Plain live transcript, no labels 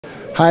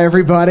Hi,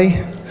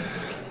 everybody.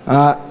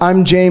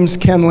 I'm James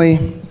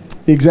Kenley,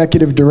 the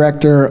Executive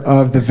Director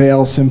of the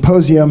Vail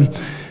Symposium.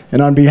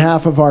 And on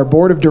behalf of our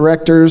Board of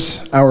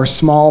Directors, our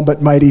small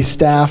but mighty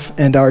staff,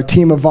 and our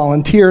team of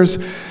volunteers,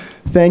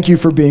 thank you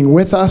for being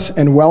with us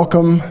and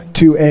welcome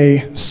to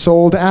a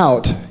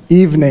sold-out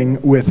evening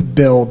with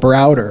Bill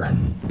Browder.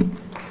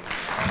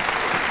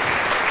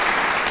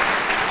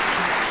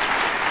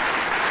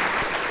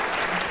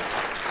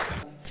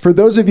 For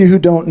those of you who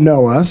don't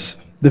know us,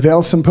 the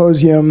Vail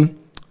Symposium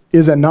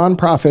is a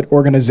nonprofit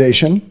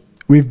organization.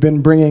 We've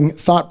been bringing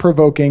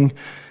thought-provoking,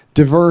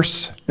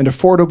 diverse, and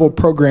affordable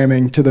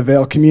programming to the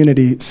Vail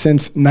community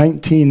since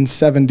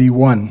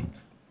 1971.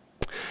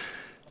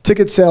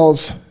 Ticket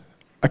sales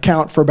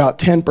account for about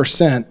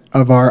 10%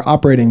 of our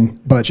operating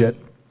budget,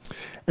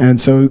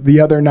 and so the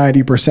other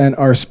 90%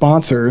 are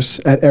sponsors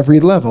at every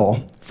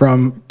level,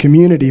 from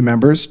community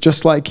members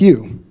just like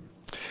you.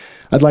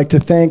 I'd like to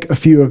thank a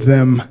few of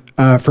them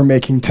for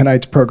making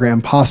tonight's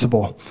program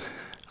possible.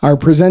 Our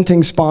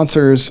presenting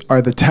sponsors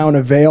are the Town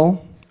of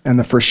Vail and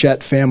the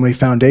Frechette Family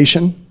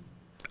Foundation.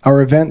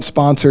 Our event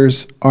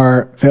sponsors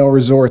are Vail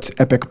Resorts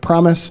Epic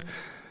Promise,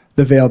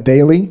 the Vail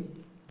Daily,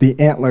 the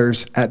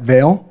Antlers at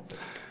Vail.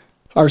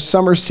 Our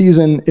summer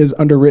season is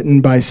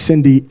underwritten by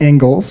Cindy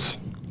Engels,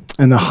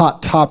 and the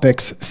Hot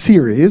Topics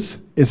series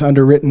is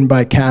underwritten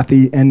by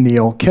Kathy and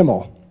Neil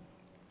Kimmel.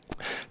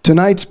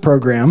 Tonight's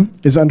program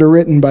is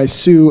underwritten by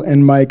Sue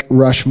and Mike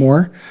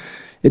Rushmore.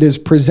 It is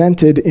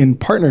presented in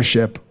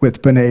partnership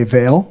with B'nai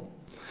Vail,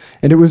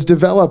 and it was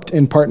developed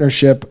in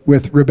partnership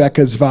with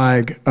Rebecca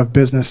Zweig of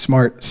Business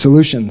Smart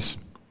Solutions.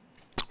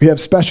 We have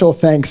special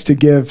thanks to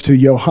give to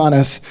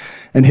Johannes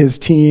and his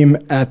team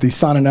at the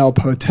Sonnenelb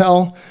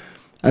Hotel,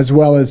 as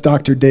well as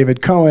Dr.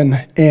 David Cohen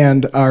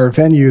and our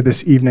venue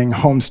this evening,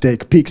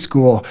 Homestake Peak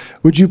School.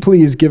 Would you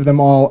please give them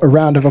all a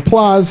round of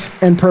applause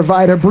and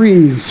provide a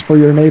breeze for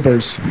your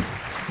neighbors?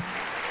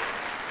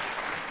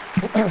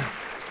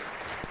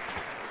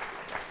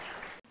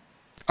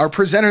 Our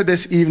presenter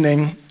this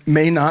evening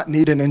may not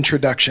need an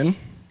introduction,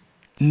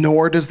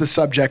 nor does the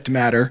subject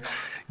matter,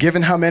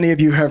 given how many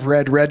of you have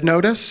read Red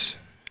Notice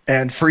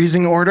and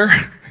Freezing Order.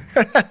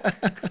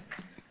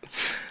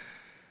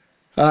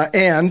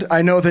 And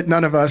I know that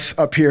none of us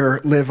up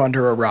here live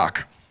under a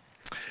rock.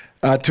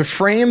 To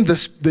frame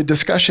the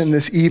discussion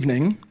this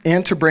evening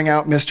and to bring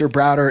out Mr.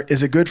 Browder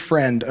is a good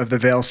friend of the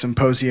Vail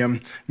Symposium,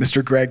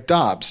 Mr. Greg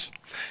Dobbs.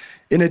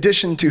 In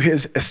addition to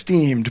his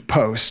esteemed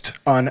post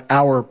on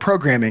our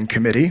programming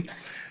committee,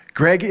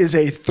 Greg is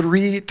a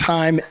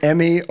 3-time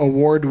Emmy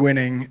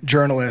award-winning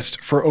journalist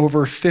for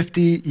over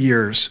 50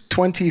 years,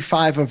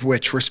 25 of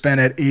which were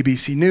spent at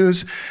ABC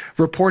News,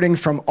 reporting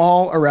from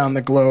all around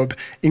the globe,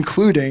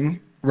 including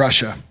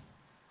Russia.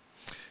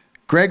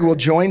 Greg will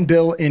join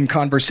Bill in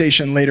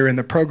conversation later in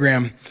the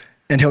program,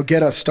 and he'll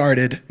get us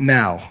started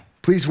now.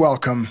 Please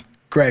welcome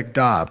Greg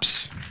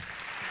Dobbs.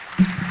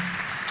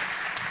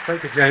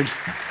 Thank you, James.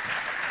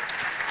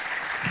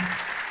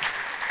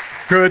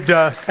 Good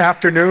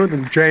afternoon,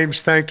 and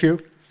James, thank you.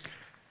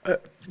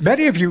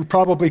 Many of you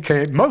probably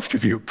came, most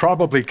of you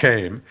probably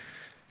came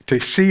to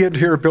see and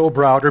hear Bill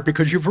Browder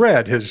because you've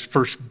read his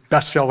first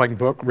best-selling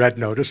book, Red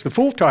Notice, the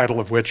full title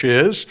of which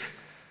is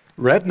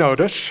Red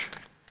Notice,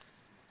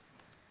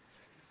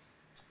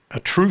 A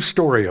True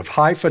Story of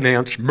High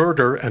Finance,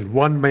 Murder, and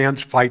One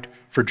Man's Fight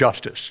for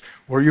Justice.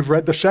 Or you've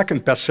read the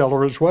second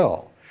bestseller as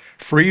well,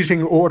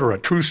 Freezing Order, A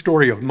True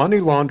Story of Money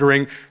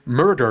Laundering,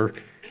 Murder,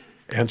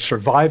 and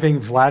Surviving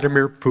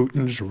Vladimir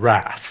Putin's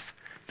Wrath.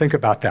 Think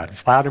about that,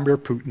 Vladimir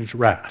Putin's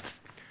wrath.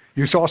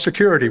 You saw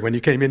security when you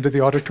came into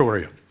the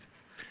auditorium.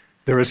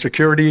 There is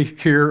security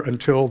here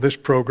until this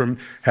program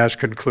has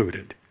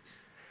concluded.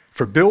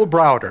 For Bill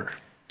Browder,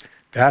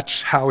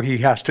 that's how he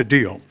has to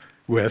deal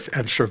with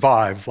and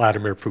survive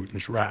Vladimir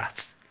Putin's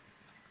wrath.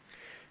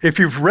 If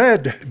you've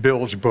read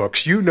Bill's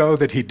books, you know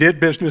that he did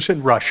business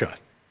in Russia.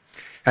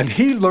 And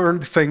he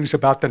learned things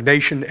about the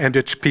nation and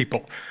its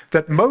people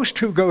that most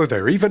who go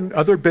there, even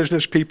other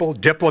business people,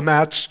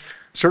 diplomats,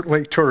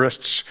 certainly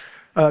tourists,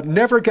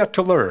 never get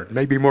to learn,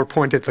 maybe more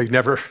pointedly,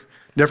 never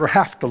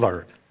have to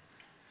learn.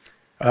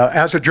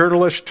 As a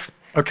journalist,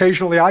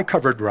 occasionally I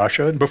covered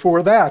Russia, and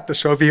before that, the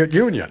Soviet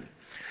Union.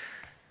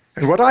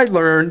 And what I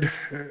learned,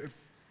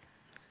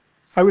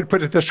 I would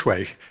put it this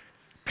way,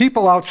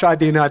 people outside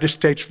the United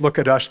States look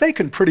at us, they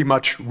can pretty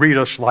much read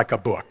us like a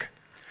book.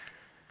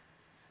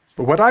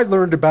 But what I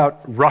learned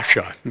about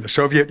Russia and the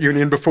Soviet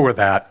Union before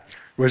that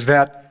was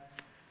that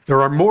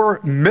there are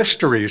more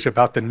mysteries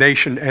about the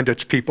nation and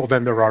its people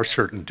than there are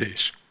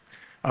certainties.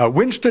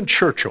 Winston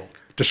Churchill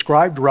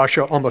described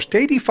Russia almost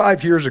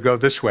 85 years ago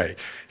this way.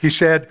 He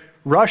said,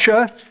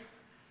 Russia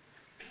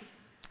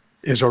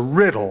is a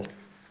riddle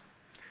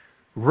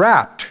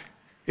wrapped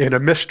in a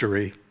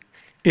mystery,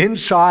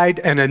 inside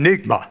an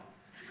enigma.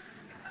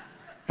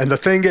 And the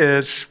thing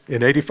is,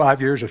 in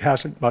 85 years, it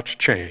hasn't much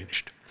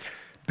changed.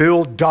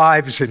 Bill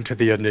dives into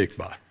the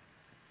enigma.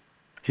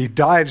 He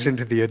dives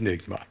into the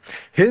enigma.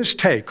 His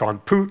take on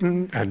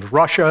Putin and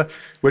Russia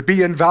would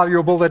be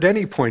invaluable at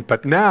any point,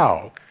 but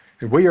now,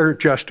 And we are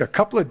just a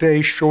couple of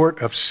days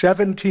short of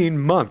 17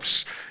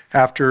 months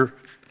after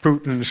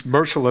Putin's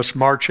merciless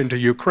march into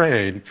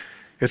Ukraine.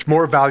 It's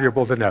more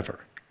valuable than ever.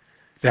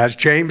 As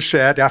James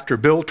said, after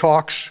Bill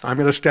talks, I'm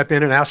going to step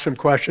in and ask some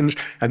questions,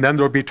 and then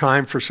there'll be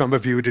time for some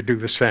of you to do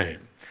the same.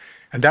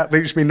 And that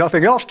leaves me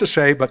nothing else to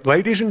say, but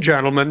ladies and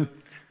gentlemen,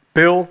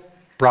 Bill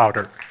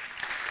Browder.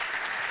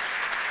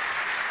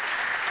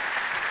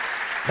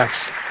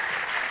 Thanks.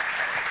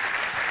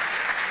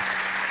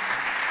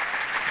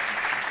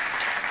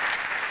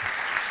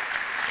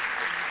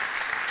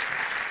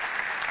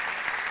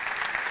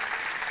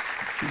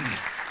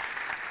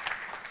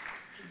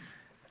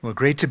 Well,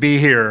 great to be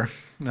here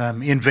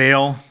in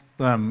Vail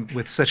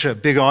with such a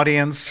big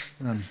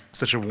audience,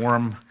 such a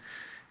warm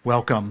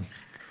welcome.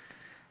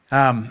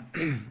 So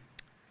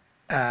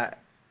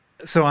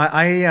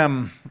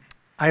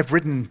I've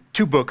written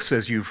 2 books,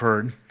 as you've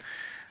heard.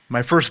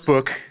 My first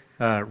book,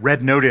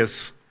 Red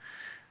Notice,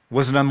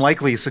 was an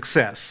unlikely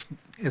success.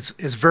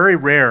 It's very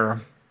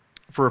rare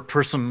for a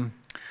person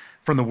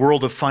from the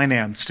world of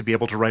finance to be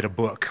able to write a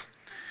book.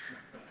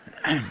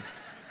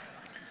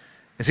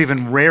 It's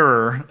even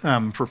rarer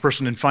for a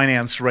person in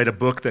finance to write a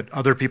book that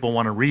other people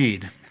want to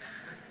read.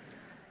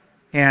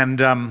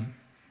 And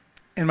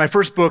in my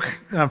first book,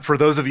 for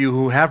those of you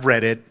who have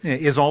read it,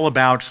 is all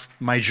about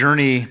my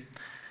journey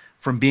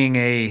from being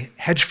a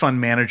hedge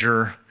fund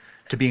manager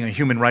to being a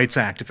human rights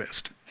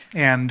activist.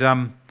 And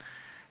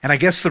I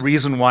guess the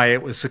reason why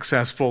it was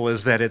successful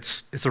is that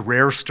it's a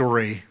rare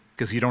story,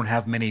 because you don't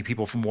have many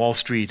people from Wall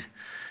Street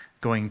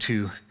going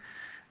to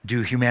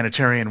do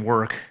humanitarian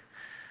work.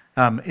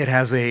 It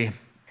has a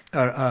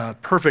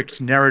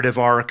perfect narrative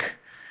arc,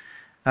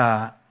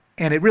 and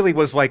it really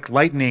was like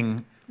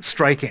lightning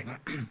striking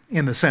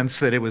in the sense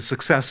that it was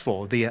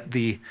successful.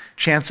 The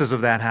chances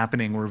of that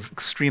happening were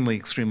extremely,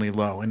 extremely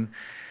low.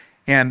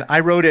 And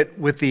I wrote it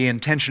with the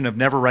intention of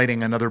never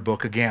writing another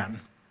book again.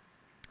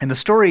 And the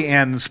story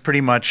ends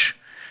pretty much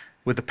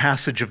with the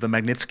passage of the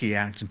Magnitsky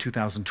Act in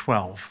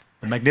 2012.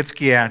 The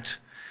Magnitsky Act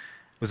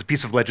was a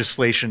piece of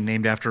legislation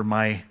named after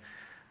my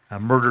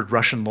murdered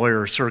Russian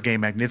lawyer, Sergei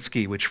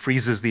Magnitsky, which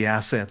freezes the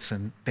assets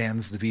and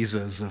bans the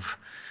visas of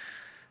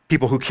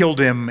people who killed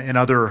him and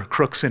other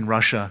crooks in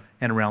Russia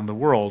and around the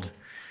world.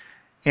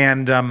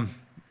 And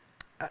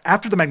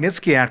after the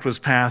Magnitsky Act was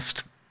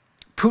passed,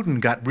 Putin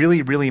got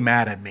really, really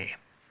mad at me.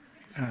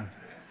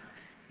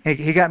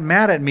 He got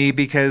mad at me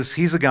because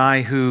he's a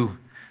guy who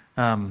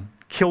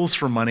kills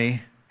for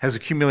money, has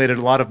accumulated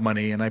a lot of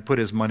money, and I put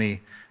his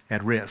money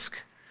at risk.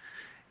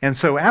 And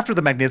so after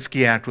the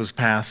Magnitsky Act was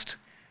passed,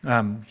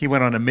 he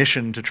went on a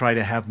mission to try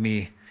to have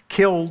me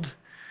killed,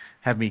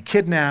 have me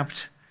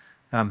kidnapped,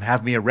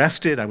 have me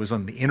arrested. I was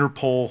on the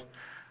Interpol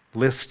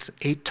list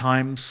 8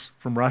 times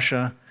from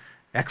Russia,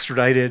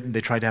 extradited. They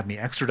tried to have me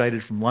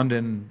extradited from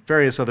London,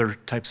 various other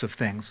types of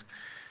things.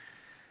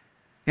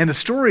 And the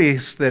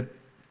stories that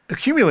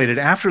accumulated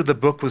after the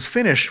book was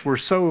finished were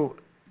so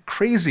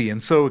crazy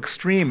and so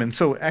extreme and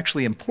so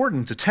actually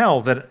important to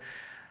tell that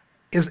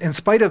in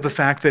spite of the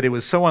fact that it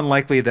was so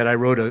unlikely that I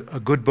wrote a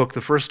good book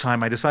the first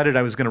time, I decided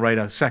I was going to write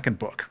a second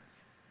book.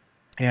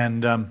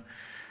 And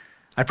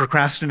I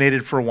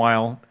procrastinated for a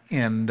while,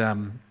 and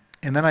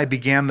then I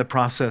began the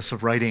process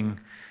of writing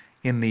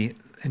in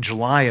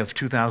July of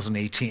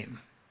 2018.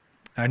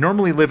 I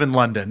normally live in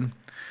London,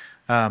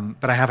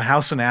 but I have a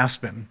house in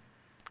Aspen,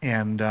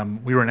 and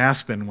we were in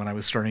Aspen when I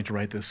was starting to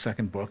write this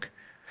second book.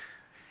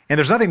 And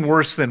there's nothing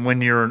worse than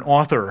when you're an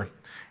author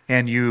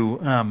and you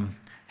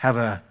have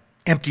an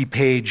empty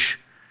page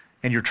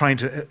and you're trying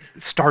to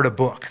start a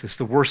book. It's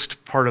the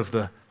worst part of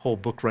the whole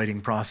book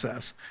writing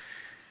process.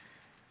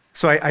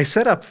 So I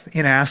set up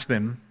in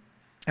Aspen,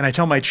 and I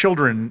tell my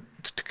children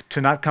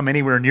to not come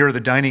anywhere near the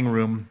dining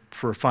room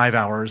for 5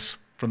 hours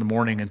from the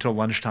morning until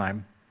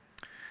lunchtime.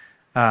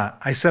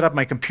 I set up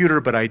my computer,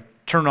 but I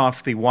turn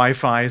off the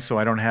Wi-Fi so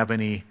I don't have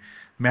any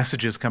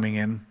messages coming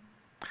in.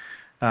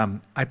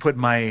 I put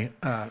my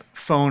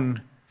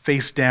phone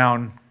face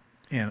down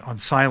and on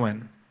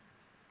silent,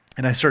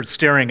 and I started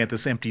staring at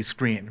this empty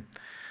screen.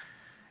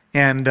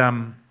 And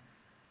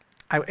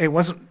it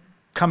wasn't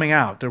coming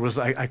out.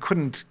 I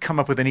couldn't come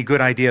up with any good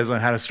ideas on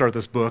how to start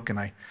this book, and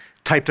I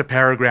typed a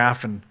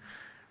paragraph and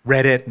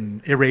read it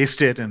and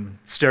erased it and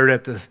stared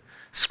at the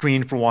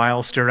screen for a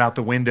while, stared out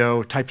the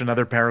window, typed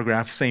another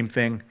paragraph, same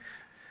thing.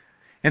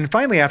 And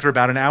finally, after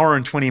about an hour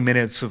and 20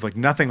 minutes of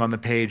nothing on the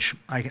page,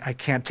 I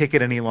can't take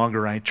it any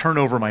longer. I turn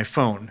over my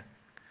phone,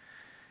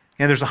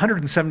 and there's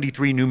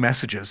 173 new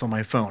messages on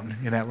my phone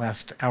in that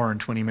last hour and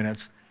 20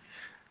 minutes.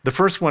 The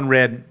first one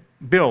read,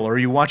 "Bill, are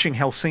you watching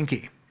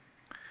Helsinki?"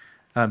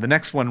 The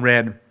next one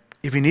read,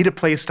 "If you need a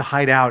place to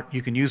hide out,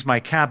 you can use my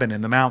cabin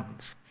in the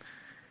mountains."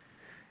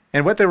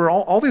 And what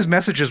all these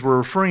messages were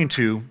referring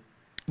to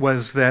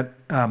was that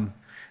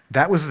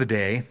that was the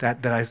day,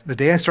 the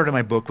day I started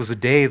my book was the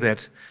day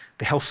that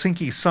the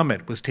Helsinki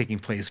summit was taking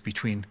place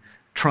between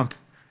Trump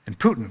and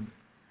Putin.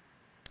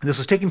 This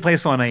was taking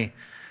place on a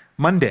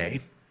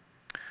Monday.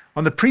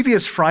 On the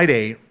previous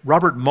Friday,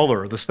 Robert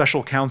Mueller, the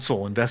special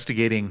counsel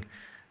investigating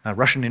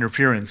Russian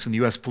interference in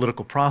the US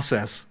political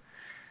process,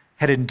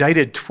 had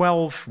indicted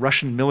 12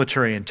 Russian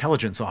military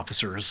intelligence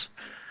officers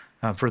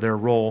for their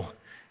role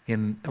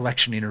in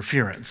election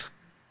interference.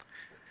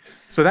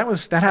 So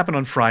that happened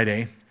on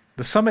Friday.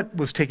 The summit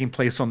was taking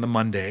place on the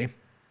Monday.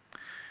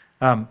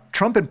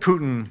 Trump and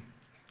Putin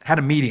had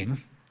a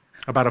meeting,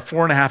 about a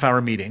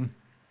 4.5-hour meeting.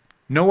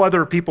 No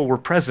other people were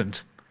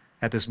present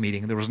at this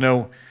meeting. There was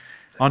no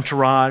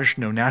entourage,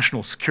 no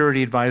national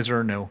security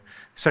advisor, no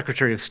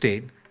Secretary of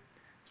State,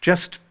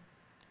 just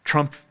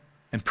Trump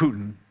and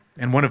Putin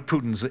and one of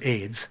Putin's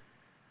aides.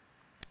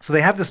 So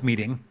they have this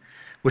meeting,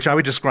 which I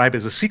would describe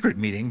as a secret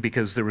meeting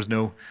because there was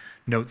no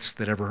notes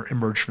that ever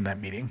emerged from that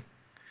meeting.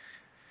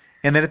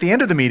 And then at the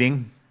end of the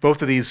meeting,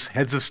 both of these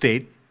heads of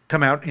state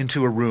come out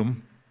into a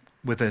room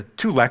with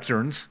two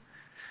lecterns,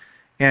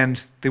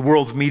 and the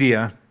world's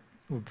media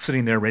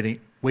sitting there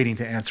waiting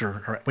to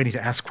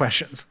ask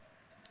questions.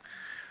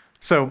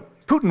 So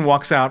Putin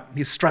walks out,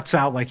 he struts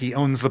out like he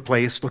owns the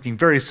place, looking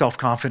very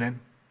self-confident.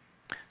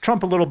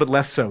 Trump a little bit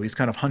less so, he's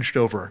kind of hunched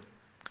over.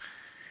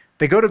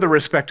 They go to the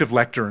respective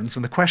lecterns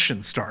and the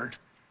questions start.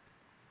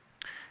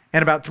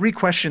 And about 3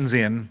 questions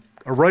in,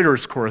 a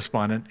Reuters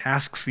correspondent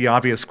asks the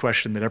obvious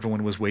question that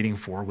everyone was waiting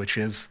for, which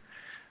is,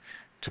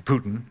 to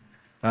Putin,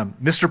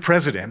 Mr.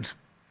 President,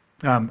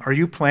 are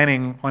you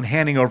planning on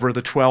handing over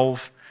the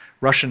 12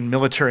 Russian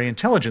military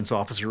intelligence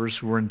officers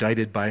who were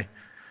indicted by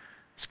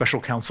Special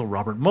Counsel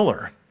Robert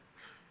Mueller?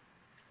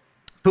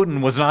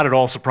 Putin was not at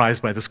all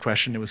surprised by this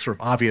question. It was sort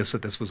of obvious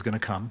that this was going to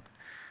come.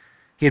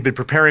 He had been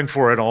preparing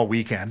for it all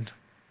weekend.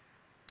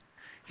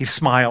 He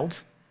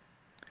smiled,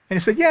 and he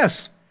said,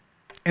 yes,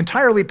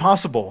 entirely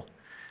possible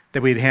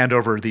that we'd hand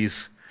over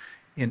these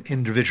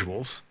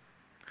individuals.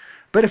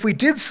 But if we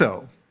did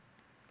so,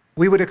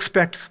 we would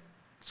expect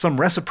some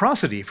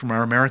reciprocity from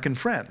our American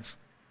friends.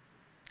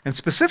 And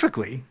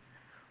specifically,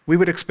 we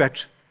would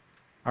expect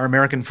our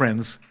American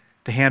friends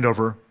to hand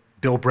over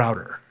Bill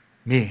Browder,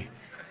 me.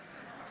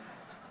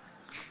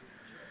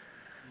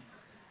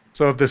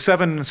 So of the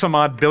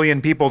 7-some-odd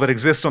billion people that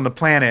exist on the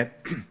planet,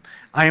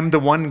 I am the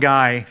one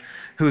guy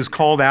who's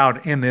called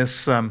out in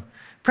this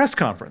press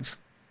conference,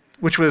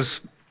 which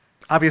was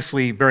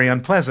obviously very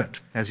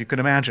unpleasant, as you can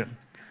imagine.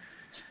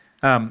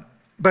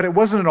 But it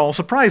wasn't at all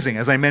surprising.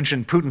 As I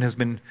mentioned, Putin has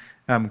been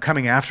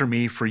coming after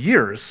me for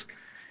years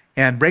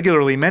and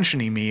regularly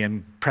mentioning me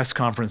in press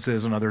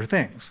conferences and other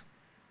things.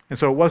 And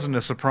so it wasn't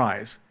a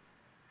surprise.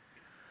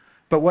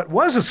 But what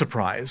was a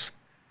surprise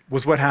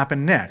was what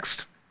happened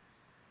next.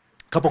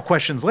 A couple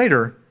questions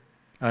later,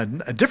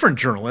 a different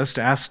journalist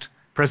asked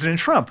President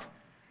Trump,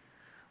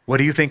 what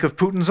do you think of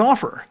Putin's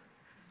offer?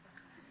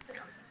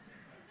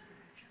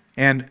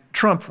 And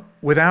Trump,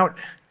 without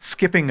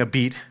skipping a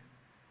beat,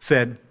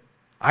 said,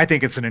 I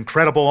think it's an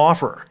incredible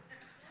offer.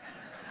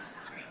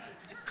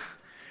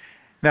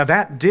 Now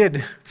that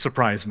did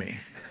surprise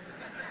me.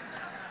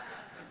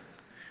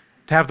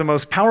 To have the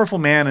most powerful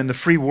man in the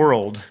free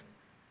world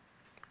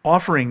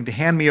offering to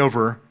hand me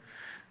over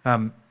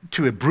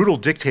to a brutal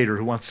dictator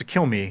who wants to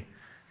kill me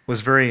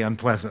was very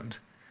unpleasant.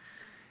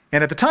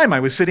 And at the time, I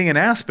was sitting in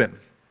Aspen,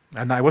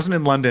 and I wasn't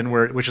in London,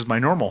 which is my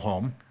normal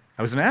home.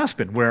 I was in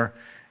Aspen, where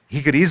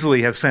he could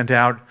easily have sent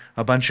out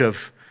a bunch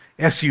of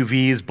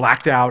SUVs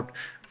blacked out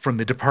from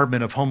the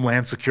Department of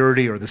Homeland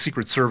Security or the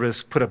Secret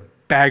Service, put a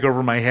bag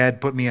over my head,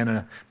 put me in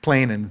a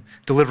plane, and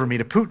deliver me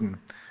to Putin.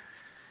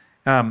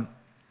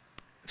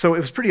 So it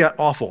was pretty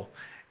awful.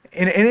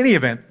 In any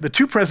event, the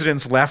 2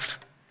 presidents left,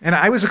 and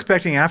I was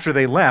expecting after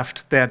they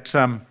left that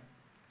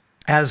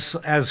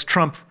as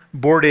Trump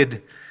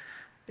boarded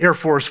Air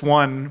Force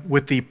One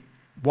with the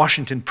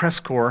Washington press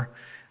corps,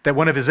 that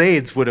one of his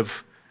aides would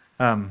have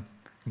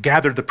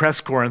gathered the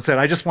press corps and said,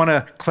 I just want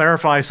to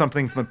clarify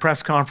something from the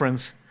press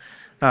conference.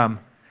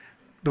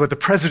 What the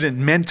president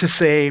meant to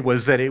say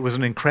was that it was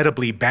an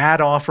incredibly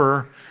bad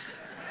offer.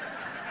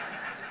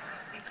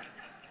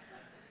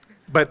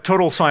 But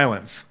total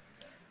silence.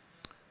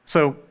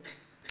 So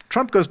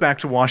Trump goes back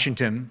to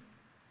Washington,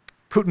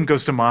 Putin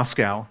goes to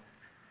Moscow,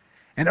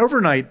 and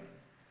overnight,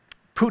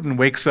 Putin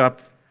wakes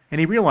up and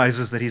he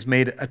realizes that he's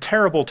made a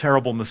terrible,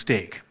 terrible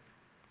mistake.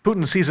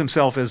 Putin sees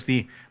himself as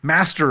the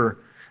master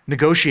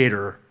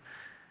negotiator,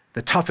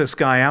 the toughest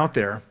guy out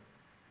there.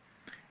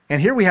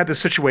 And here we had this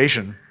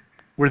situation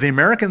where the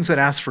Americans had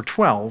asked for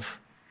 12,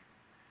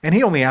 and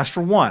he only asked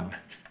for 1.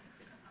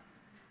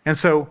 And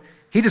so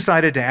he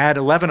decided to add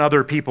 11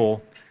 other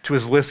people to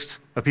his list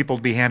of people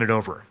to be handed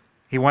over.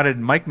 He wanted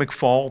Mike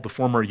McFaul, the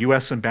former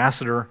US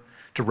ambassador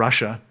to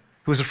Russia,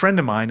 who was a friend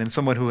of mine and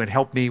someone who had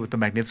helped me with the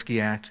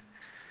Magnitsky Act.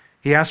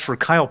 He asked for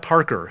Kyle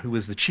Parker, who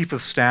was the chief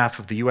of staff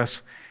of the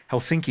US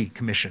Helsinki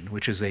Commission,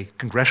 which is a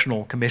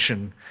congressional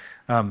commission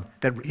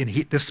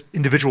this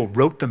individual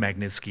wrote the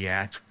Magnitsky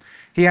Act.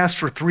 He asked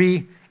for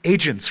 3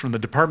 agents from the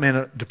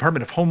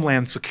Department of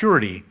Homeland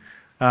Security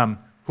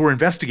who were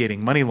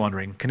investigating money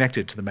laundering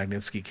connected to the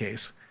Magnitsky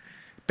case.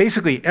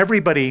 Basically,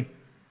 everybody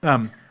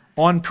on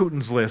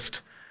Putin's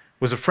list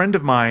was a friend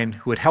of mine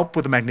who had helped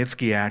with the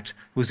Magnitsky Act,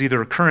 who was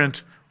either a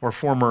current or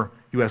former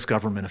US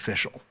government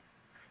official.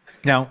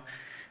 Now,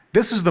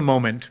 This is the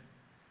moment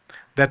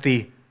that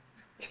the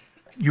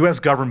US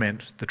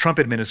government, the Trump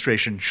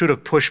administration, should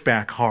have pushed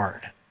back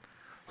hard.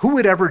 Who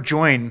would ever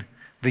join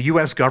the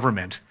US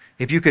government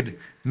if you could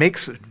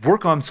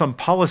work on some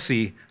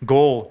policy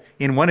goal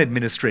in one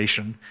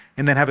administration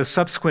and then have a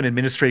subsequent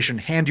administration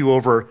hand you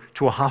over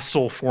to a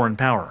hostile foreign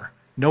power?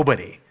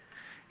 Nobody.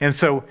 And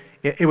so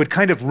it would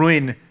kind of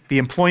ruin the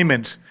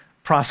employment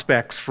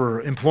prospects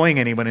for employing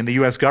anyone in the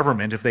US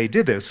government if they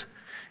did this.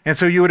 And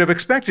so you would have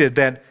expected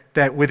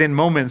that within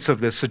moments of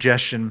this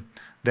suggestion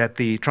that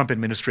the Trump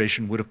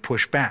administration would have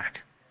pushed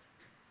back.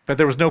 But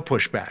there was no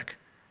pushback.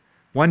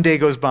 1 day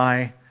goes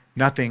by,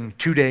 nothing,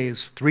 2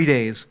 days, 3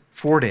 days,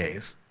 4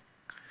 days.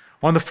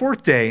 On the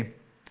 4th day,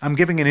 I'm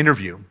giving an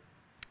interview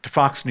to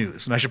Fox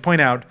News. And I should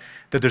point out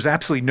that there's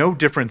absolutely no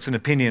difference in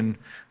opinion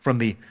from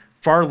the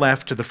far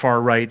left to the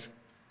far right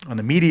on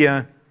the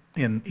media,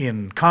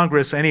 in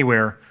Congress,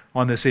 anywhere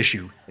on this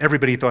issue.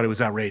 Everybody thought it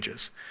was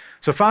outrageous.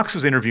 So Fox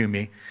was interviewing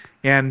me,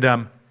 and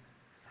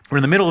we're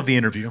in the middle of the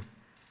interview,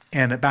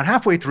 and about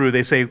halfway through,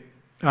 they say,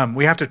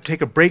 we have to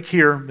take a break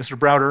here, Mr.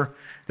 Browder.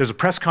 There's a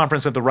press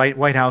conference at the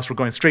White House. We're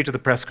going straight to the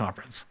press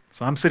conference.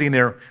 So I'm sitting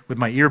there with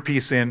my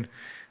earpiece in,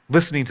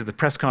 listening to the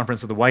press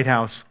conference at the White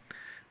House.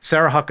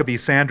 Sarah Huckabee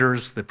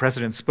Sanders, the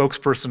president's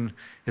spokesperson,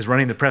 is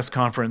running the press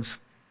conference.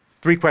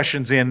 3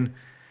 questions in,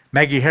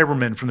 Maggie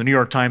Haberman from the New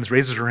York Times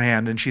raises her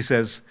hand, and she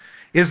says,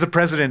 is the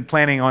president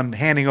planning on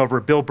handing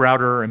over Bill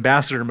Browder,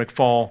 Ambassador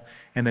McFaul,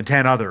 and the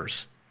 10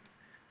 others?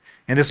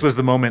 And this was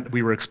the moment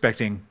we were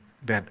expecting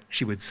that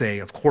she would say,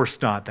 of course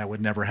not, that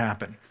would never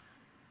happen.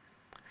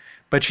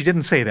 But she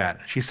didn't say that.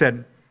 She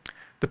said,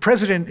 the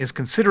president is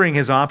considering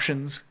his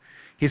options.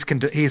 He's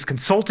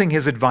consulting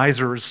his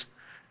advisors.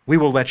 We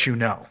will let you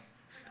know.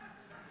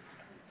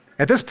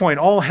 At this point,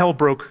 all hell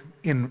broke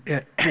in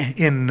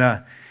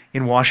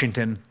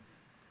Washington.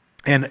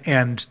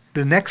 And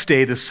the next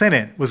day, the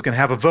Senate was going to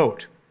have a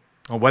vote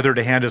on whether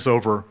to hand us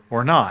over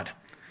or not.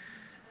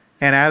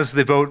 And as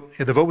the vote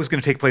was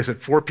going to take place at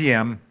 4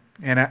 p.m.,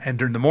 and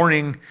during the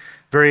morning,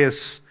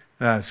 various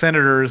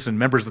senators and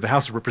members of the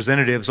House of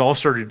Representatives all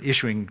started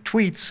issuing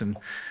tweets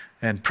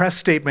and press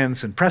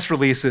statements and press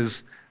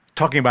releases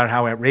talking about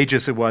how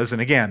outrageous it was.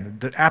 And again,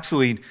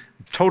 absolutely,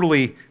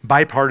 totally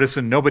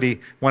bipartisan.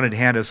 Nobody wanted to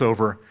hand us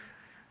over.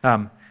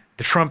 The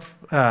Trump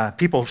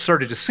people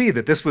started to see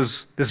that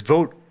this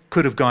vote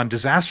could have gone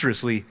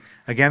disastrously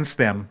against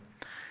them.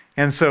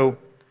 And so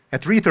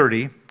at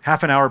 3:30,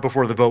 half an hour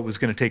before the vote was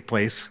going to take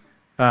place,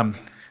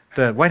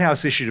 the White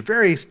House issued a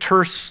very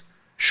terse,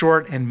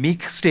 short, and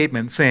meek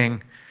statement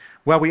saying,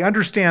 well, we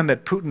understand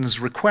that Putin's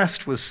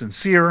request was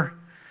sincere.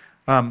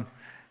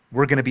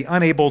 We're going to be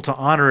unable to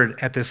honor it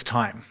at this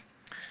time.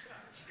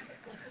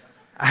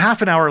 A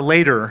half an hour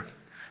later,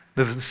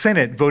 the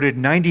Senate voted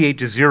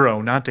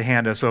 98-0 not to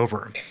hand us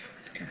over.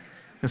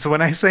 And so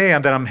when I say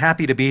that I'm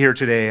happy to be here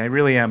today, I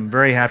really am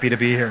very happy to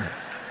be here.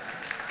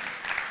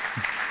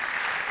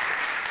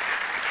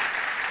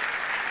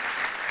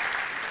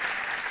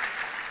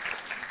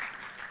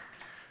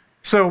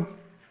 So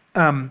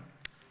I'm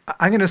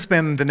going to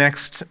spend the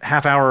next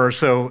half hour or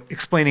so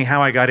explaining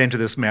how I got into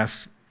this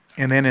mess.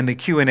 And then in the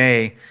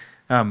Q&A,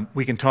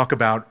 we can talk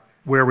about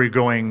where we're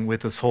going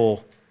with this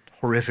whole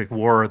horrific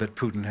war that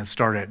Putin has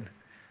started.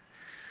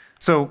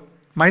 So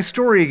my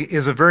story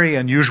is a very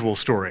unusual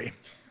story.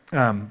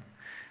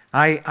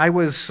 I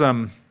was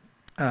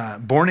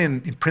born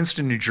in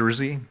Princeton, New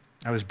Jersey.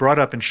 I was brought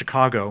up in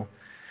Chicago,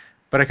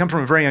 but I come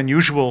from a very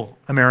unusual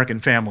American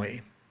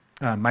family.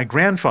 My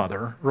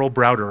grandfather, Earl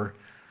Browder,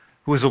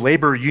 who was a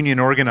labor union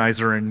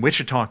organizer in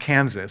Wichita,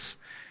 Kansas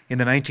in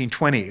the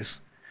 1920s,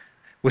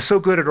 was so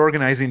good at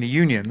organizing the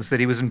unions that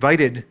he was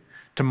invited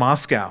to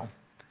Moscow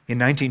in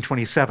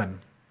 1927.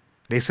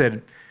 They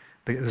said,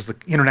 it was the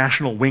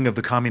international wing of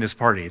the Communist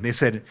Party. They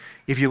said,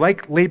 if you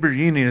like labor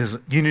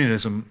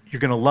unionism,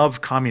 you're going to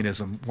love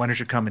communism. Why don't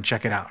you come and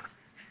check it out?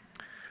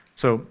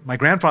 So my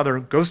grandfather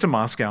goes to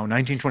Moscow in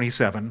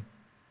 1927.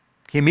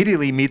 He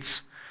immediately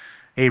meets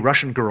a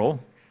Russian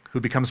girl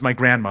who becomes my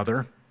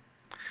grandmother.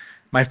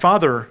 My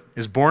father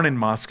is born in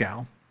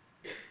Moscow.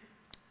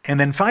 And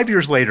then 5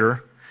 years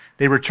later,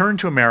 they return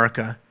to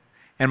America,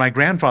 and my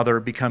grandfather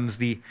becomes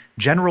the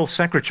General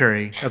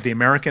Secretary of the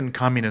American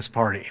Communist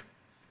Party.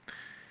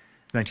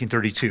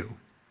 1932.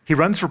 He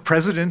runs for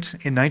president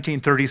in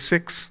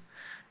 1936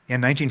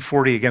 and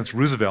 1940 against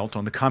Roosevelt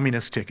on the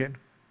communist ticket.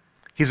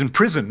 He's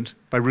imprisoned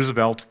by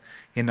Roosevelt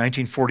in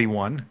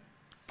 1941,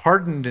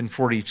 pardoned in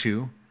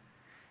 42.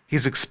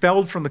 He's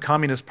expelled from the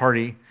Communist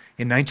Party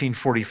in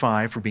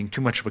 1945 for being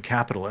too much of a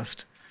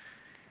capitalist.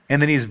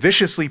 And then he's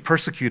viciously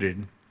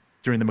persecuted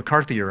during the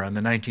McCarthy era in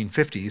the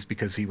 1950s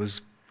because he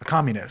was a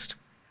communist.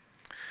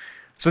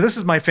 So this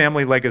is my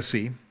family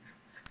legacy.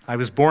 I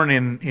was born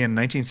in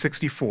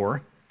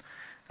 1964.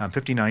 I'm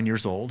 59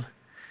 years old.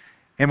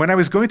 And when I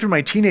was going through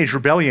my teenage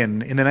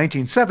rebellion in the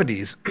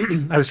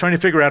 1970s, I was trying to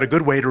figure out a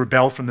good way to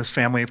rebel from this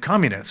family of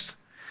communists.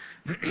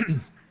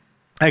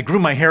 I grew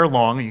my hair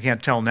long, you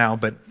can't tell now,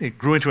 but it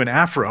grew into an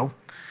afro,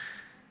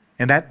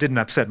 and that didn't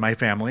upset my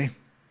family.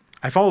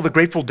 I followed the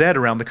Grateful Dead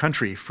around the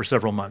country for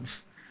several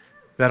months.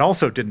 That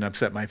also didn't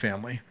upset my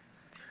family.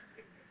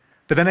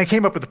 But then I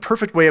came up with the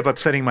perfect way of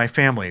upsetting my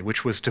family,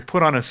 which was to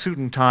put on a suit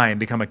and tie and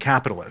become a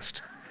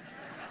capitalist.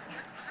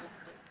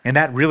 And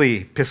that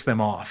really pissed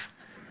them off.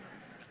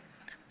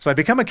 So I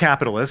become a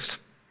capitalist,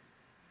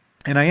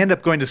 and I end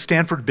up going to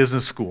Stanford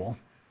Business School.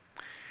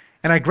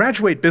 And I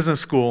graduate business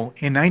school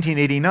in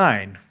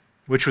 1989,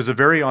 which was a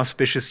very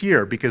auspicious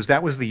year because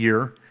that was the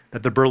year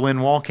that the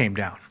Berlin Wall came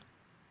down.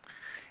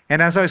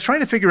 And as I was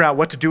trying to figure out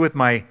what to do with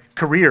my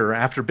career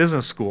after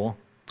business school,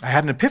 I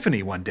had an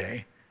epiphany one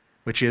day,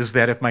 which is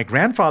that if my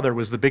grandfather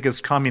was the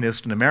biggest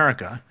communist in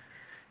America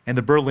and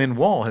the Berlin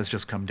Wall has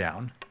just come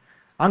down,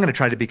 I'm going to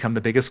try to become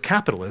the biggest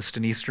capitalist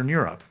in Eastern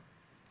Europe.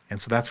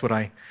 And so that's what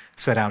I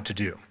set out to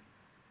do.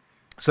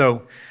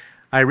 So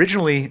I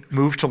originally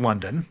moved to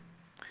London,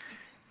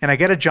 and I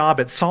get a job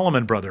at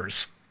Salomon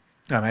Brothers.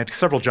 I had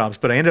several jobs,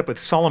 but I ended up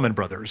with Salomon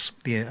Brothers.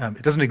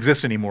 It doesn't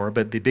exist anymore,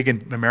 but the big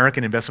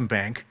American investment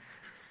bank,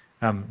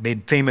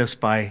 made famous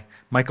by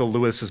Michael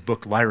Lewis's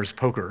book, Liar's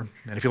Poker.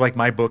 And if you like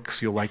my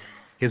books, you'll like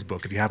his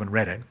book if you haven't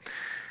read it.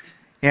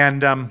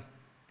 And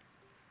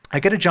I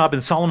get a job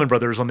in Salomon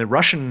Brothers on the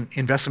Russian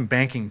investment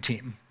banking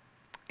team.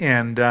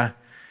 And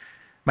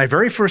my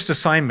very first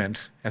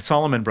assignment at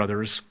Salomon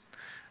Brothers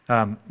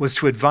was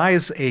to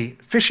advise a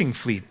fishing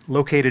fleet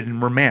located in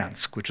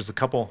Murmansk, which is a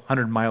couple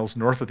 100 miles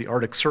north of the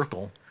Arctic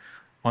Circle,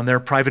 on their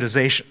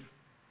privatization.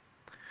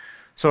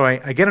 So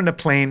I get on a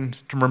plane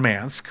to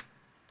Murmansk.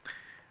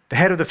 The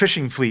head of the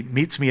fishing fleet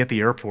meets me at the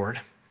airport.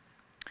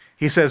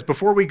 He says,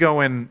 before we go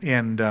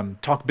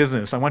and talk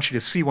business, I want you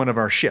to see one of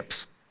our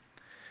ships.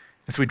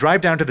 And so we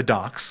drive down to the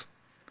docks.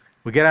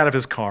 We get out of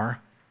his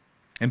car.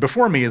 And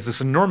before me is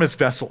this enormous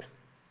vessel.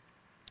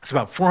 It's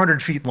about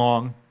 400 feet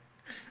long.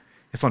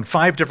 It's on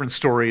 5 different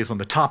stories. On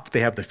the top,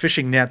 they have the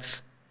fishing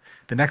nets.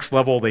 The next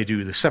level, they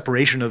do the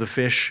separation of the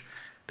fish.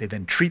 They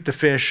then treat the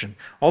fish, and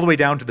all the way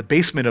down to the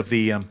basement of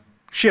the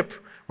ship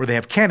where they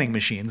have canning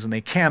machines, and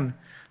they can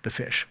the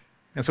fish.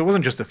 And so it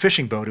wasn't just a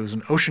fishing boat, it was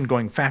an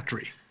ocean-going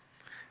factory.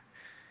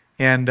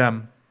 And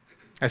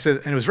I said,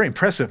 and it was very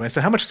impressive. I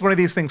said, how much does one of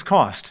these things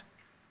cost?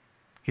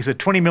 He said,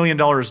 $20 million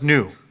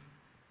new.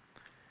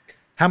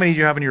 How many do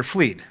you have in your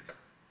fleet?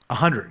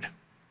 100.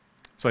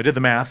 So I did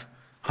the math.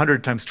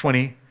 100 times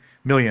 20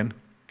 million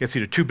gets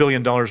you to $2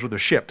 billion worth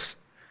of ships.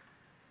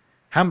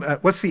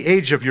 What's the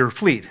age of your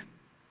fleet?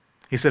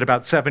 He said,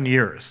 about 7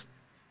 years.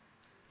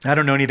 I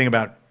didn't know anything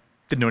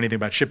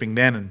about shipping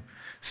then, and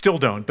still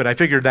don't, but I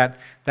figured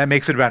that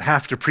makes it about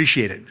half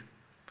depreciated.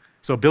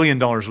 So $1 billion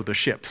worth of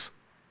ships.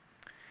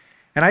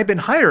 And I'd been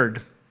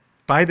hired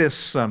by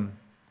this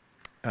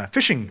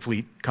fishing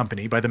fleet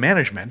company, by the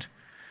management,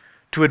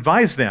 to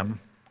advise them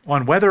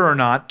on whether or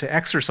not to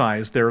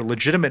exercise their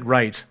legitimate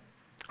right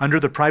under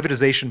the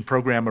privatization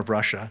program of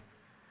Russia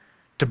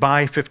to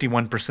buy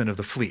 51% of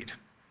the fleet.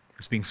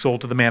 It's being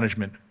sold to the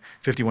management,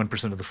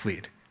 51% of the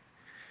fleet.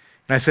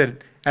 And I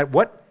said, at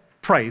what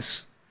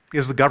price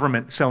is the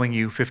government selling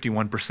you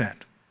 51%?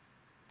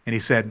 And he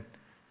said,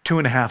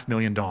 $2.5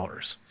 million.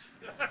 Let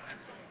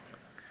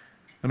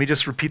me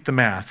just repeat the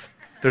math.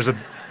 There's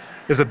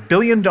 $1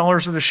 billion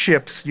worth of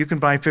ships. You can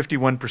buy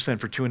 51%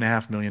 for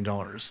 $2.5 million.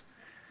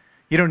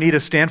 You don't need a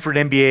Stanford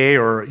MBA,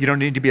 or you don't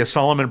need to be a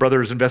Salomon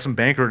Brothers investment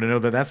banker to know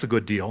that that's a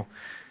good deal.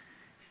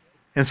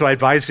 And so I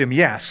advised him,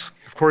 yes,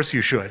 of course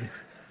you should.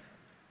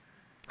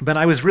 But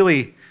I was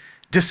really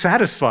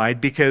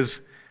dissatisfied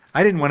because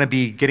I didn't want to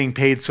be getting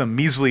paid some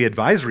measly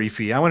advisory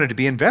fee. I wanted to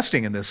be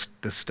investing in this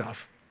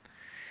stuff.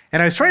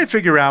 And I was trying to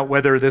figure out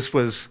whether this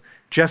was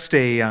just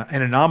an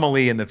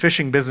anomaly in the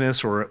fishing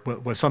business or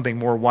it was something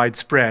more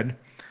widespread.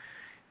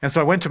 And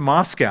so I went to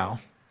Moscow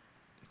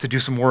to do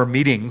some more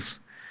meetings,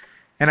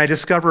 and I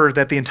discovered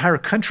that the entire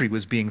country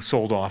was being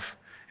sold off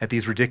at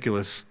these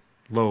ridiculous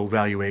low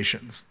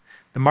valuations.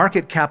 The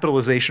market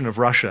capitalization of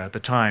Russia at the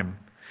time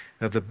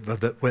of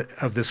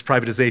this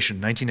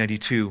privatization,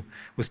 1992,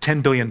 was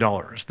 $10 billion.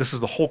 This is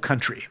the whole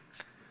country.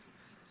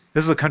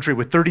 This is a country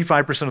with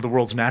 35% of the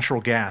world's natural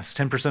gas,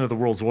 10% of the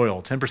world's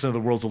oil, 10% of the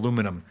world's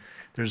aluminum.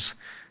 There's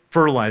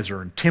fertilizer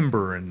and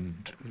timber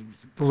and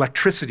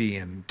electricity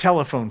and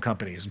telephone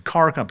companies and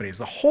car companies.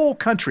 The whole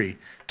country,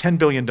 $10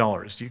 billion.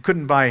 You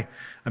couldn't buy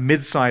a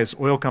mid-sized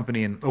oil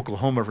company in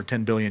Oklahoma for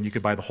 $10 billion. You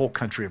could buy the whole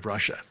country of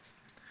Russia.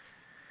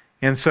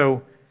 And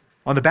so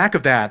on the back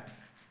of that,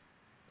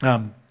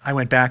 I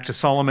went back to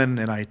Salomon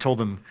and I told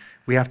them,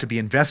 we have to be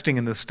investing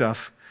in this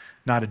stuff,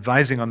 not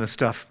advising on this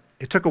stuff.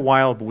 It took a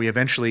while, but we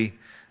eventually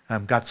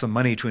got some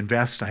money to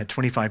invest. I had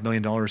 $25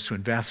 million to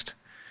invest.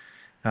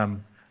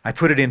 I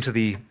put it into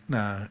these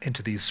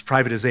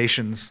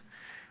privatizations.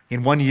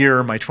 In 1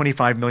 year, my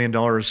 $25 million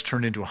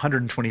turned into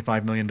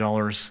 $125 million.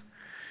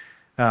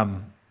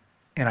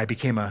 And I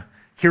became a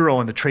hero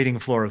on the trading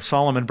floor of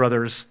Salomon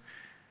Brothers.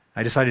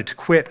 I decided to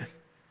quit,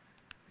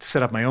 to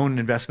set up my own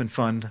investment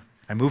fund.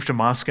 I moved to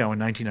Moscow in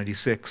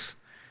 1996.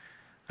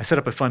 I set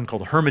up a fund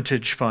called the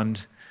Hermitage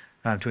Fund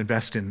to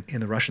invest in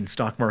the Russian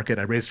stock market.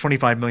 I raised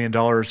 $25 million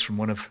from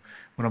one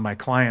of my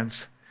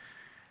clients,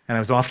 and I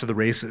was off to the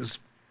races.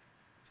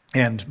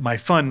 And my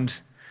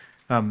fund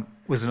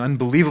was an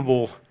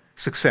unbelievable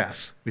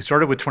success. We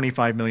started with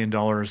 $25 million,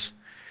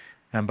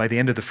 and by the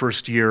end of the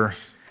first year,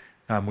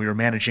 we were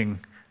managing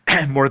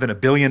more than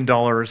 $1 billion.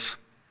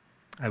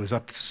 I was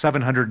up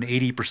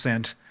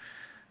 780%.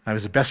 I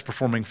was the best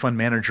performing fund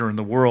manager in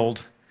the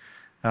world.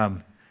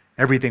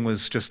 Everything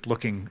was just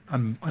looking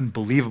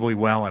unbelievably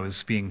well. I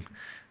was being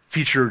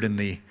featured in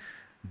the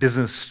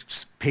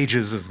business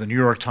pages of the New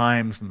York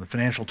Times and the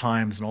Financial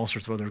Times and all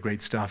sorts of other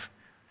great stuff.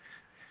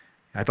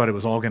 I thought it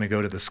was all going to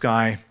go to the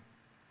sky.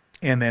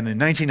 And then in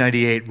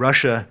 1998,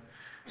 Russia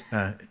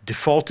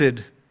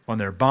defaulted on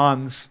their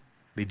bonds.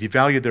 They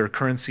devalued their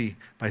currency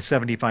by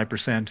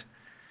 75%.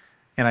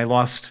 And I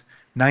lost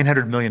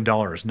 $900 million,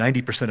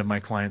 90% of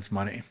my clients'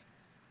 money.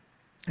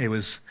 It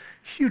was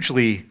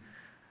hugely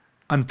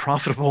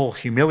unprofitable,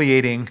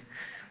 humiliating.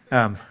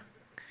 And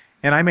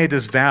I made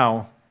this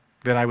vow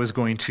that I was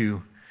going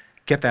to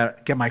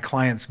get my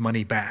clients'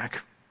 money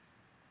back.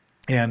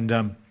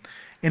 And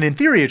in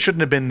theory, it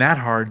shouldn't have been that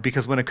hard,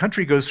 because when a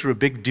country goes through a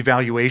big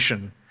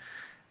devaluation,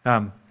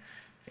 and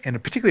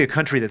particularly a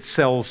country that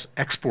sells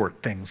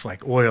export things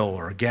like oil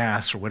or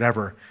gas or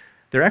whatever,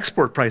 their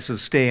export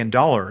prices stay in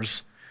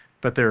dollars,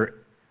 but their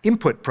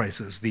input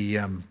prices, the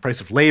price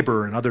of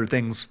labor and other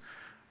things,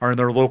 are in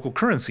their local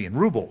currency, in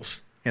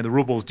rubles. And the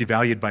ruble is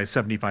devalued by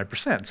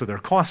 75%. So their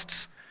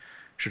costs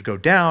should go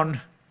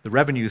down, the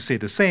revenues stay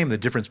the same, the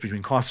difference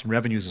between costs and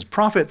revenues is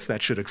profits,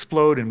 that should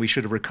explode, and we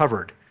should have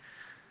recovered.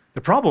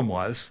 The problem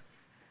was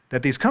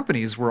that these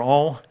companies were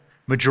all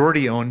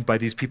majority owned by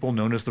these people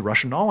known as the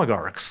Russian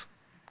oligarchs.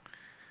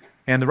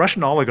 And the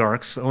Russian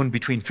oligarchs owned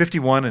between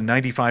 51 and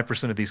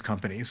 95% of these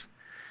companies.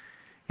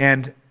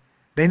 And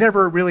they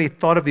never really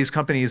thought of these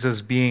companies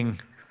as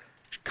being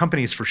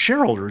companies for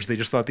shareholders. They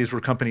just thought these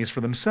were companies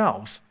for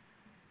themselves.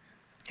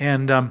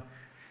 And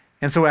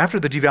so after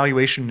the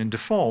devaluation and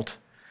default,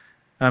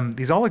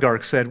 these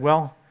oligarchs said,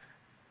 well,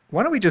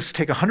 why don't we just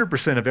take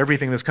 100% of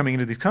everything that's coming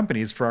into these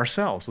companies for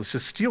ourselves? Let's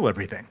just steal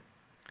everything.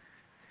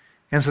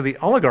 And so the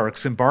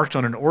oligarchs embarked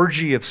on an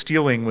orgy of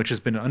stealing which has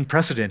been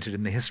unprecedented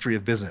in the history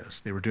of business.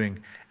 They were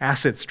doing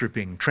asset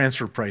stripping,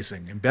 transfer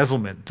pricing,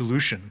 embezzlement,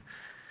 dilution.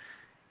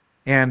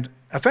 And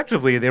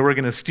effectively, they were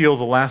going to steal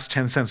the last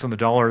 10 cents on the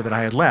dollar that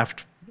I had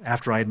left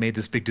after I had made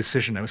this big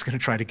decision. I was going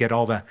to try to get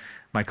all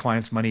my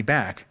clients' money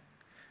back.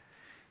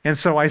 And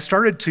so I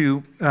started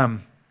to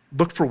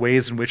look for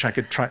ways in which I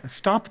could try to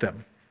stop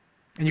them.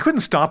 And you couldn't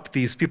stop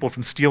these people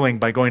from stealing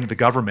by going to the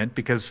government,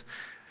 because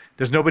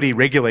there's nobody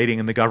regulating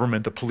in the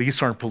government. The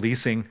police aren't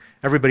policing.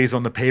 Everybody's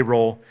on the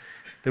payroll.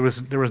 There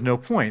was no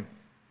point.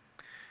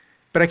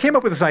 But I came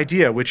up with this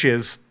idea, which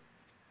is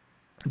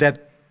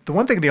that the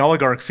one thing the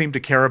oligarchs seemed to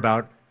care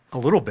about a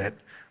little bit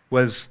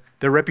was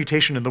their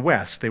reputation in the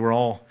West. They were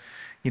all,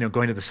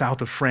 going to the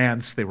south of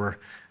France. They were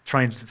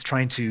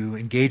trying to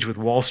engage with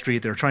Wall Street.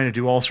 They were trying to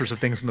do all sorts of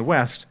things in the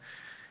West.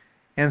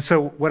 And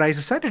so what I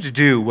decided to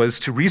do was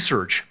to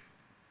research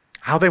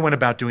how they went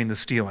about doing the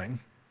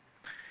stealing,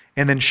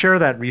 and then share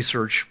that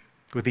research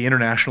with the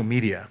international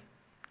media,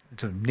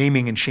 to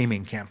naming and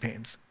shaming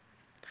campaigns.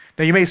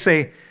 Now you may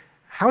say,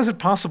 how is it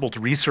possible to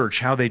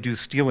research how they do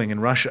stealing in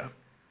Russia?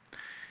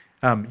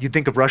 You'd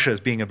think of Russia as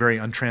being a very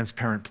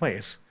untransparent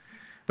place.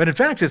 But in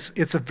fact,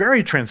 it's a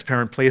very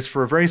transparent place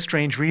for a very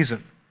strange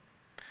reason.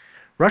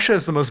 Russia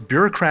is the most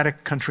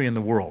bureaucratic country in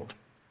the world.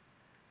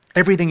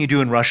 Everything you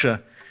do in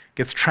Russia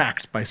gets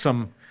tracked by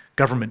some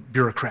government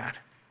bureaucrat.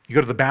 You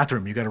go to the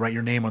bathroom, you've got to write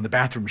your name on the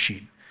bathroom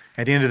sheet.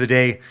 At the end of the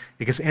day,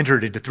 it gets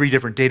entered into 3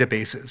 different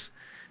databases.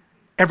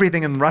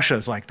 Everything in Russia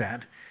is like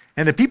that.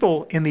 And the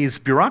people in these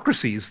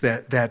bureaucracies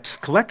that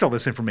collect all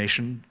this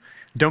information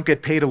don't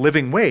get paid a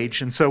living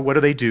wage, and so what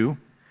do?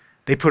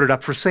 They put it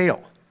up for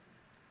sale.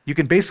 You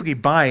can basically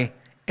buy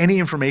any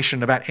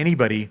information about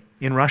anybody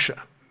in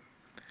Russia.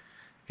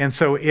 And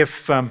so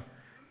if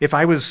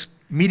I was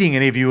meeting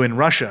any of you in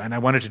Russia and I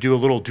wanted to do a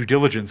little due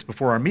diligence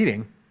before our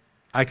meeting,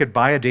 I could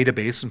buy a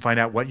database and find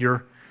out what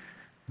your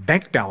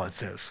bank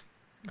balance is.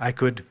 I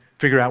could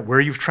figure out where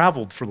you've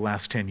traveled for the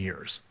last 10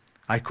 years.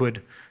 I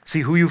could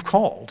see who you've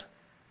called.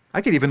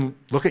 I could even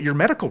look at your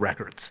medical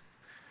records.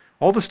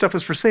 All this stuff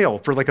is for sale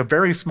for like a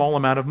very small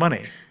amount of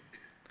money.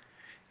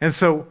 And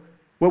so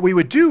what we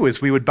would do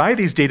is we would buy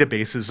these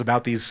databases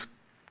about these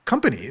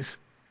companies,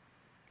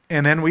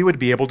 and then we would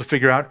be able to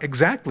figure out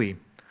exactly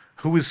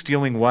who was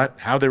stealing what,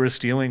 how they were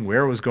stealing,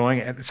 where it was going,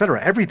 et cetera,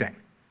 everything.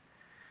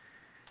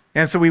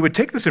 And so we would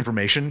take this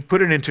information,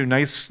 put it into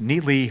nice,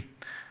 neatly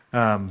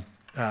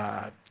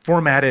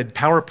formatted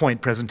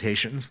PowerPoint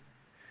presentations,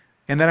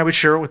 and then I would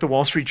share it with the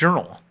Wall Street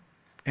Journal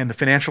and the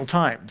Financial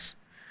Times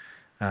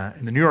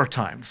and the New York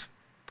Times.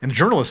 And the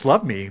journalists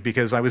loved me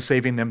because I was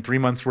saving them 3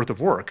 months' worth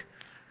of work.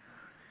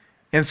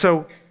 And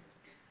so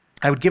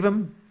I would give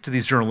them to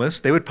these journalists,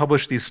 they would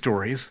publish these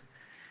stories,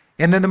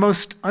 and then the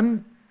most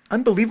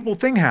unbelievable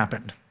thing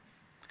happened.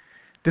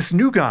 This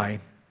new guy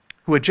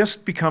who had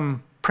just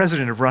become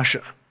president of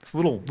Russia, this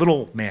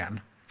little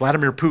man,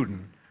 Vladimir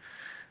Putin,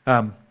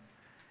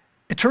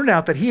 it turned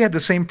out that he had the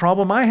same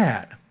problem I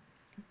had.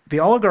 The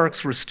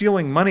oligarchs were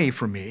stealing money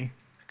from me,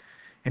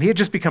 And he had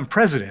just become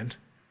president,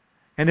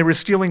 and they were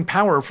stealing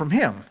power from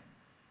him.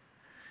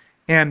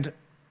 And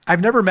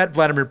I've never met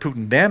Vladimir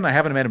Putin then. I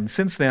haven't met him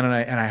since then,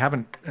 and I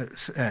haven't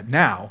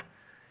now.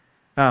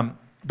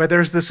 But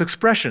there's this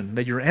expression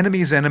that your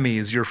enemy's enemy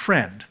is your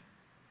friend.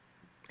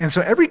 And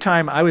so every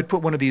time I would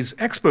put one of these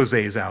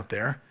exposés out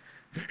there,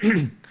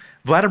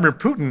 Vladimir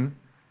Putin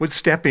would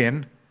step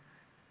in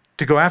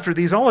to go after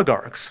these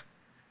oligarchs.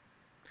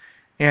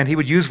 And he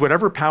would use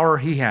whatever power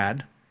he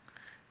had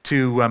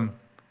to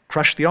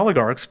crush the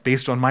oligarchs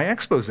based on my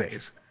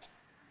exposés.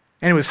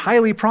 And it was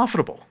highly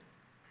profitable.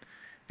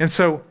 And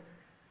so,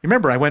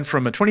 remember, I went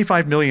from a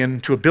 25 million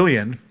to $1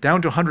 billion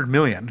down to 100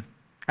 million.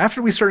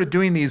 After we started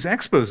doing these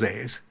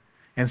exposés,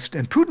 and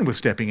Putin was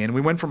stepping in,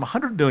 we went from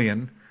 100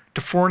 billion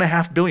to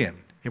 $4.5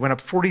 billion. It went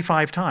up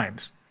 45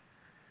 times.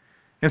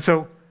 And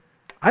so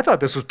I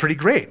thought this was pretty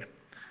great.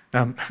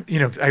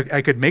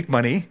 I could make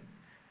money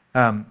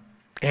and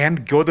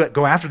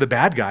go after the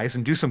bad guys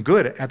and do some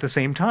good at the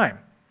same time.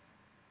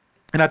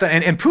 And I thought,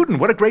 and Putin,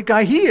 what a great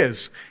guy he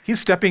is. He's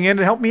stepping in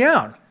to help me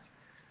out.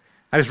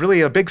 I was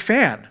really a big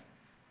fan.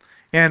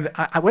 And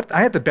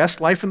I had the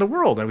best life in the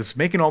world. I was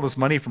making all this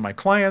money for my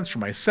clients, for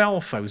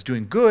myself. I was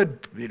doing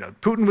good.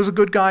 Putin was a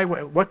good guy.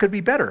 What could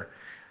be better?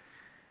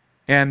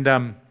 And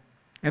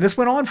this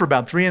went on for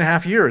about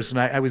 3.5 years, and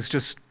I was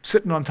just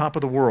sitting on top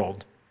of the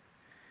world.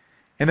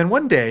 And then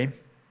one day,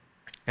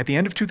 at the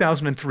end of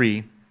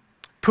 2003,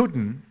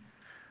 Putin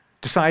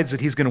decides that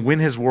he's going to win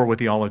his war with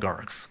the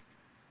oligarchs.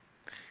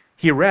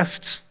 He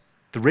arrests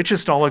the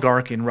richest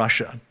oligarch in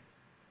Russia,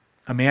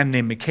 a man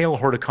named Mikhail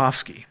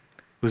Khodorkovsky,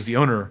 who was the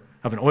owner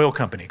of an oil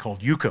company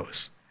called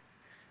Yukos.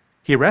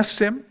 He arrests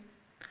him,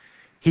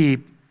 he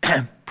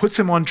puts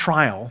him on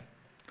trial,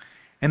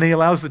 and then he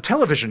allows the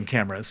television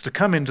cameras to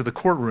come into the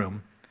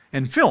courtroom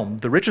and film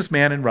the richest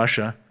man in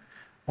Russia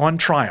on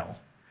trial,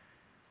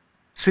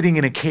 sitting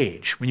in a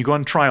cage. When you go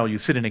on trial, you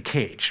sit in a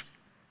cage.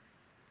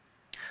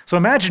 So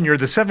imagine you're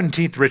the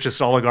 17th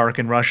richest oligarch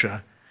in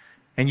Russia,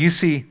 and you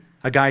see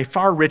a guy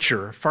far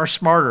richer, far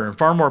smarter, and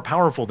far more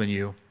powerful than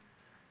you,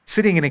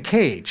 sitting in a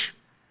cage.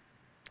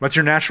 What's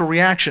your natural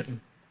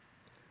reaction?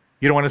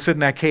 You don't want to sit in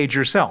that cage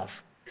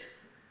yourself.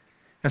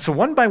 And so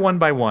one by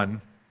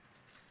one,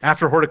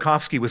 after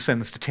Khodorkovsky was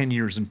sentenced to 10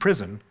 years in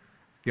prison,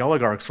 the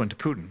oligarchs went to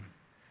Putin.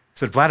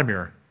 Said,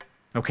 Vladimir,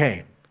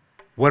 okay,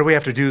 what do we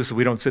have to do so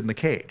we don't sit in the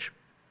cage?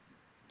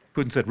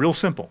 Putin said, real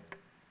simple,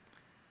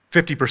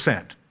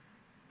 50%.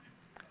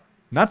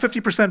 Not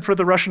 50% for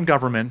the Russian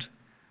government,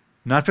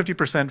 not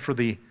 50% for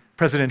the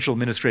presidential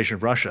administration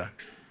of Russia,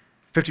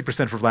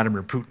 50% for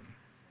Vladimir Putin.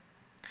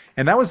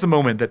 And that was the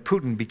moment that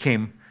Putin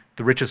became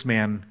the richest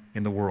man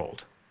in the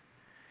world.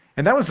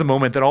 And that was the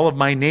moment that all of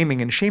my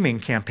naming and shaming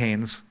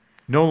campaigns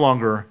no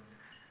longer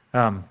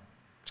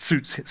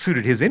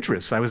suited his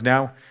interests. I was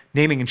now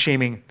naming and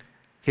shaming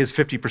his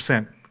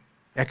 50%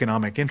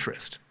 economic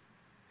interest.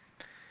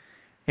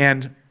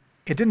 And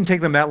it didn't take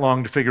them that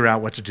long to figure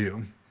out what to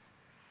do.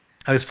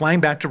 I was flying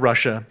back to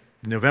Russia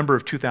in November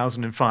of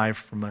 2005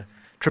 from a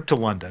trip to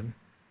London.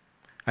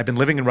 I'd been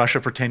living in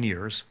Russia for 10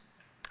 years.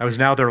 I was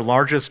now their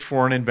largest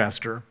foreign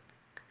investor.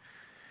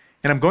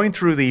 And I'm going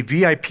through the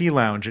VIP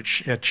lounge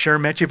at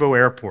Sheremetyevo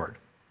Airport.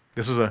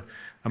 This is a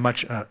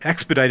much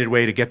expedited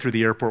way to get through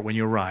the airport when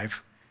you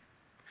arrive.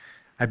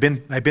 I've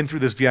been through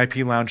this VIP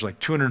lounge like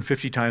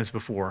 250 times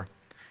before.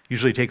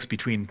 Usually takes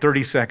between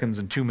 30 seconds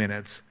and 2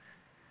 minutes.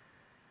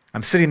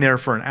 I'm sitting there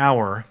for an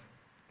hour.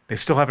 They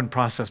still haven't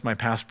processed my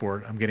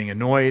passport. I'm getting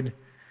annoyed.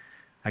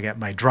 I got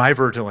my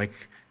driver to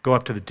go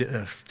up to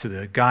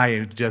the guy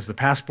who does the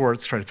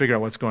passports, try to figure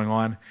out what's going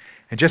on.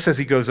 And just as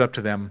he goes up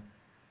to them,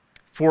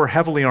 4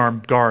 heavily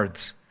armed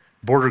guards,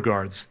 border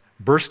guards,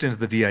 burst into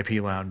the VIP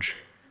lounge.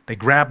 They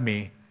grab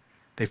me,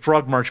 they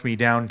frog march me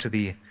down to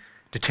the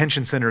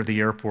detention center of the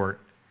airport,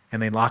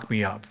 and they lock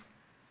me up.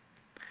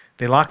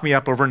 They lock me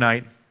up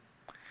overnight,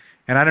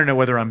 and I don't know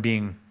whether I'm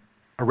being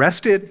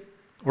arrested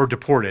or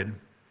deported.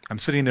 I'm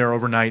sitting there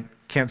overnight,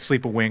 can't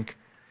sleep a wink,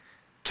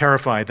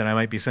 terrified that I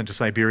might be sent to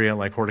Siberia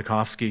like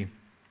Khodorkovsky.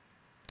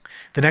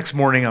 The next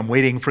morning, I'm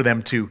waiting for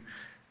them to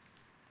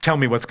tell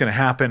me what's going to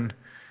happen.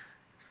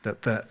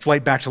 The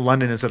flight back to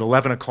London is at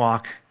 11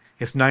 o'clock.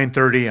 It's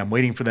 9:30. I'm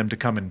waiting for them to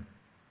come and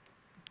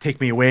take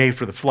me away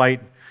for the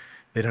flight.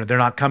 They're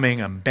not coming.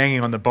 I'm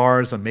banging on the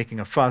bars. I'm making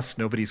a fuss.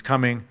 Nobody's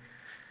coming.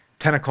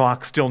 10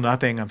 o'clock, still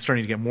nothing. I'm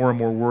starting to get more and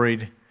more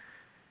worried.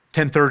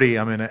 10:30,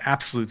 I'm in an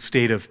absolute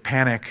state of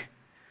panic.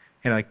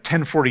 And like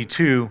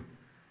 10:42,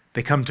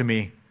 they come to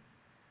me,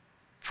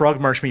 frog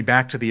march me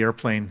back to the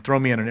airplane, throw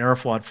me on an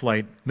Aeroflot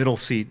flight, middle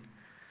seat,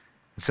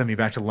 and send me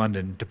back to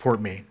London, deport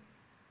me.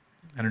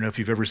 I don't know if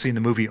you've ever seen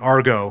the movie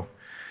Argo.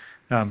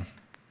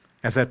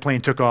 As that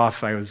plane took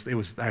off, I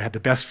had the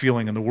best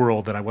feeling in the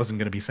world that I wasn't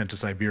going to be sent to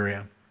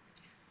Siberia.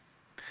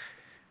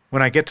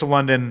 When I get to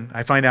London,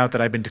 I find out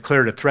that I've been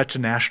declared a threat to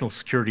national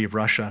security of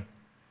Russia.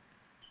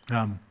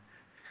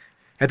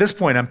 At this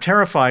point, I'm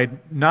terrified,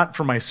 not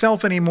for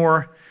myself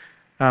anymore,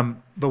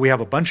 but we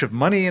have a bunch of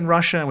money in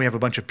Russia and we have a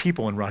bunch of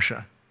people in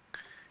Russia.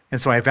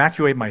 And so I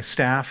evacuate my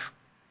staff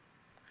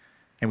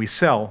and we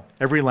sell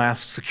every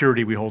last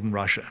security we hold in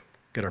Russia.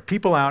 Get our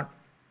people out,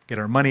 get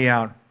our money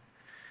out.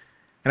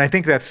 And I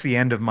think that's the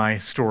end of my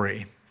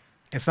story.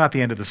 It's not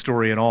the end of the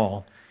story at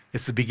all.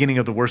 It's the beginning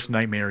of the worst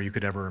nightmare you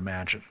could ever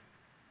imagine.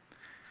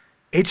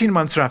 18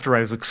 months after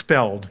I was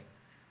expelled,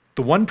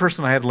 the one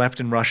person I had left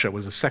in Russia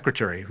was a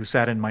secretary who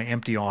sat in my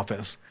empty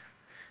office.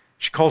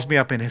 She calls me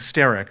up in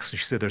hysterics. She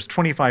said, "There's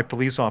 25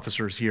 police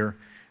officers here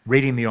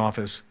raiding the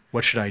office.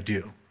 What should I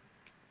do?"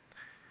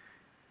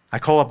 I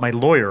call up my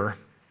lawyer,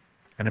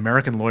 an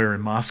American lawyer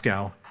in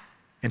Moscow,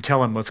 and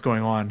tell him what's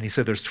going on. He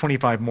said, "There's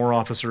 25 more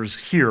officers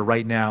here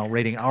right now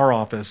raiding our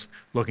office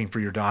looking for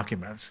your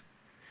documents."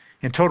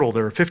 In total,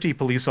 there are 50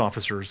 police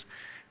officers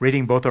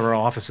raiding both of our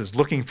offices,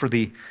 looking for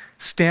the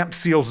stamp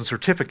seals and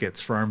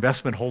certificates for our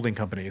investment holding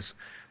companies,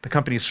 the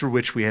companies through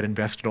which we had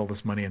invested all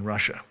this money in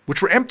Russia,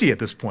 which were empty at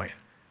this point,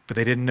 but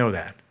they didn't know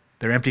that.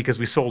 They're empty because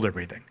we sold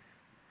everything.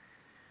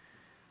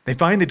 They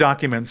find the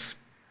documents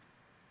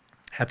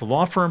at the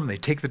law firm, they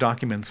take the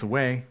documents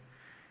away,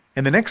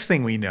 and the next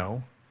thing we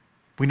know,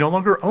 we no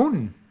longer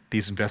own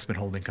these investment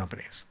holding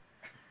companies.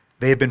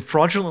 They have been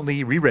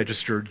fraudulently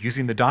re-registered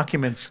using the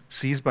documents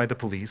seized by the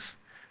police,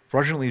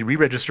 fraudulently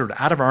re-registered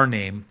out of our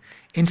name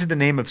into the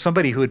name of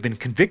somebody who had been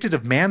convicted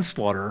of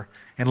manslaughter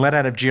and let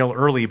out of jail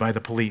early by the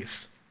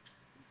police.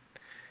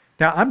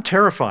 Now, I'm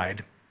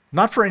terrified,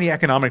 not for any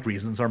economic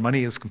reasons, our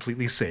money is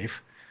completely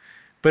safe,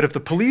 but if the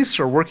police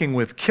are working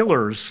with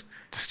killers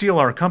to steal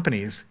our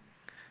companies,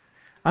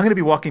 I'm going to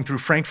be walking through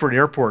Frankfurt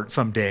Airport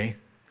someday,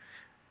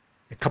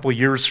 a couple of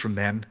years from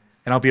then,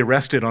 and I'll be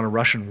arrested on a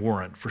Russian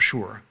warrant for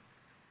sure.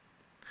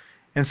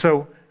 And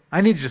so I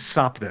needed to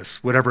stop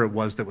this, whatever it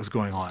was that was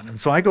going on. And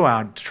so I go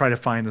out to try to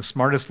find the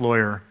smartest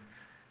lawyer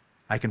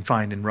I can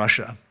find in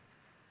Russia.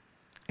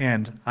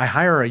 And I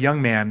hire a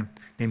young man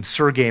named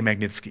Sergei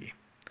Magnitsky.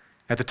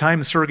 At the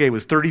time, Sergei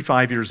was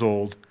 35 years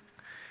old.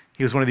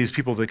 He was one of these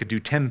people that could do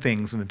 10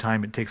 things in the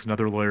time it takes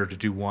another lawyer to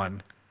do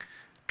one.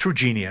 True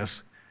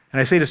genius. And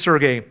I say to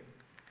Sergei,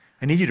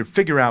 "I need you to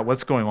figure out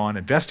what's going on,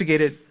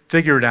 investigate it,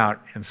 figure it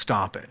out, and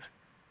stop it."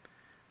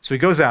 So he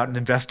goes out and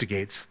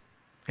investigates.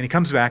 And he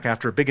comes back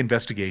after a big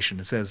investigation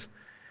and says,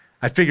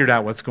 "I figured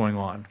out what's going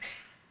on."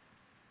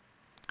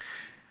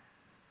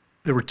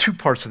 There were two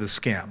parts of the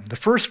scam. The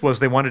first was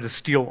they wanted to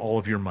steal all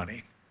of your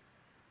money.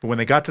 But when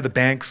they got to the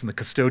banks and the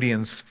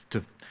custodians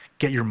to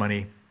get your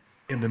money,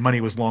 and the money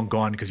was long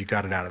gone because you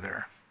got it out of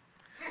there.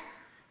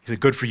 He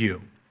said, "Good for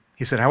you."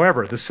 He said,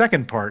 however, the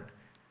second part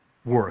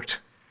worked.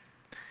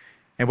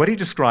 And what he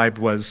described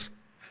was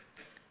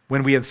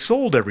when we had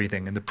sold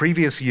everything in the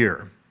previous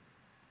year,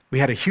 we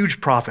had a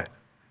huge profit.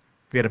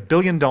 We had $1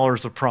 billion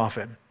of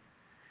profit.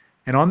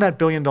 And on that $1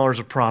 billion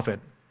of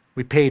profit,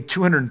 we paid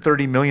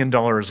 $230 million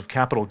of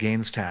capital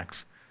gains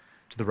tax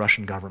to the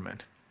Russian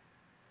government.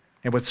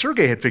 And what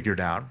Sergei had figured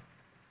out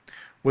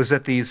was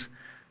that these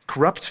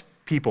corrupt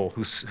people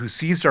who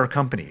seized our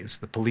companies,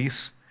 the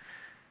police,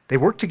 they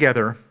worked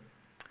together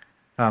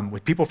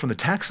with people from the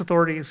tax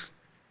authorities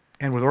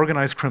and with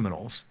organized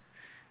criminals.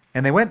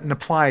 And they went and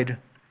applied,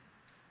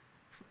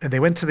 and they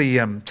went to the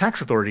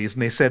tax authorities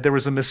and they said there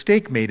was a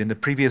mistake made in the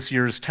previous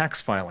year's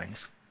tax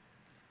filings.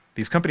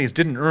 These companies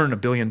didn't earn $1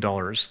 billion.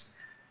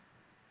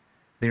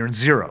 They earned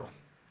zero.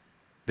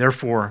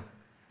 Therefore,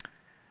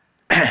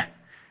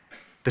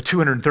 the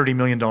 $230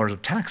 million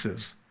of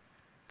taxes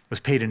was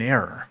paid in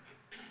error,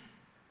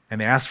 and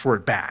they asked for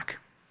it back.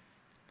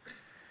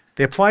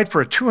 They applied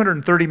for a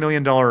 $230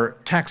 million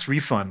tax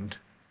refund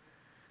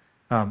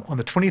on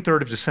the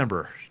 23rd of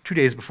December, 2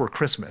 days before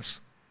Christmas.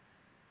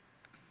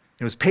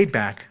 It was paid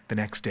back the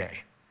next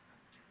day.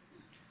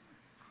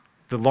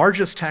 The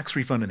largest tax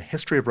refund in the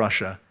history of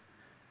Russia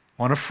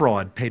on a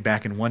fraud paid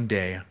back in 1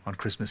 day on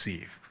Christmas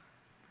Eve.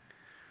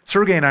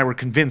 Sergei and I were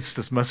convinced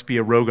this must be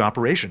a rogue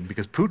operation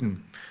because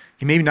Putin,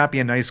 he may not be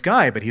a nice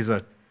guy, but he's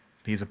a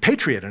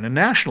patriot and a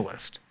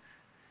nationalist.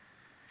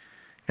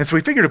 And so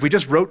we figured if we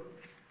just wrote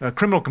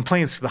criminal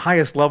complaints to the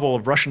highest level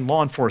of Russian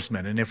law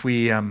enforcement, and if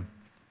we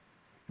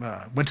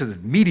went to the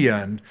media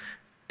and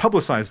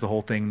publicized the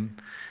whole thing,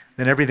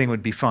 then everything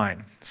would be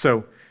fine.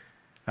 So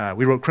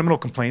we wrote criminal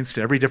complaints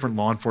to every different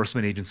law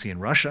enforcement agency in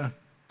Russia.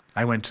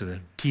 I went to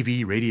the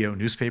TV, radio,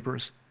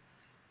 newspapers.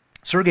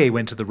 Sergei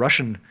went to the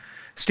Russian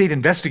State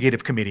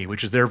Investigative Committee,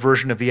 which is their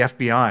version of the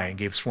FBI, and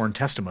gave sworn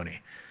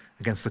testimony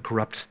against the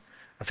corrupt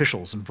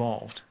officials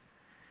involved.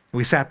 And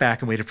we sat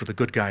back and waited for the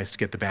good guys to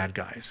get the bad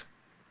guys.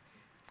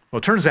 Well,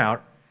 it turns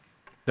out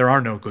there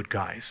are no good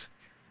guys.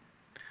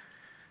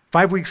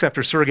 5 weeks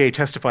after Sergei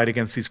testified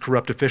against these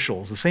corrupt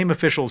officials, the same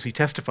officials he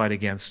testified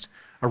against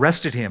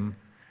arrested him,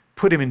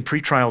 put him in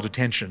pretrial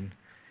detention,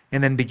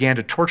 and then began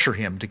to torture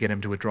him to get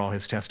him to withdraw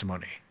his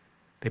testimony.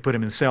 They put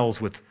him in cells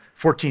with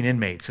 14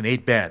 inmates and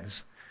 8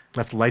 beds,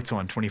 left the lights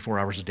on 24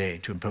 hours a day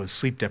to impose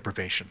sleep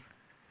deprivation.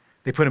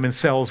 They put him in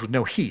cells with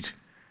no heat,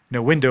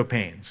 no window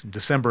panes in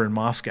December in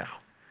Moscow,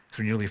 so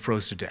he nearly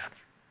froze to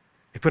death.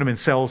 They put him in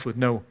cells with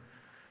no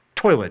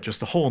toilet,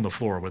 just a hole in the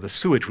floor where the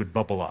sewage would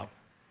bubble up.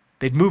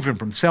 They'd move him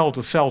from cell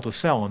to cell to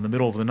cell in the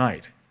middle of the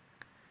night.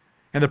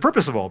 And the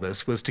purpose of all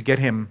this was to get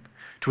him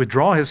to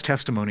withdraw his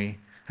testimony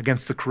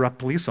against the corrupt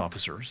police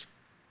officers.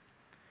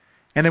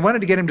 And they wanted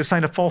to get him to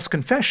sign a false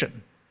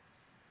confession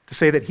to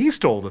say that he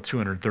stole the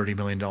 $230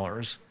 million.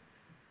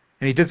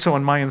 And he did so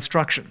on my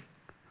instruction.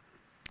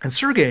 And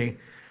Sergei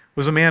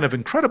was a man of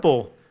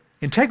incredible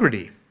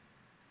integrity.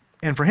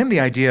 And for him, the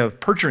idea of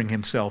perjuring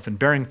himself and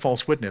bearing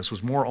false witness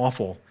was more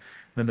awful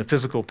than the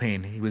physical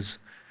pain he was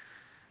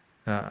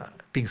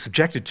being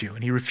subjected to,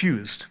 and he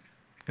refused.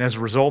 And as a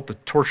result, the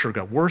torture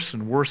got worse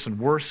and worse and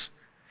worse.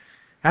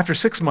 After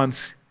 6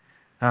 months,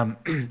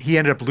 he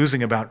ended up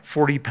losing about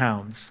 40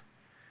 pounds.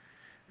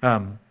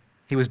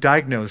 He was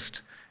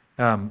diagnosed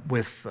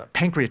with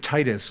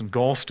pancreatitis and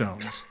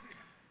gallstones.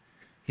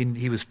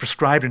 He was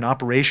prescribed an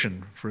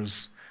operation for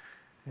his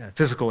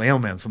physical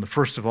ailments on the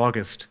 1st of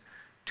August,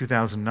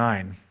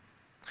 2009.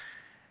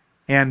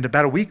 And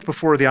about a week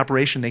before the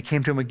operation, they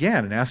came to him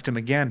again and asked him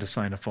again to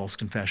sign a false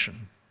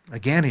confession.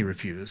 Again, he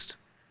refused.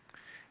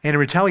 And in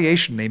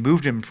retaliation, they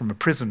moved him from a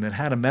prison that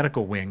had a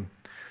medical wing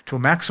to a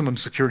maximum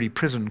security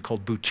prison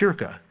called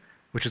Butyrka,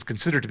 which is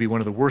considered to be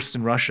one of the worst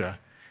in Russia,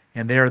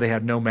 and there they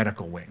had no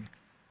medical wing.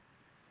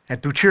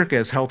 At Butyrka,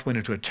 his health went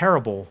into a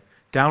terrible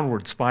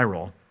downward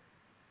spiral.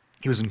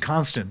 He was in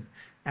constant,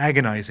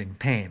 agonizing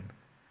pain,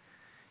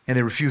 and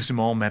they refused him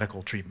all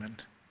medical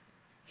treatment.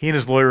 He and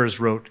his lawyers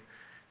wrote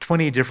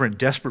 20 different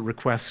desperate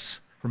requests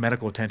for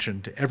medical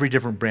attention to every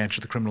different branch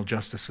of the criminal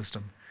justice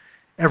system.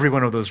 Every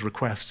one of those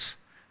requests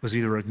was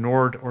either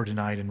ignored or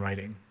denied in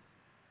writing.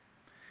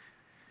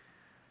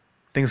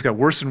 Things got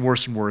worse and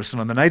worse and worse, and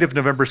on the night of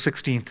November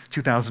 16th,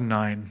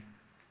 2009,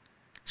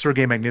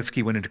 Sergei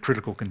Magnitsky went into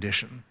critical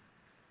condition.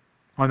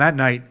 On that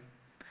night,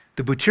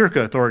 the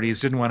Butyrka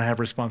authorities didn't want to have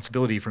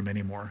responsibility for him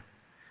anymore.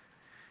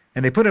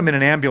 And they put him in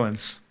an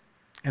ambulance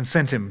and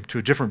sent him to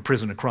a different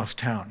prison across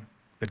town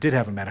that did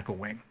have a medical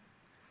wing.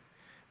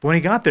 But when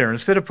he got there,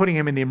 instead of putting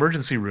him in the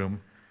emergency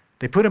room,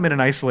 they put him in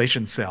an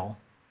isolation cell.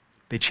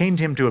 They chained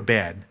him to a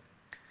bed,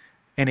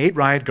 and 8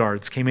 riot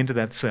guards came into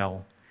that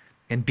cell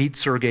and beat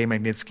Sergei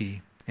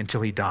Magnitsky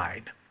until he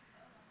died.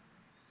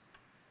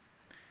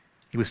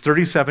 He was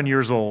 37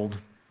 years old.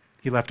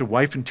 He left a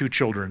wife and 2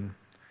 children,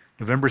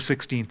 November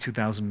 16,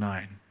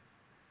 2009.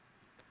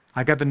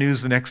 I got the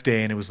news the next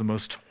day, and it was the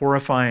most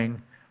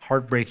horrifying,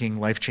 heartbreaking,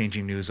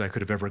 life-changing news I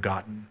could have ever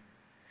gotten.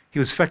 He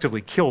was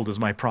effectively killed as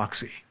my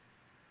proxy.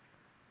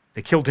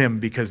 They killed him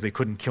because they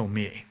couldn't kill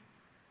me.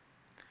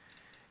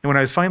 And when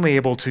I was finally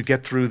able to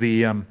get through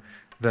the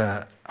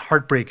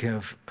heartbreak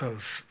of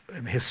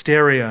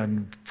hysteria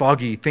and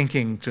foggy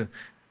thinking to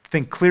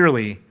think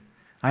clearly,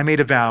 I made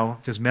a vow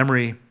to his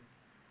memory,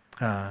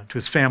 to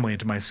his family, and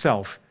to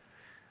myself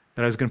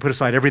that I was going to put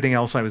aside everything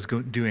else I was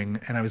doing,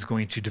 and I was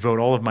going to devote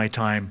all of my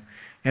time,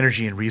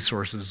 energy, and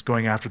resources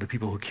going after the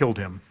people who killed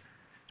him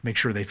to make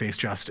sure they face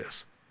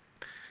justice.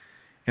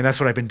 And that's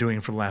what I've been doing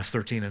for the last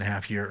 13 and a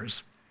half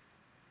years.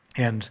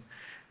 And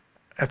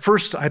at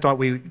first, I thought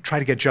we'd try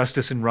to get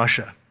justice in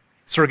Russia.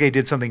 Sergei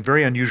did something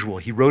very unusual.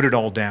 He wrote it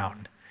all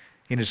down.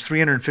 In his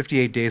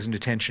 358 days in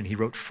detention, he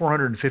wrote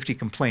 450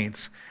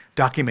 complaints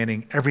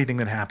documenting everything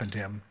that happened to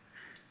him.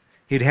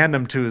 He'd hand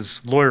them to his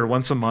lawyer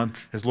once a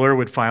month. His lawyer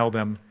would file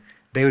them.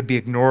 They would be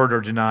ignored or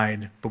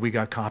denied, but we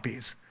got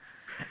copies.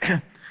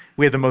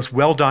 We had the most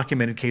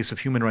well-documented case of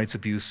human rights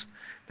abuse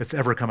that's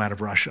ever come out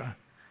of Russia.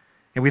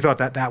 And we thought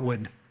that that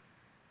would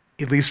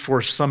at least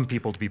force some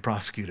people to be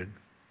prosecuted.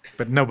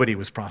 But nobody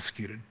was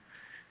prosecuted.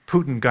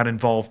 Putin got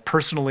involved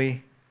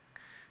personally.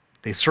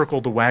 They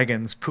circled the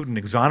wagons. Putin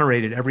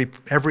exonerated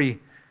every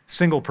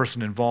single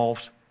person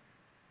involved.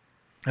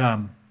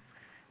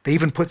 They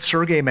even put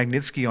Sergei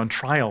Magnitsky on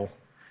trial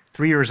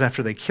 3 years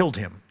after they killed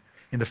him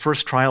in the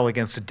first trial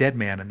against a dead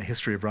man in the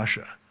history of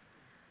Russia.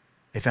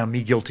 They found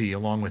me guilty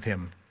along with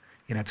him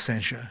in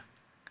absentia.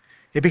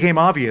 It became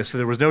obvious that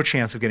there was no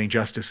chance of getting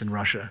justice in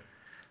Russia.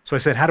 So I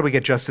said, how do we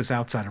get justice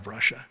outside of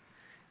Russia?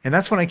 And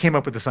that's when I came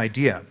up with this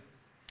idea,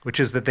 which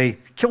is that they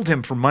killed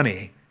him for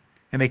money,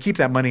 and they keep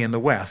that money in the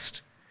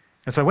West.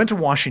 And so I went to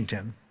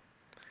Washington,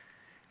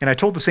 and I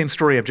told the same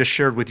story I've just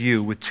shared with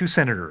you with 2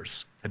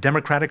 senators, a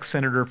Democratic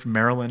senator from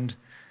Maryland,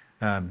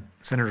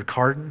 Senator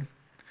Cardin,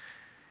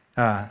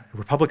 a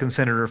Republican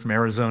senator from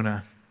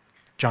Arizona,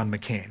 John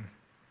McCain.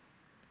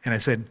 And I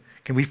said,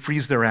 can we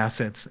freeze their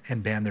assets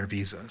and ban their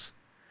visas?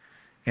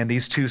 And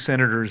these 2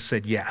 senators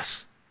said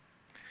yes.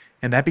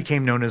 And that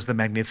became known as the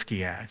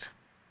Magnitsky Act.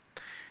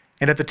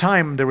 And at the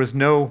time, there was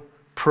no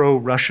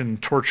pro-Russian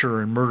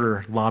torture and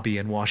murder lobby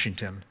in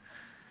Washington.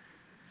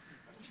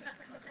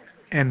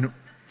 And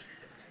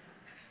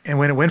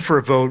when it went for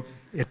a vote,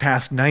 it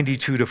passed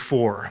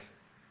 92-4.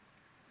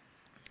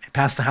 It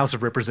passed the House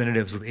of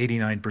Representatives with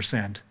 89%,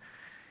 and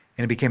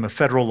it became a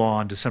federal law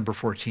on December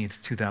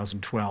 14th,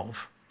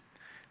 2012.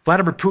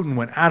 Vladimir Putin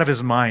went out of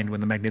his mind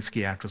when the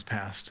Magnitsky Act was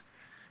passed.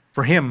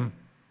 For him,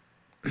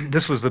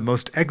 this was the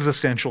most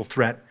existential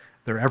threat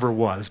there ever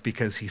was,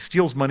 because he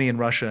steals money in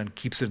Russia and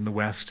keeps it in the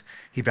West.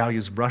 He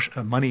values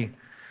money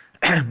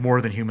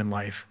more than human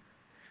life.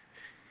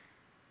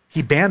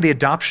 He banned the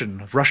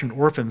adoption of Russian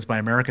orphans by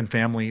American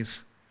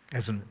families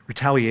as a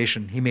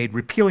retaliation. He made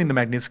repealing the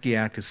Magnitsky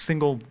Act his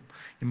single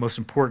most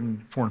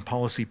important foreign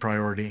policy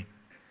priority.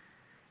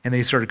 And then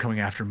he started coming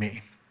after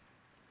me.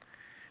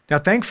 Now,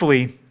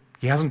 thankfully,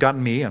 he hasn't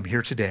gotten me. I'm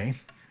here today.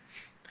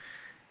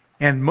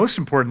 And most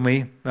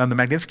importantly, the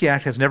Magnitsky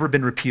Act has never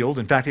been repealed.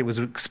 In fact, it was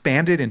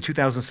expanded in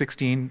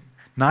 2016,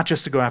 not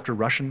just to go after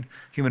Russian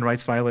human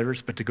rights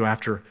violators, but to go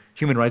after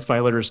human rights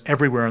violators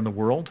everywhere in the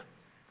world.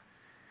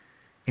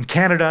 In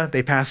Canada,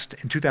 they passed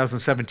in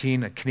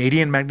 2017 a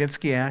Canadian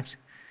Magnitsky Act.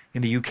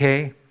 In the UK,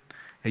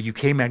 a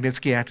UK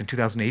Magnitsky Act in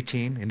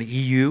 2018. In the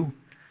EU,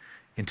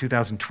 in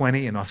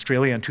 2020. In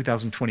Australia, in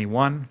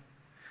 2021.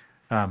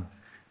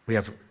 We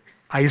have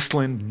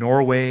Iceland,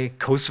 Norway,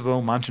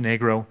 Kosovo,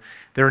 Montenegro.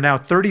 There are now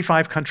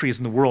 35 countries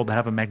in the world that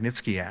have a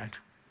Magnitsky Act.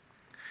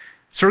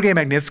 Sergei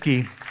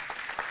Magnitsky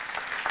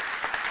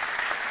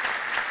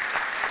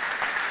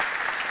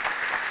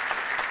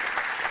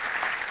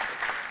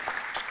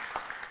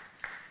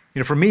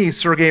for me,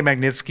 Sergei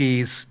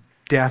Magnitsky's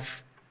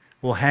death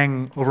will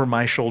hang over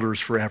my shoulders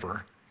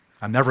forever.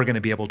 I'm never going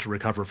to be able to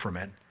recover from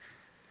it.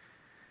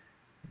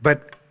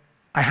 But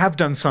I have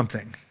done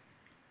something,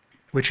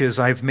 which is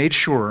I've made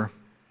sure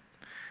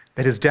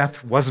that his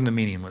death wasn't a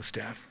meaningless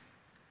death,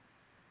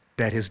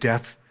 that his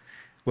death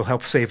will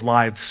help save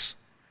lives,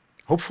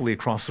 hopefully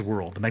across the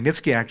world. The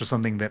Magnitsky Act is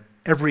something that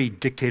every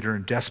dictator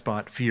and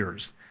despot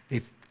fears.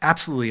 They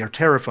absolutely are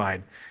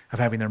terrified of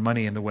having their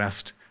money in the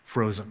West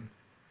frozen.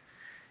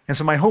 And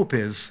so my hope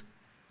is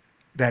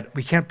that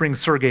we can't bring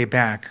Sergei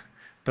back,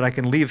 but I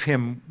can leave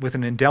him with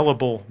an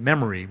indelible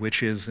memory,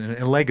 which is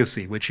a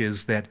legacy, which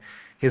is that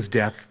his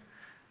death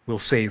will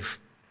save,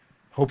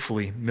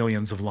 hopefully,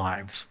 millions of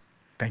lives.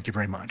 Thank you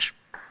very much.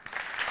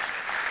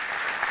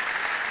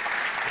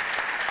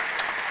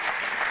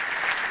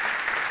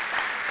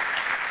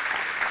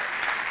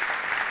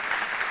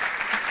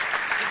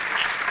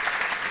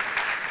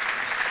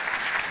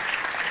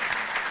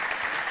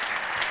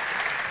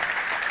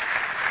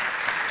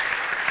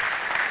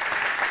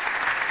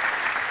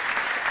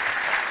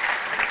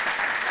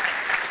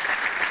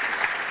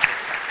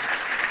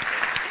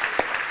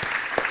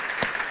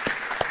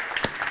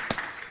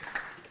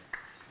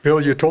 Bill,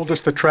 you told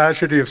us the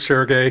tragedy of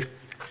Sergei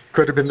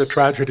could have been the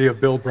tragedy of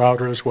Bill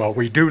Browder as well.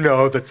 We do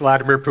know that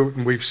Vladimir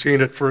Putin, we've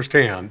seen it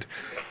firsthand,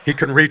 he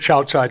can reach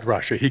outside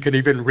Russia. He can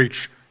even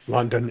reach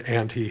London,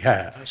 and he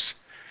has.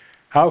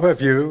 How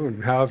have you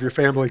and how have your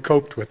family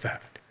coped with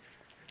that?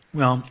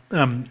 Well,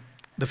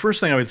 the first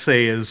thing I would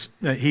say is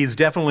he's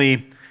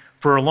definitely,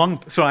 for a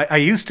long, so I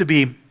used to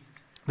be,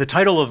 the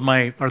title of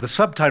my, or the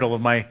subtitle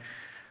of my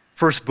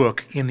first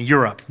book in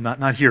Europe,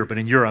 not here, but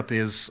in Europe,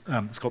 is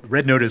it's called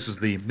Red Notice is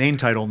the main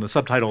title, and the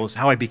subtitle is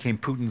How I Became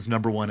Putin's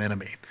 #1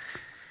 Enemy.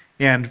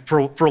 And for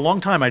a long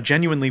time, I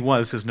genuinely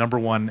was his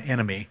 #1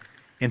 enemy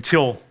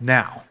until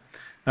now.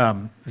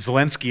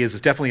 Zelensky is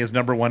definitely his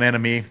 #1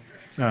 enemy.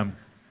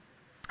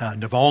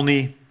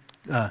 Navalny,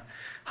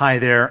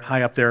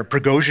 high up there.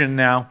 Prigozhin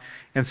now.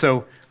 And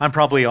so I'm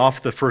probably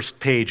off the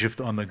first page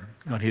on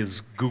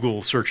his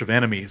Google search of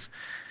enemies.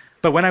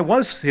 But when I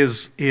was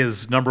his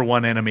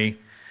 #1 enemy,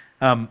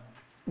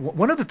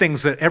 one of the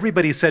things that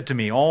everybody said to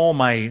me, all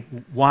my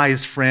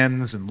wise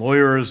friends and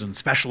lawyers and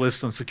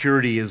specialists on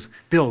security, is,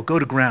 Bill, go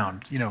to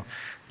ground,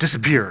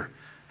 disappear,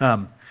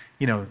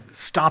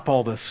 stop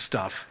all this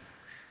stuff.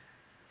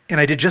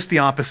 And I did just the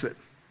opposite.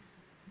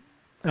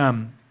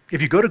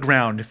 If you go to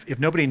ground, if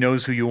nobody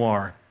knows who you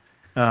are,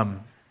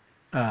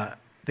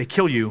 they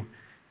kill you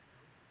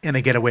and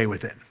they get away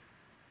with it.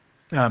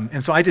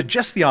 And so I did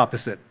just the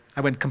opposite.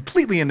 I went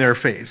completely in their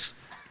face.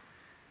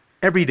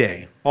 Every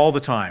day, all the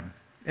time,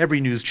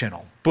 every news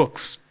channel,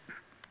 books,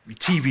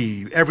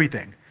 TV,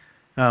 everything.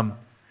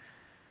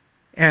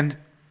 And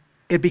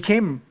it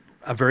became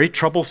a very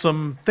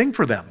troublesome thing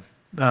for them.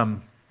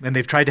 And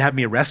they've tried to have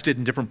me arrested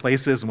in different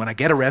places. And when I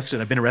get arrested,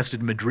 I've been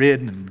arrested in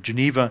Madrid and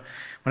Geneva.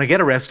 When I get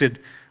arrested,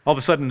 all of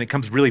a sudden it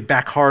comes really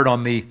back hard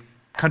on the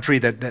country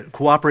that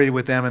cooperated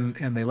with them,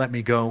 and they let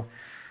me go.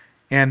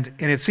 And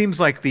it seems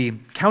like the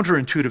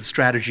counterintuitive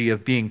strategy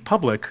of being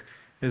public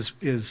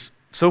is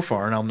so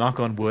far, and I'll knock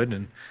on wood,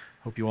 and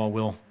hope you all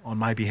will on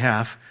my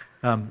behalf,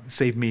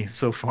 save me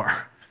so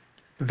far.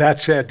 That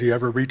said, do you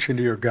ever reach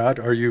into your gut?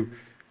 Are you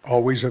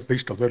always at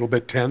least a little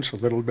bit tense, a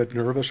little bit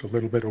nervous, a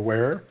little bit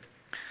aware?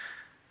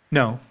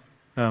 No,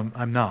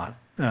 I'm not.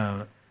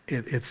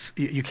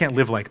 You can't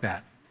live like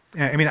that.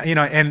 I mean,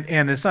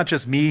 and it's not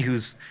just me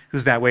who's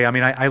that way. I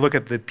mean, I look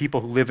at the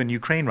people who live in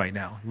Ukraine right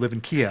now, who live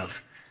in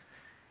Kiev.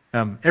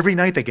 Every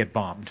night they get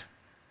bombed.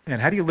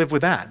 And how do you live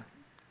with that?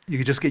 You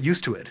can just get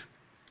used to it.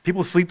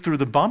 People sleep through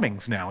the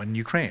bombings now in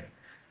Ukraine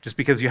just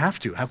because you have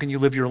to. How can you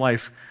live your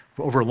life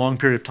over a long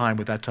period of time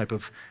with that type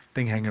of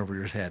thing hanging over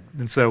your head?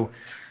 And so,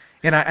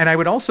 and I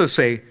would also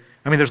say,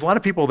 I mean, there's a lot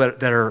of people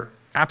that are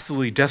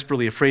absolutely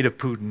desperately afraid of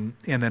Putin,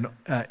 and then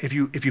if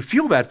you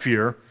feel that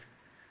fear,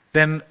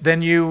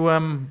 then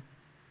you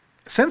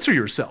censor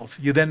yourself.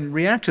 You then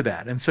react to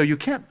that, and so you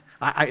can't.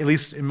 At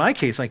least in my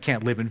case, I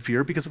can't live in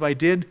fear, because if I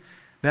did,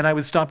 then I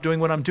would stop doing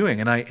what I'm doing,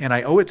 and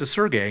I owe it to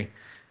Sergei.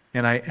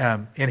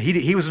 And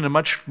he was in a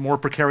much more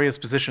precarious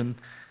position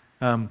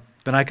than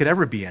I could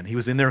ever be in. He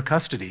was in their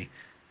custody,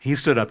 he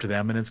stood up to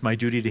them, and it's my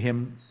duty to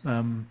him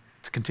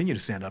to continue to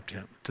stand up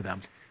to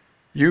them.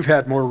 You've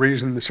had more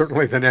reason,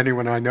 certainly, than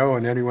anyone I know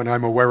and anyone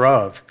I'm aware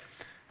of,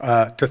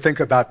 to think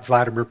about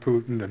Vladimir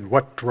Putin and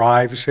what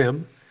drives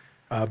him,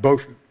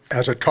 both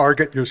as a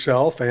target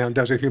yourself and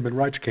as a human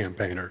rights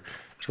campaigner.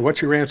 So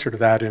what's your answer to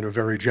that in a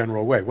very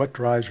general way? What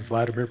drives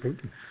Vladimir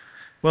Putin?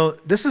 Well,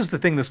 this is the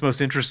thing that's most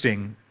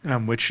interesting,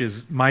 which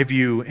is my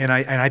view, and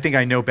I think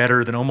I know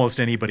better than almost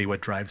anybody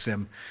what drives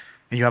him.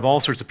 And you have all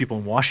sorts of people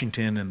in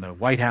Washington and the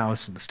White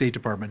House and the State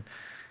Department.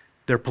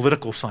 They're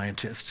political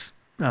scientists.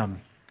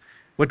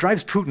 What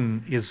drives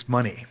Putin is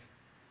money.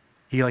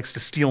 He likes to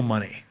steal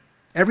money.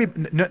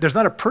 There's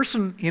not a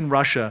person in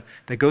Russia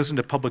that goes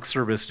into public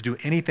service to do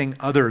anything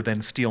other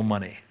than steal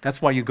money.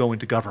 That's why you go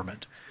into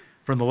government,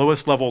 from the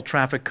lowest level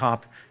traffic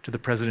cop to the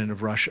president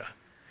of Russia.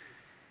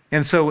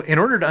 And so in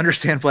order to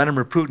understand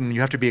Vladimir Putin,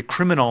 you have to be a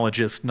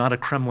criminologist, not a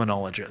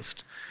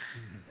Kremlinologist.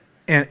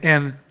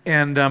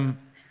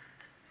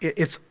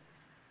 It's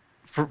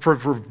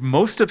for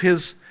most of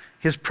his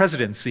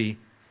presidency,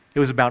 it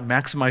was about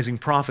maximizing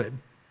profit.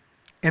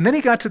 And then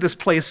he got to this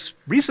place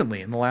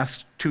recently, in the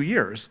last 2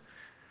 years,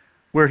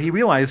 where he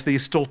realized that he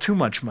stole too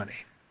much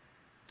money.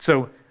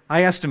 So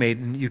I estimate,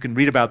 and you can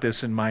read about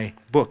this in my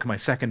book, my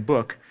second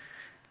book,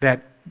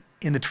 that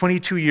in the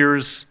 22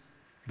 years,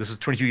 this is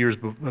 22 years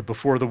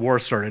before the war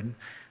started,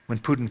 when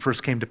Putin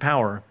first came to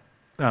power,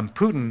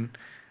 Putin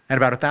and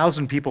about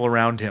 1,000 people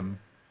around him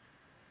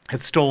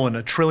had stolen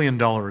 $1 trillion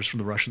from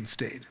the Russian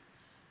state.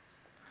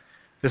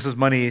 This is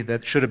money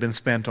that should have been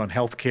spent on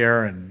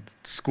healthcare and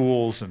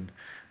schools and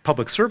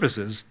public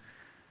services,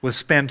 was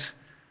spent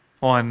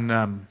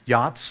on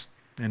yachts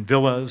and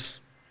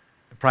villas,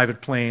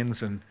 private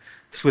planes, and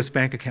Swiss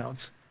bank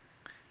accounts.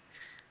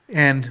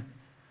 And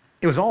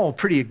it was all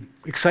pretty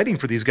exciting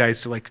for these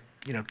guys to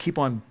keep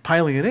on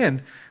piling it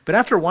in. But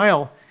after a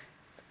while,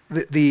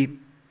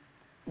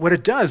 what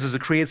it does is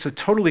it creates a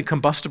totally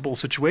combustible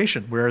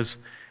situation, whereas,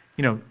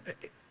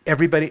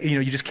 everybody,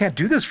 you just can't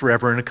do this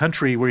forever in a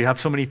country where you have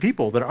so many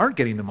people that aren't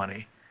getting the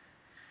money.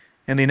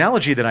 And the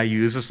analogy that I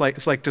use is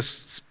it's like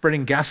just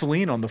spreading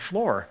gasoline on the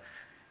floor.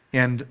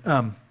 And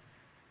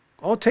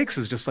all it takes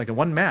is just like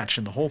one match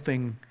and the whole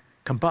thing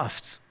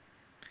combusts.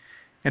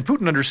 And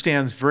Putin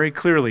understands very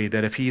clearly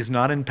that if he's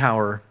not in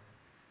power,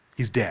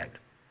 he's dead.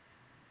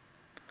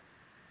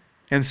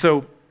 And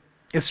so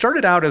it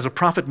started out as a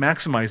profit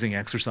maximizing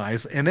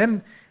exercise, and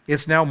then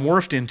it's now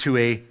morphed into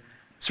a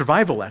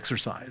survival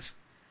exercise.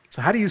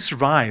 So how do you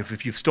survive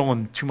if you've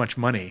stolen too much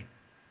money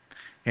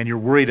and you're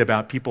worried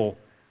about people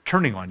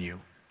turning on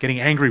you, getting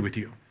angry with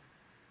you?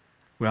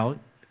 Well,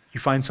 you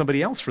find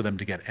somebody else for them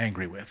to get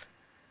angry with,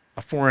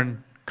 a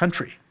foreign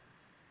country.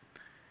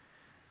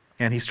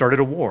 And he started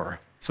a war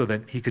so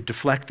that he could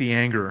deflect the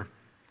anger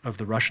of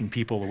the Russian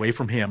people away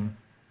from him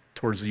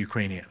towards the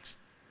Ukrainians.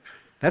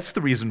 That's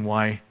the reason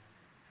why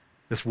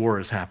this war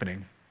is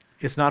happening.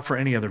 It's not for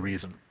any other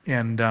reason.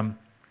 And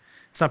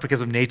it's not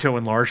because of NATO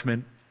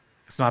enlargement.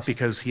 It's not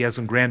because he has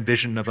some grand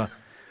vision of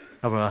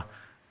a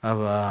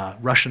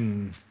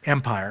Russian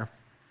empire.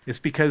 It's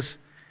because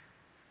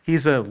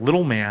he's a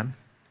little man,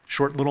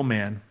 short little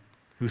man,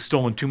 who's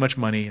stolen too much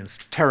money and is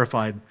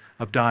terrified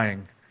of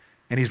dying,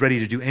 and he's ready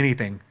to do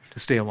anything to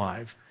stay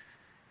alive.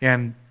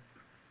 And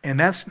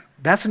that's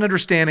an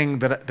understanding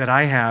that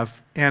I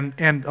have, and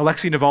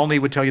Alexei Navalny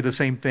would tell you the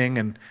same thing,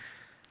 and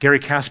Garry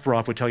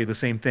Kasparov would tell you the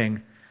same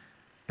thing.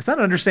 It's not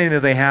an understanding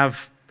that they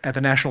have at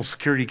the National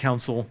Security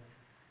Council.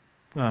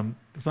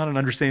 It's not an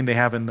understanding they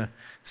have in the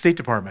State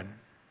Department.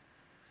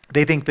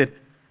 They think that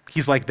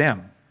he's like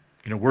them.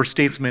 We're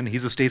statesmen,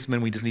 he's a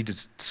statesman, we just need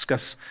to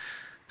discuss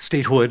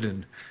statehood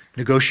and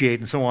negotiate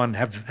and so on,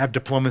 have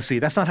diplomacy.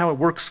 That's not how it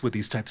works with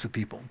these types of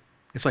people.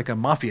 It's like a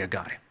mafia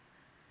guy.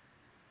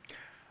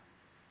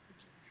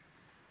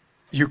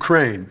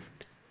 Ukraine.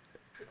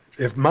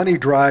 If money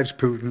drives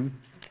Putin,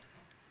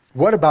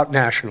 what about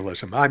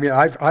nationalism? I mean,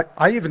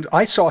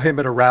 I saw him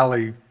at a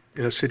rally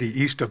in a city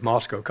east of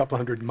Moscow, a couple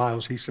hundred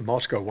miles east of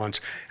Moscow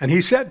once, and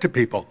he said to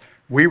people,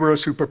 "We were a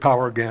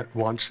superpower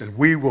once, and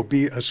we will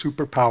be a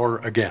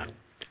superpower again."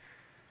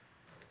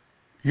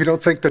 You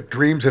don't think that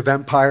dreams of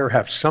empire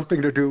have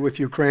something to do with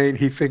Ukraine?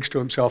 He thinks to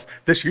himself,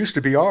 this used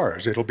to be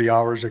ours, it'll be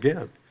ours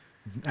again.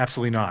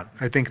 Absolutely not.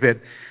 I think that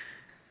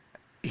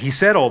he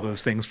said all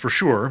those things for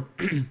sure.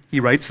 He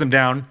writes them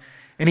down,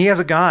 and he has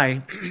a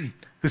guy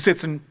who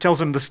sits and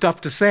tells him the stuff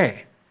to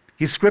say.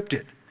 He's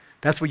scripted.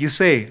 That's what you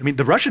say. I mean,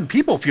 the Russian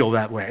people feel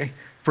that way,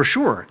 for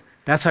sure.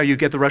 That's how you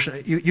get the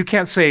Russian. You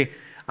can't say,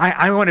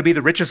 I want to be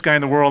the richest guy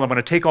in the world, I'm going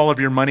to take all of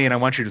your money and I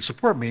want you to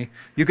support me.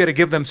 You've got to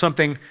give them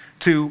something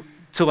to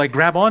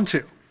grab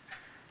onto.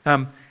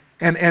 And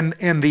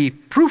the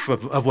proof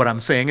of what I'm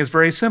saying is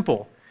very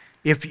simple.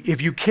 If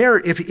he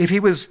cared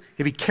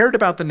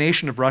about the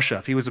nation of Russia,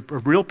 if he was a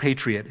real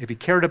patriot, if he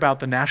cared about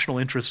the national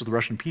interests of the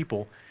Russian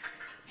people,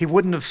 he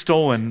wouldn't have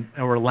stolen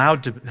or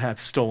allowed to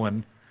have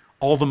stolen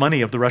all the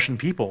money of the Russian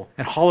people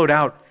and hollowed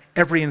out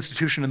every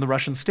institution in the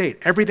Russian state.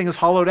 Everything is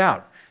hollowed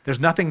out. There's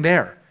nothing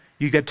there.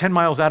 You get 10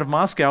 miles out of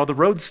Moscow, the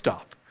roads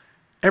stop.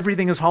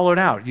 Everything is hollowed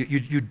out.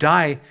 You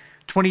die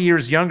 20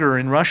 years younger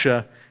in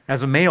Russia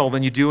as a male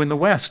than you do in the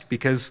West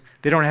because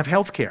they don't have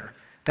health care.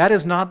 That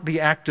is not the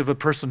act of a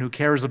person who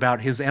cares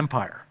about his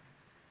empire.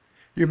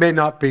 You may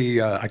not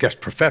be, I guess,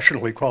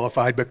 professionally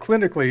qualified, but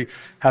clinically,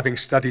 having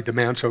studied the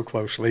man so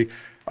closely,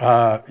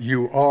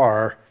 you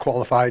are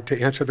qualified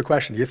to answer the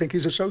question. Do you think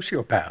he's a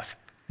sociopath?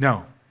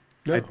 No.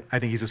 No. I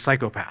think he's a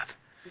psychopath.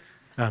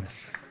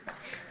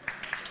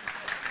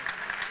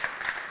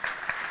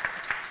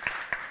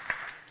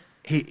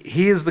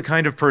 He is the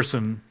kind of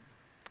person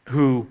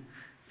who,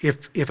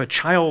 if a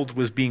child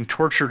was being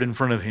tortured in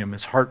front of him,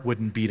 his heart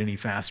wouldn't beat any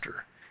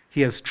faster.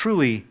 He has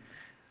truly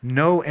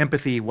no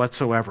empathy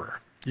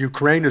whatsoever.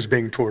 Ukraine is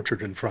being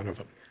tortured in front of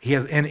him. He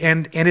has,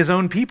 and his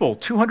own people,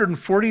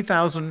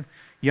 240,000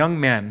 young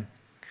men,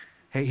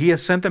 he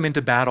has sent them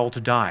into battle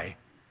to die.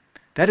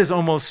 That is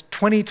almost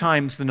 20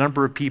 times the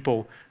number of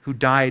people who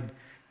died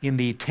in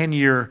the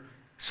 10-year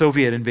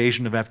Soviet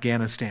invasion of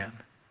Afghanistan.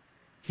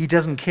 He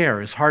doesn't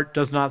care. His heart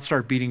does not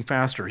start beating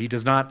faster. He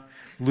does not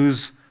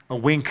lose a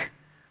wink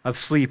of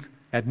sleep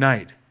at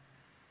night.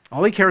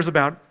 All he cares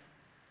about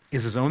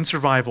is his own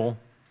survival,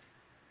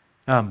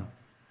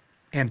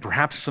 and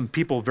perhaps some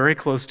people very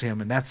close to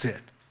him, and that's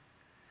it.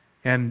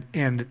 And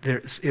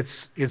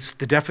it's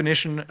the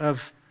definition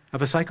of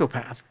a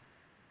psychopath.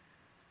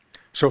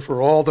 So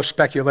for all the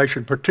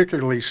speculation,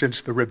 particularly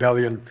since the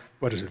rebellion,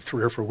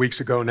 3 or 4 weeks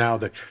ago now,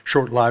 the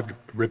short-lived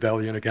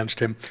rebellion against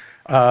him,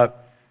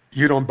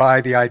 you don't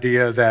buy the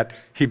idea that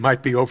he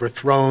might be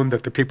overthrown,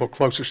 that the people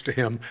closest to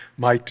him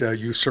might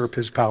usurp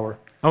his power?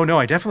 Oh no,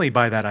 I definitely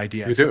buy that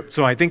idea. You do?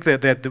 So I think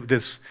that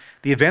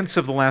the events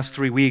of the last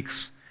 3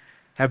 weeks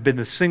have been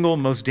the single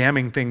most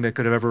damning thing that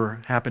could have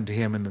ever happened to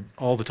him in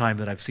all the time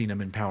that I've seen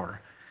him in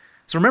power.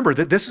 So remember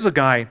that this is a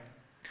guy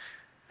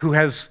who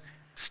has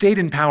stayed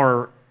in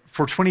power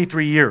for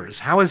 23 years.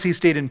 How has he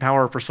stayed in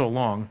power for so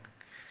long?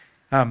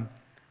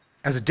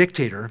 As a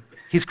dictator,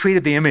 he's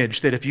created the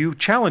image that if you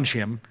challenge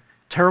him,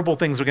 terrible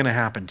things are going to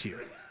happen to you.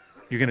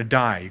 You're going to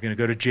die. You're going to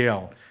go to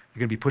jail. You're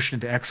going to be pushed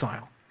into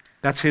exile.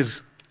 That's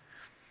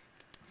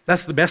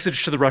the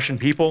message to the Russian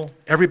people.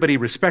 Everybody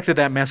respected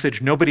that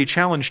message. Nobody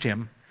challenged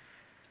him.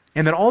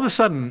 And then all of a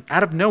sudden,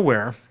 out of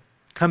nowhere,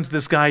 comes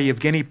this guy,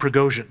 Yevgeny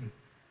Prigozhin.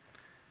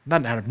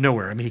 Not out of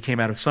nowhere. I mean, he came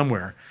out of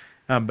somewhere.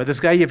 But this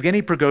guy,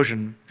 Yevgeny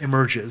Prigozhin,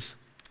 emerges.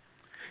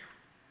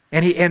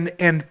 And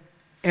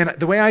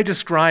the way I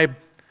describe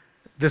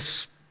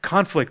this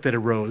conflict that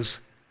arose,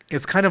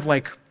 it's kind of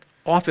like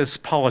office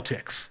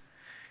politics.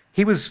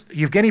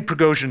 Yevgeny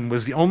Prigozhin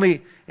was the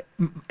only,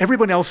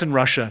 everyone else in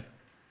Russia,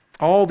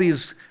 all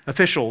these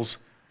officials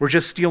were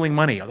just stealing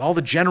money. All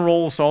the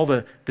generals, all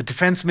the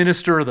defense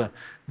minister,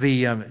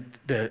 the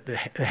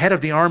head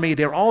of the army,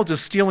 they're all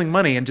just stealing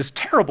money and just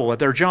terrible at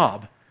their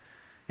job.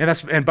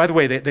 And by the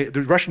way,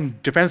 the Russian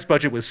defense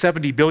budget was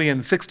 70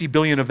 billion, 60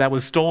 billion of that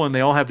was stolen.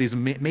 They all have these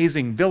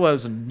amazing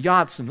villas and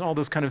yachts and all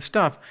this kind of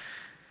stuff.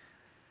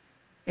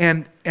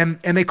 And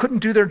they couldn't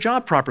do their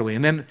job properly.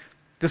 And then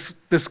this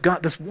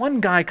one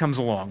guy comes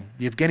along,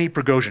 Yevgeny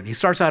Prigozhin. He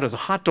starts out as a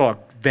hot dog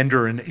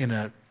vendor in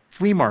a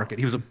flea market.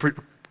 He was a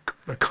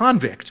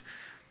convict,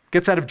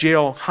 gets out of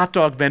jail, hot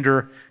dog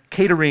vendor,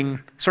 catering,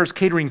 starts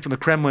catering for the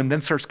Kremlin,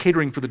 then starts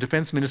catering for the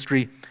defense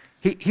ministry.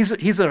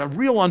 He's a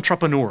real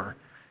entrepreneur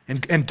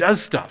and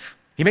does stuff.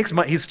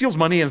 He steals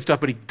money and stuff,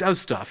 but he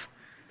does stuff.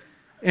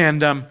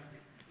 And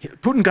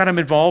Putin got him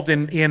involved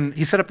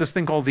he set up this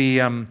thing called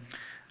the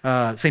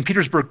St.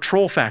 Petersburg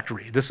Troll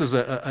Factory. This is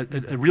a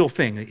real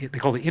thing. They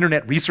call it the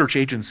Internet Research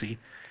Agency.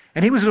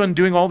 And he was the one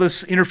doing all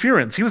this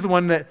interference. He was the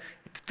one that,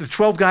 the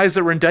 12 guys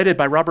that were indicted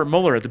by Robert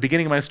Mueller at the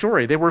beginning of my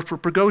story, they worked for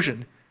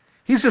Prigozhin.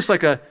 He's just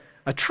like a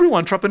true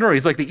entrepreneur.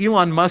 He's like the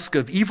Elon Musk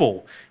of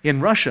evil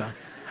in Russia.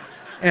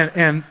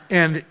 And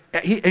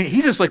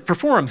he just like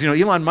performs. You know,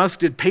 Elon Musk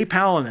did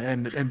PayPal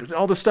and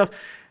all this stuff.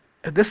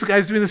 This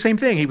guy's doing the same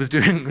thing. He was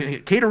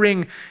doing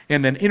catering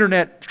and then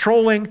internet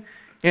trolling,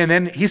 and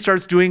then he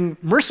starts doing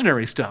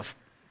mercenary stuff.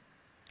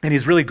 And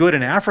he's really good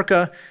in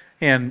Africa,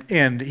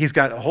 and he's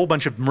got a whole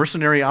bunch of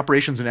mercenary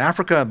operations in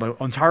Africa. The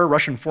entire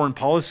Russian foreign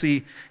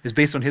policy is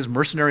based on his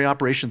mercenary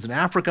operations in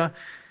Africa.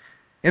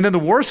 And then the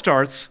war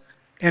starts,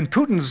 and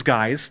Putin's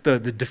guys, the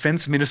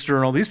defense minister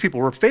and all these people,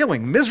 were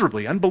failing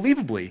miserably,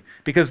 unbelievably,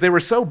 because they were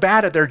so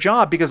bad at their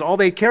job because all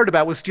they cared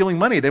about was stealing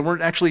money. They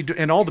weren't actually,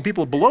 and all the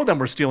people below them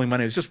were stealing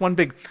money. It was just one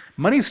big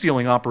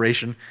money-stealing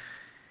operation.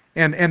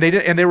 And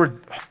they were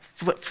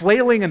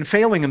flailing and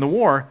failing in the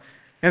war.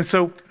 And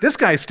so this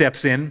guy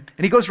steps in,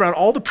 and he goes around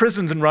all the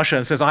prisons in Russia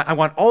and says, I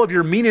want all of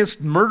your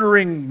meanest,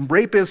 murdering,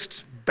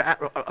 rapist,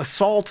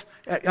 assault,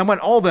 I want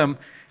all of them.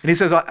 And he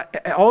says,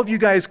 all of you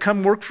guys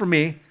come work for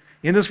me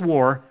in this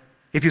war.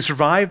 If you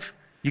survive,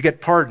 you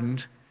get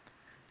pardoned.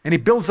 And he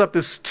builds up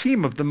this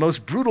team of the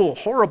most brutal,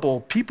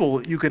 horrible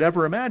people you could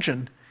ever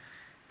imagine.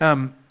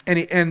 And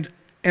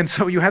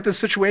so you have this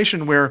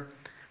situation where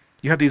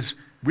you have it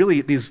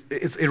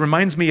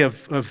reminds me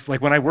of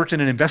like when I worked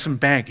in an investment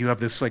bank. You have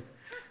this like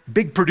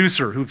big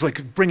producer who's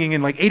like bringing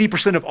in like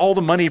 80% of all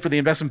the money for the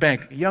investment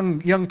bank,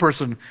 young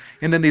person,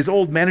 and then these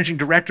old managing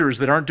directors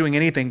that aren't doing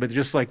anything but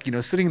just like,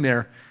 sitting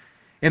there.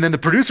 And then the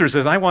producer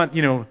says, I want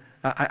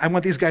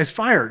these guys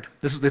fired.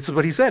 This is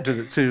what he said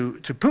to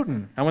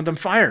Putin. I want them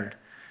fired.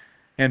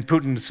 And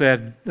Putin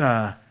said,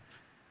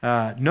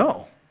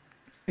 no.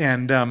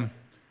 And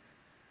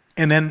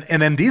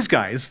then these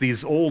guys,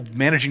 these old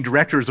managing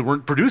directors that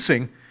weren't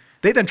producing,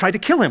 they then tried to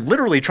kill him,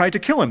 literally tried to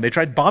kill him. They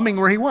tried bombing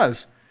where he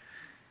was.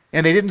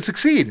 And they didn't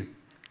succeed.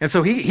 And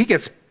so he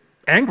gets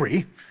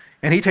angry,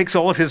 and he takes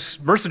all of his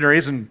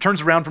mercenaries and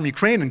turns around from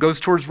Ukraine and goes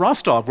towards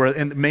Rostov,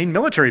 in the main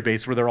military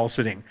base where they're all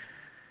sitting,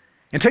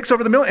 and takes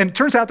over the mill. And it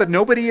turns out that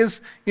nobody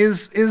is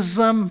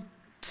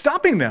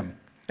stopping them.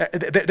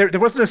 There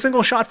wasn't a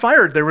single shot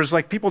fired. There was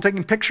like people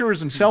taking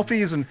pictures and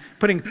selfies and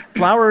putting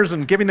flowers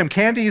and giving them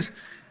candies.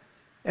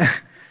 And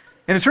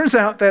it turns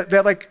out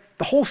that like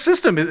the whole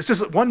system is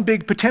just one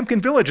big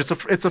Potemkin village. It's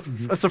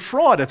a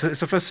fraud.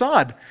 It's a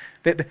facade.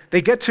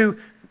 They get to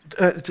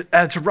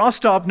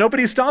Rostov,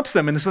 nobody stops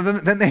them, and so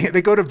then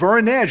they go to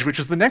Voronezh, which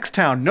is the next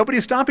town.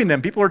 Nobody's stopping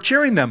them. People are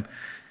cheering them,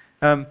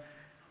 and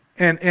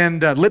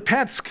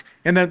Lipetsk,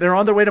 and then they're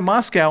on their way to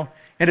Moscow.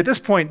 And at this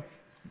point,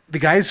 the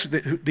guys, the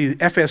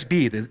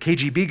FSB, the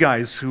KGB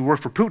guys who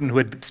work for Putin, who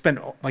had spent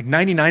like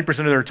 99%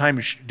 of their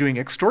time doing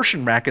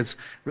extortion rackets,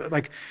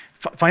 like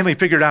finally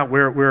figured out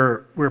where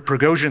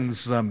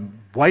Prigozhin's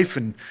wife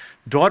and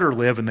daughter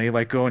live, and they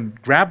like go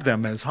and grab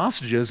them as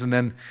hostages. And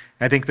then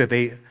I think that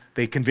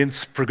they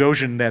convince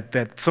Prigozhin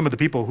that some of the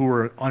people who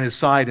were on his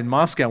side in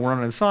Moscow were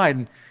on his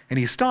side, and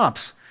he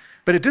stops.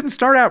 But it didn't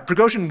start out,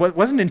 Prigozhin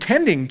wasn't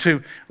intending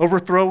to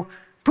overthrow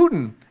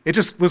Putin. It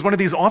just was one of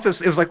these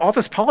it was like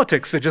office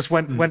politics that just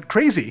went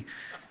crazy.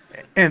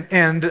 But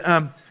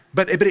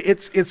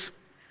it's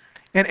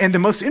the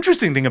most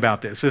interesting thing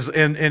about this is,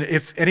 and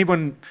if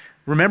anyone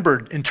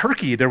remembered, in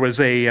Turkey there was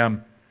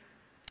an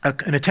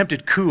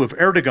attempted coup of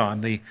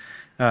Erdogan,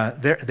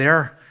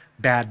 their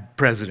bad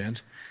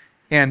president.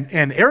 And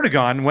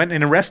Erdogan went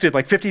and arrested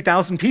like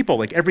 50,000 people,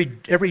 like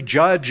every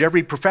judge,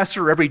 every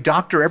professor, every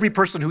doctor, every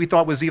person who he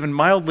thought was even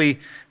mildly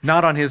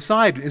not on his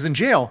side is in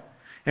jail.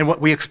 And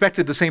what we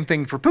expected the same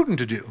thing for Putin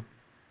to do.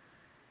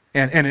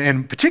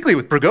 And particularly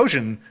with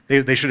Prigozhin,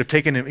 they should have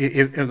taken him,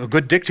 a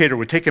good dictator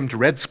would take him to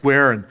Red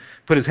Square and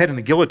put his head in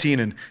the guillotine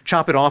and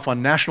chop it off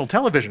on national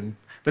television.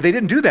 But they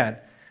didn't do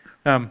that.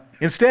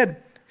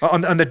 Instead,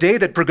 on the day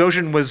that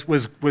Prigozhin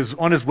was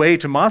on his way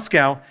to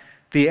Moscow,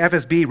 the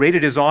FSB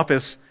raided his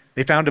office.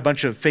 They found a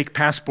bunch of fake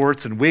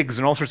passports and wigs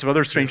and all sorts of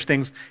other strange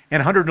things,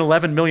 and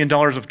 $111 million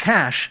of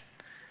cash.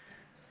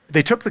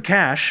 They took the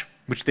cash,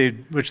 which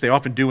they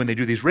often do when they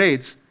do these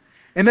raids,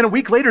 and then a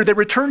week later they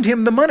returned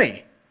him the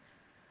money.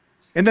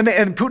 And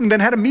Putin then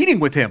had a meeting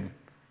with him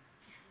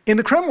in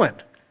the Kremlin,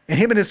 and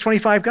him and his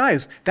 25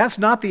 guys. That's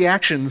not the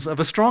actions of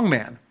a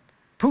strongman.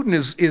 Putin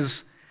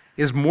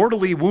is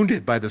mortally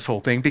wounded by this whole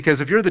thing, because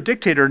if you're the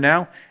dictator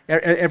now,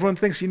 everyone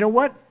thinks, you know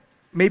what?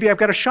 Maybe I've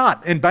got a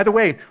shot. And by the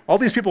way, all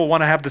these people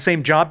want to have the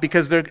same job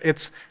because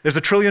there's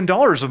 $1 trillion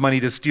of money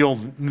to steal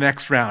the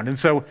next round. And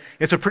so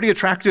it's a pretty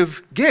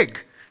attractive gig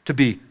to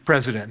be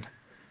president.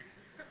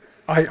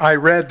 I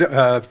read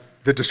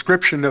the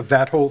description of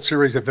that whole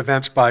series of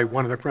events by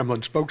one of the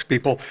Kremlin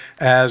spokespeople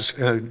as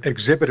an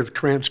exhibit of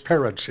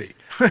transparency.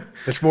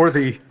 It's more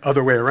the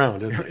other way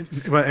around, isn't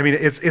it? Well, I mean,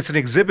 it's an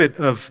exhibit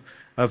of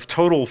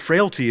total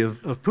frailty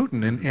of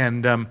Putin.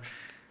 And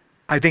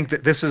I think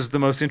that this is the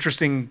most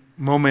interesting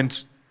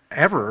moment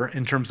ever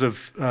in terms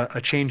of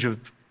a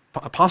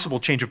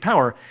possible change of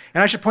power.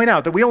 And I should point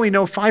out that we only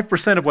know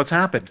 5% of what's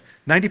happened.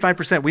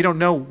 95%, we don't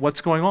know what's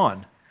going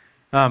on.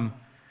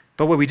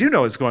 But what we do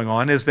know is going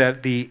on is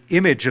that the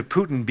image of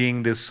Putin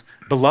being this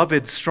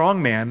beloved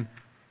strongman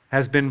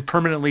has been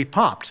permanently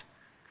popped.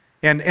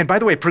 And by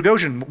the way,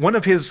 Prigozhin, one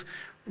of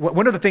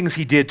the things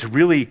he did to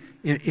really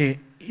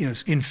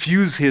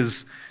infuse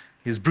his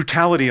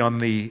brutality on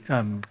the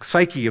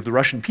psyche of the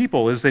Russian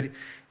people is that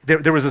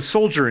there was a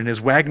soldier in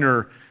his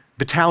Wagner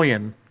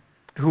battalion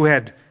who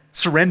had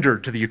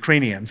surrendered to the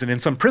Ukrainians, and in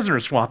some prisoner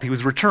swap he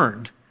was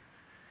returned.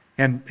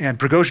 And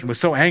Prigozhin was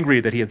so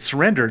angry that he had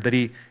surrendered that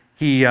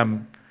he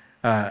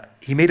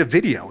made a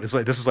video. This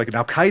was like an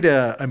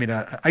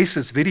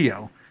ISIS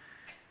video,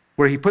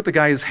 where he put the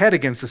guy's head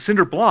against a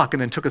cinder block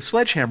and then took a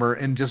sledgehammer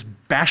and just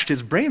bashed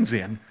his brains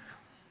in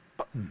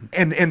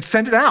and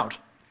sent it out.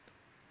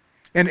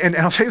 And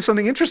I'll tell you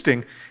something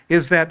interesting,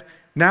 is that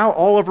now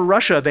all over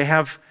Russia they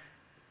have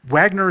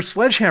Wagner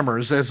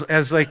sledgehammers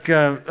as like,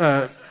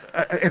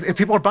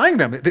 people are buying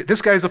them.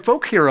 This guy's a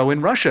folk hero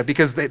in Russia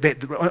because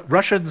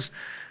Russians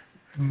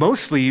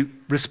mostly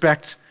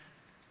respect,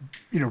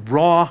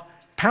 raw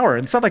power.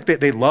 And it's not like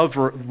they love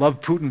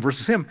Putin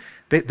versus him.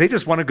 They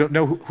just want to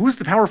know who's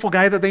the powerful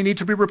guy that they need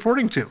to be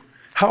reporting to.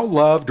 How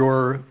loved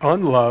or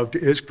unloved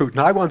is Putin?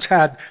 I once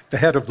had the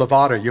head of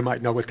Levada, you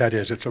might know what that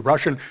is. It's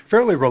a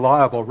fairly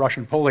reliable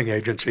Russian polling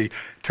agency,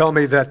 tell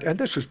me that, and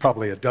this was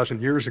probably a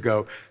dozen years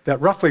ago, that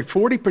roughly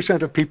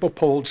 40% of people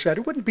polled said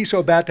it wouldn't be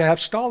so bad to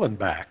have Stalin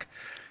back.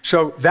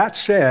 So that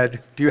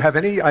said, do you have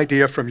any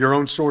idea from your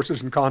own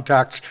sources and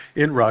contacts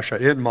in Russia,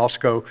 in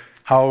Moscow,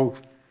 how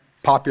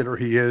popular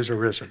he is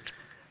or isn't?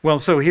 Well,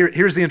 so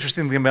here's the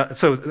interesting thing about,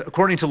 so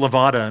according to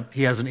Levada,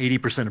 he has an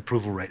 80%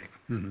 approval rating.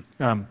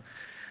 Mm-hmm.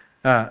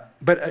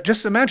 But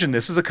just imagine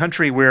this is a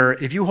country where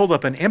if you hold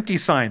up an empty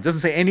sign,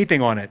 doesn't say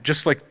anything on it,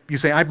 just like you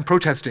say, I'm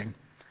protesting,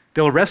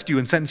 they'll arrest you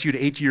and sentence you to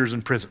 8 years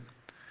in prison.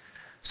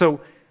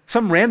 So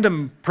some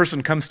random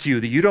person comes to you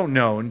that you don't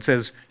know and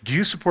says, do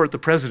you support the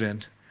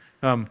president?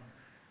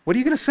 What are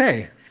you going to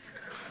say?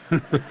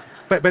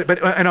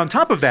 And on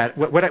top of that,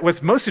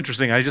 what's most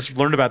interesting, I just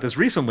learned about this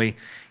recently,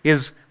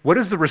 is what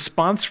is the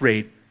response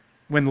rate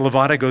when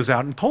Levada goes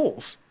out and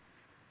polls?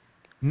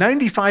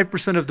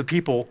 95% of the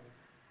people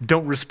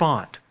don't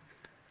respond.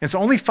 And so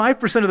only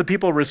 5% of the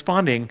people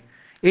responding,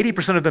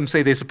 80% of them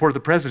say they support the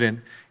president,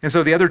 and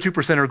so the other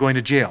 2% are going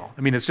to jail.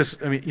 I mean, it's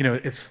just, I mean, you know,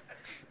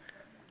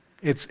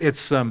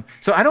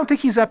 so I don't think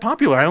he's that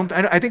popular.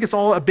 I think it's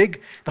all the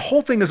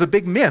whole thing is a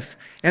big myth,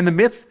 and the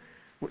myth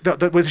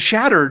that was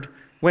shattered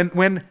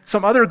when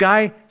some other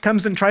guy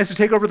comes and tries to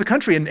take over the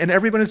country and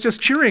everyone is just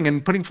cheering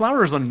and putting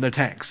flowers on their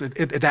tanks.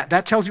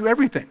 That tells you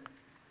everything.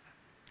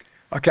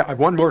 Okay, I have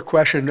one more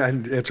question,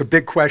 and it's a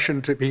big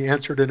question to be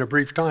answered in a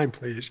brief time,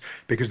 please,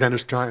 because then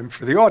it's time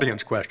for the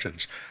audience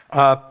questions.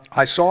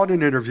 I saw in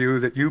an interview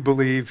that you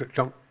believe,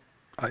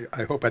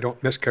 I hope I don't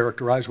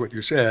mischaracterize what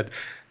you said,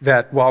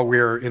 that while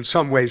we're in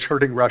some ways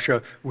hurting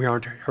Russia, we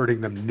aren't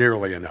hurting them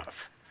nearly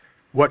enough.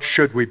 What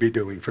should we be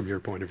doing from your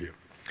point of view?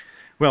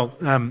 Well,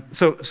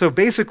 so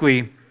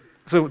basically,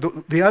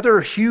 the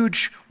other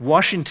huge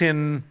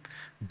Washington,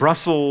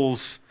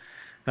 Brussels,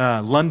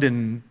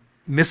 London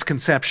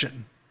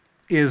misconception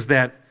is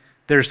that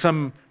there's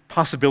some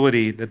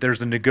possibility that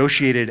there's a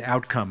negotiated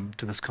outcome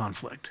to this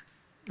conflict.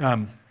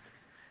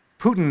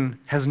 Putin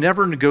has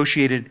never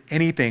negotiated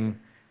anything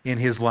in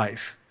his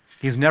life.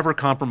 He's never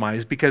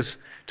compromised, because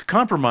to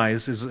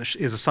compromise is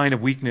a sign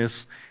of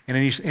weakness, and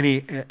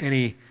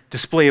any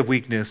display of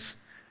weakness,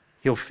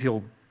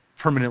 he'll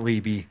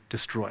permanently be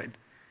destroyed.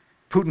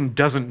 Putin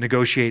doesn't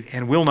negotiate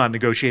and will not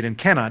negotiate and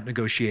cannot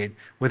negotiate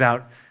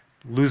without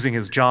losing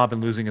his job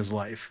and losing his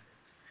life.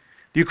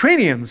 The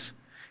Ukrainians,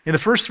 in the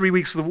first 3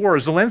 weeks of the war,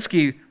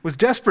 Zelensky was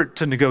desperate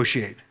to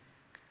negotiate.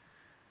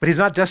 But he's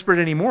not desperate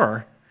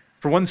anymore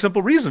for one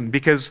simple reason,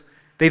 because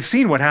they've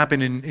seen what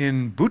happened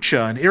in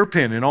Bucha and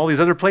Irpin and all these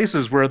other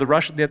places where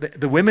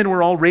the women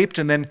were all raped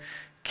and then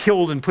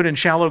killed and put in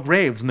shallow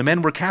graves, and the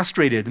men were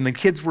castrated, and all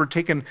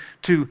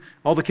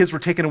the kids were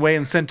taken away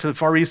and sent to the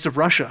far east of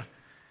Russia.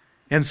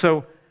 And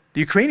so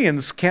the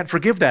Ukrainians can't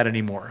forgive that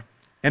anymore.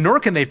 And nor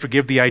can they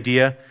forgive the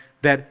idea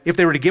that if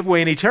they were to give away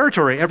any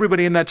territory,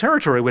 everybody in that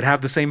territory would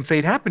have the same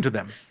fate happen to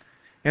them.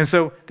 And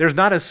so there's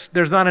not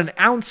an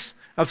ounce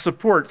of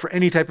support for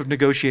any type of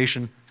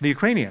negotiation for the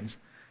Ukrainians.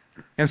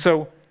 And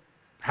so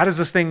how does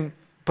this thing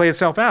play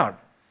itself out?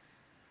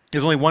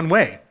 There's only one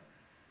way.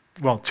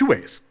 Well, two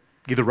ways.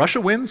 Either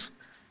Russia wins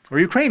or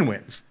Ukraine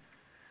wins.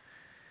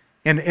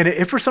 And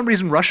if for some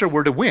reason Russia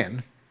were to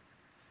win,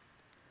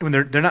 I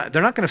mean, they're not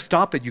going to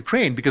stop at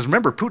Ukraine, because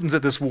remember, Putin's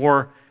at this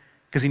war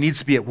because he needs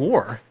to be at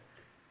war.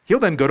 He'll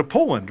then go to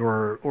Poland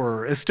or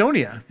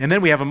Estonia, and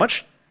then we have a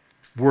much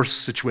worse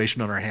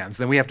situation on our hands.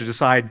 Then we have to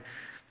decide,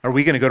 are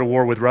we going to go to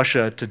war with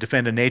Russia to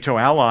defend a NATO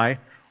ally,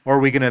 or are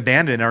we going to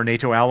abandon our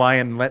NATO ally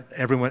and let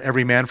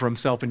every man for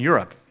himself in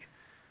Europe?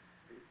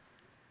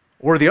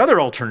 Or the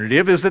other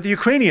alternative is that the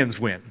Ukrainians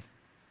win.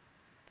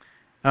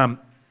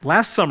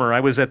 Last summer, I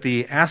was at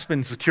the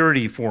Aspen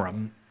Security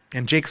Forum,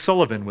 and Jake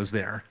Sullivan was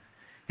there.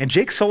 And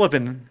Jake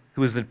Sullivan,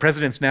 who is the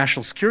president's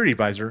national security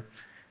advisor,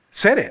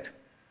 said it.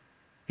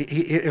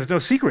 It was no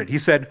secret. He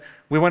said,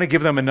 we want to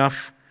give them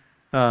enough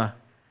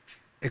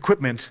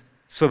equipment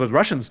so that the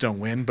Russians don't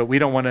win, but we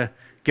don't want to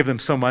give them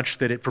so much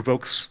that it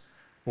provokes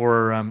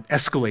or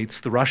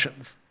escalates the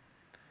Russians.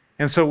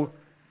 And so,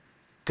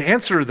 to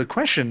answer the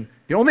question,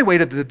 the only way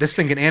that this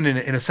thing can end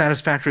in a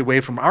satisfactory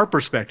way from our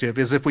perspective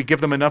is if we give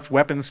them enough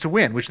weapons to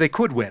win, which they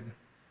could win.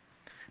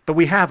 But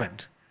we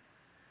haven't.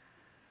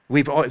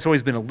 It's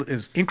always been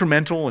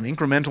incremental and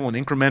incremental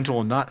and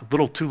incremental, and not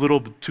little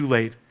but too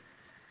late.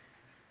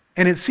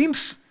 And it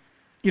seems,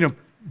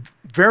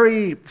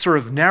 very sort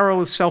of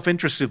narrow,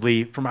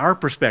 self-interestedly, from our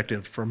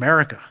perspective, for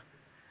America,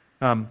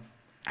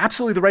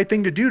 absolutely the right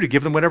thing to do to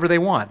give them whatever they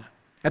want.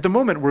 At the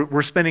moment,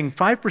 we're spending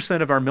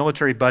 5% of our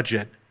military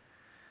budget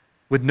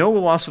with no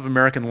loss of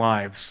American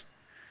lives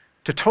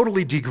to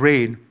totally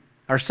degrade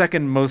our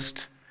second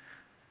most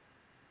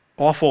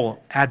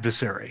awful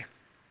adversary.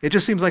 It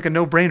just seems like a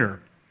no-brainer.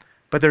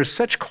 But there's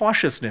such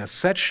cautiousness,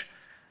 such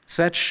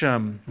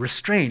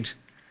restraint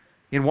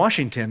in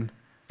Washington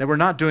that we're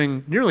not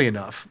doing nearly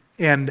enough.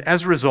 And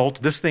as a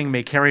result, this thing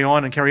may carry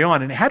on and carry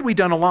on. And had we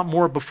done a lot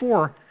more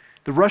before,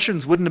 the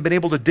Russians wouldn't have been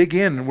able to dig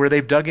in where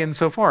they've dug in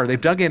so far. They've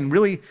dug in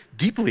really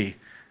deeply.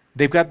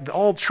 They've got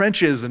all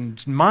trenches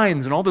and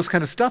mines and all this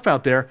kind of stuff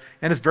out there,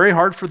 and it's very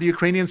hard for the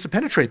Ukrainians to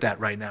penetrate that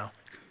right now.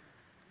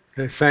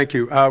 Okay, thank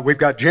you. We've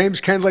got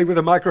James Kendley with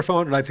a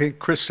microphone, and I think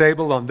Chris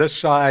Sable on this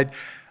side.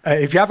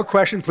 If you have a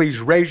question, please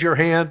raise your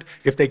hand.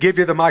 If they give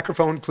you the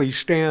microphone, please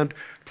stand.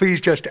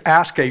 Please just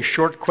ask a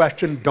short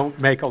question. Don't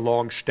make a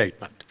long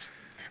statement.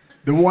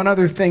 The one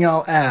other thing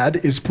I'll add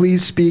is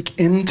please speak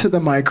into the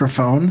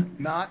microphone,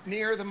 not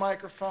near the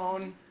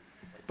microphone,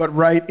 but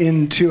right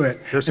into it.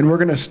 And we're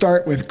going to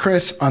start with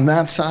Chris on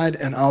that side,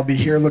 and I'll be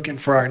here looking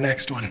for our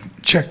next one.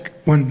 Check,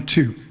 1,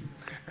 2.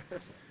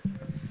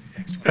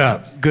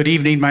 Good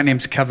evening. My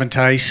name's Kevin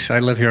Tice. I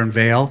live here in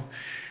Vail.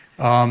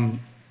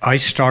 I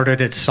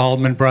started at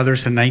Salomon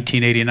Brothers in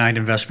 1989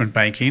 investment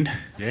banking.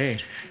 Yay.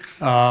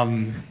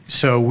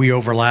 So we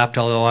overlapped,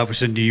 although I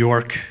was in New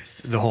York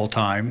the whole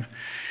time.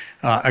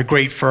 A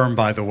great firm,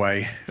 by the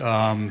way.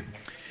 I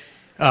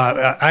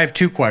have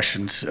two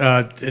questions.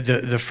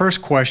 The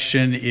first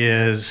question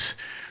is,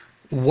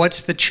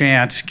 what's the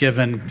chance,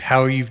 given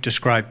how you've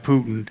described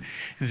Putin,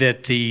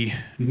 that the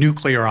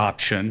nuclear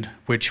option,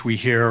 which we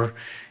hear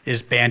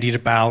is bandied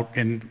about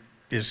and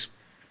is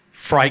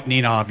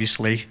frightening,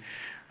 obviously,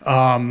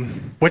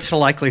 what's the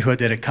likelihood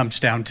that it comes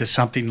down to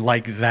something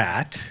like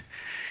that?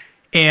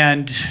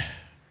 And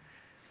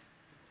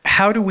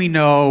how do we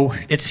know?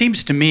 It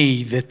seems to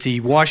me that the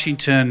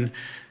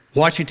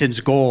Washington's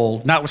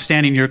goal,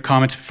 notwithstanding your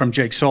comments from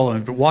Jake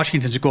Sullivan, but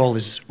Washington's goal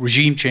is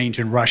regime change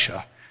in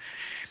Russia.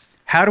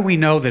 How do we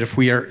know that if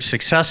we are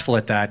successful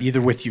at that,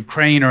 either with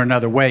Ukraine or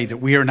another way, that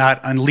we are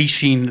not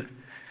unleashing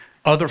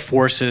other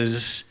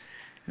forces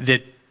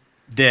that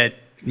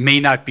may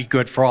not be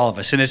good for all of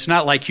us? And it's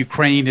not like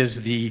Ukraine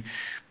is the,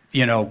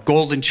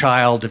 golden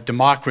child of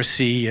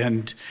democracy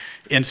and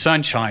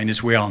sunshine,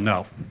 as we all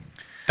know.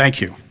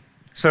 Thank you.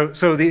 So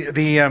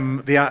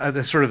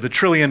the sort of the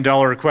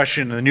trillion-dollar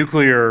question, the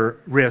nuclear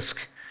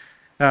risk.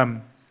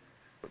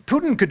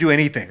 Putin could do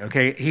anything.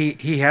 Okay,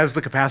 he has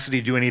the capacity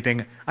to do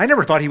anything. I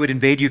never thought he would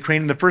invade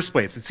Ukraine in the first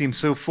place. It seems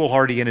so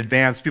foolhardy in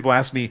advance. People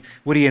ask me,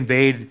 would he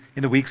invade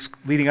in the weeks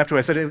leading up to it?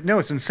 I said, no,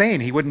 it's insane.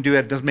 He wouldn't do it.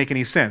 It doesn't make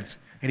any sense.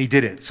 And he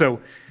did it.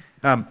 So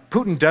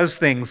Putin does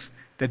things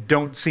that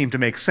don't seem to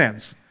make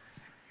sense.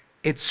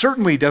 It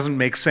certainly doesn't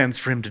make sense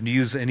for him to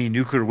use any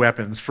nuclear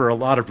weapons for a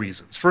lot of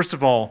reasons. First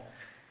of all,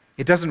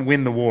 it doesn't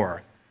win the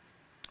war.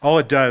 All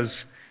it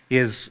does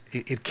is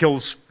it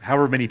kills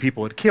however many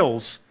people it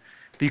kills.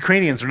 The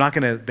Ukrainians are not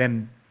going to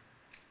then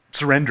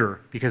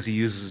surrender because he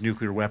uses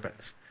nuclear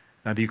weapons.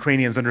 The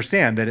Ukrainians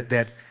understand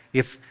that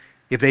if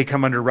they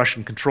come under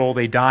Russian control,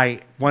 they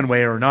die one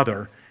way or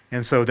another,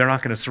 and so they're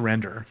not going to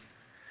surrender.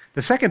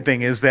 The second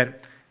thing is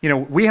that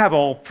we have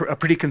all a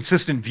pretty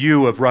consistent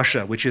view of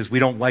Russia, which is we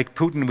don't like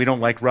Putin, we don't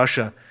like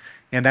Russia.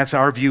 And that's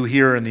our view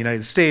here in the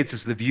United States.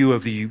 It's the view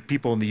of the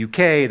people in the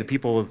UK, the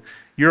people of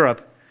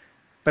Europe.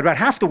 But about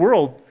half the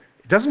world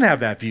doesn't have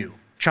that view.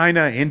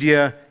 China,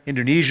 India,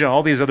 Indonesia,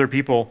 all these other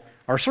people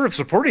are sort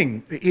of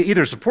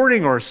either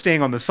supporting or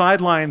staying on the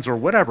sidelines or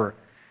whatever.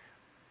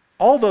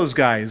 All those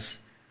guys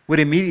would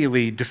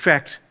immediately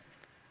defect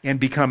and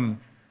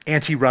become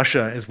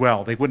anti-Russia as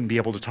well. They wouldn't be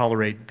able to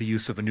tolerate the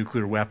use of a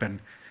nuclear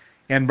weapon.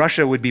 And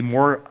Russia would be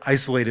more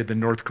isolated than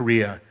North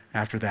Korea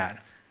after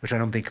that, which I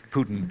don't think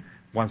Putin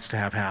wants to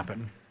have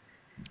happen.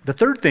 The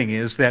third thing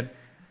is that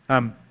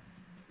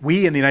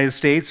we in the United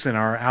States and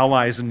our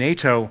allies in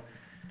NATO,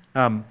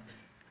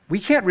 we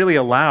can't really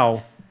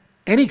allow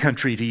any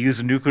country to use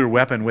a nuclear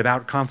weapon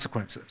without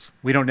consequences.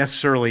 We don't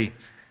necessarily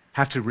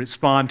have to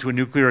respond to a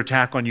nuclear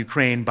attack on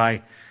Ukraine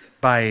by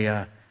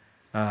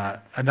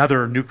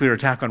another nuclear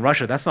attack on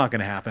Russia. That's not going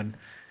to happen.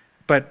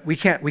 But we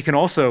can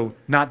also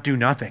not do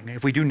nothing.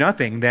 If we do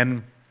nothing,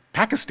 then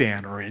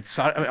Pakistan or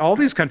all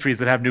these countries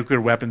that have nuclear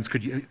weapons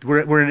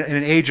we're in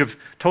an age of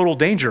total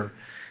danger.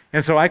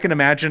 And so I can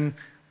imagine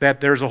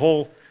that there's a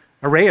whole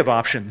array of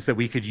options that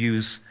we could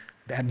use,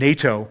 that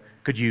NATO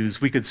could use.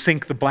 We could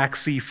sink the Black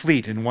Sea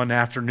Fleet in one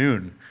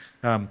afternoon.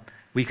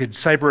 We could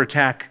cyber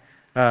attack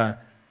the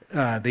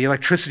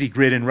electricity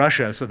grid in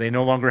Russia so they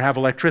no longer have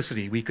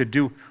electricity. We could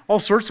do all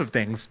sorts of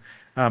things,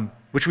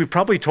 which we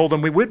probably told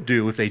them we would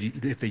do if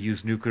they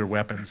use nuclear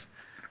weapons.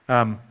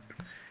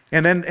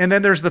 And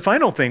then there's the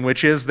final thing,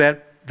 which is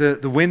that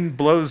the wind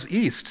blows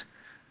east,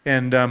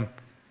 and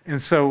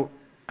so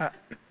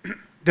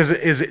does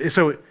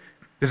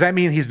that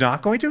mean he's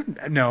not going to?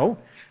 No,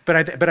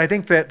 but I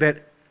think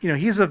that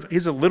he's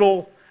a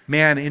little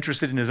man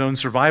interested in his own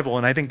survival,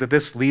 and I think that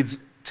this leads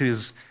to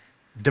his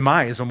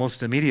demise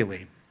almost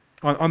immediately.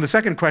 On the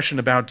second question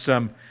about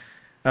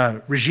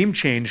regime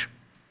change,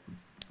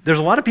 there's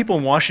a lot of people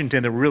in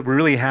Washington that were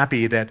really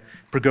happy that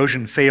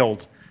Prigozhin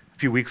failed a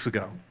few weeks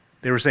ago.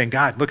 They were saying,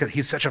 God, look,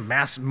 he's such a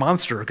mass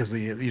monster because of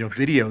the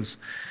videos.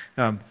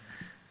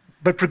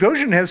 But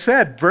Prigozhin has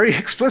said very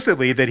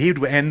explicitly that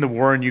he'd end the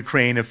war in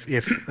Ukraine if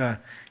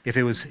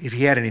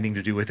he had anything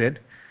to do with it.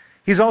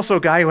 He's also a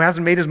guy who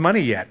hasn't made his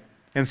money yet,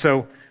 and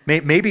so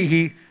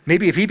maybe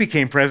if he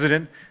became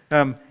president,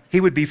 he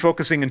would be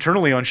focusing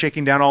internally on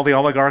shaking down all the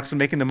oligarchs and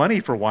making the money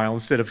for a while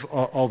instead of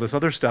all this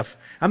other stuff.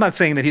 I'm not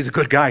saying that he's a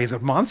good guy; he's a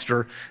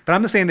monster. But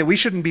I'm just saying that we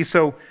shouldn't be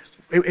so.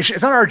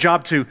 It's not our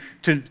job to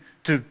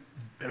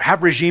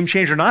have regime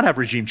change or not have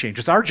regime change.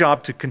 It's our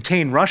job to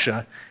contain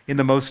Russia in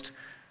the most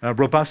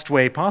robust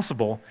way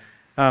possible.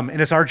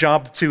 And it's our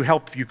job to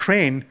help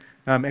Ukraine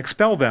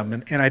expel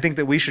them. And I think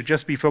that we should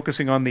just be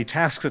focusing on the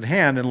tasks at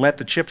hand and let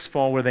the chips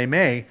fall where they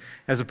may,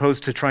 as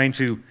opposed to trying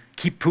to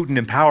keep Putin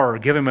in power or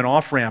give him an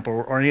off-ramp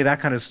or any of that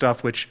kind of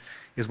stuff, which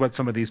is what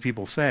some of these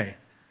people say.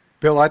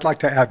 Bill, I'd like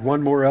to add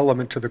one more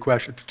element to the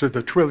question, to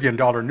the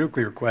trillion-dollar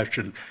nuclear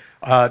question.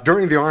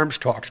 During the arms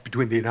talks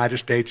between the United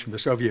States and the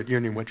Soviet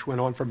Union, which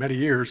went on for many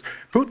years,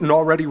 Putin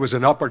already was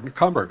an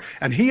up-and-comer,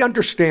 and he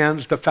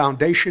understands the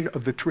foundation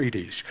of the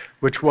treaties,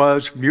 which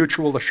was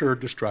mutual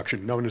assured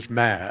destruction, known as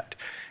MAD.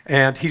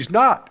 And he's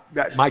not,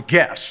 my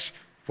guess,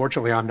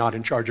 fortunately I'm not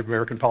in charge of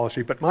American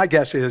policy, but my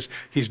guess is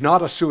he's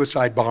not a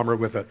suicide bomber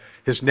with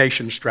his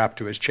nation strapped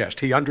to his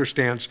chest. He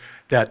understands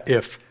that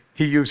if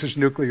he uses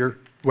nuclear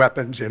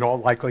weapons, in all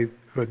likelihood,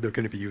 they're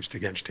going to be used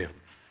against him.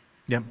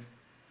 Yep.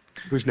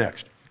 Who's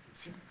next?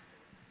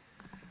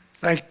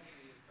 Thank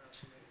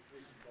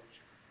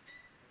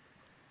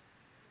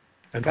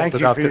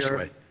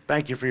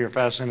you for your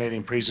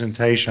fascinating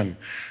presentation.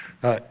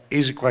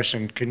 Easy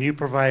question. Can you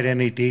provide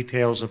any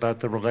details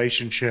about the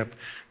relationship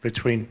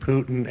between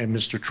Putin and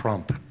Mr.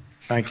 Trump?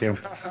 Thank you.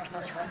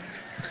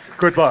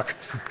 Good luck.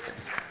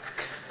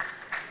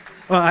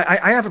 Well,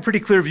 I have a pretty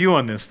clear view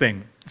on this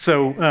thing.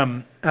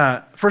 So,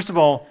 first of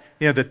all,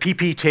 the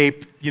PP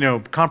tape,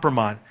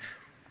 compromise.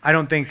 I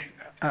don't think,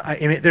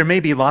 there may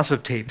be lots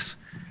of tapes,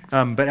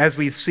 but as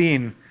we've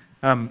seen,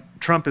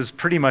 Trump is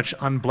pretty much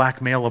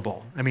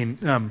unblackmailable. I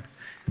mean,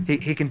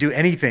 he can do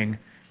anything,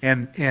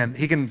 and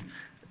he can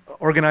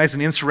organize an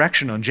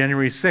insurrection on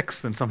January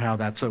 6th, and somehow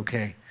that's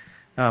okay.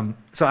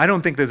 So I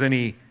don't think there's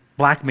any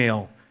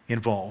blackmail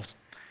involved.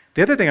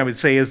 The other thing I would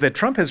say is that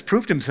Trump has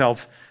proved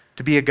himself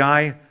to be a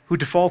guy who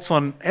defaults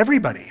on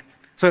everybody.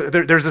 So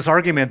there's this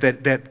argument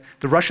that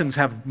the Russians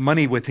have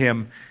money with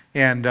him,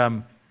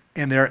 and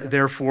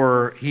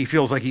therefore he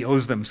feels like he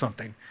owes them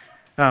something.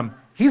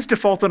 He's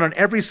defaulted on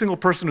every single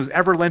person who's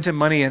ever lent him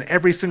money in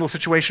every single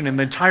situation in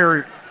the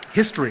entire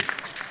history.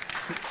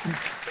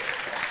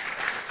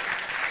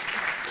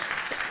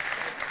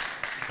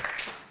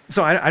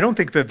 So I don't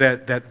think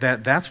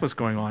that's what's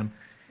going on.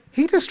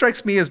 He just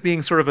strikes me as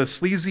being sort of a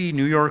sleazy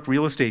New York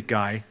real estate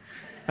guy.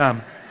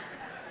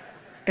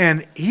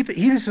 And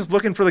he's just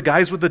looking for the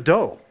guys with the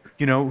dough.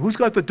 Who's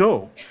got the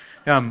dough?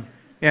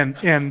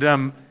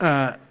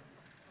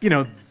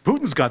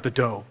 Putin's got the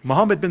dough.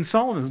 Mohammed bin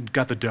Salman's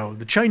got the dough.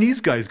 The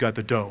Chinese guy's got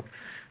the dough.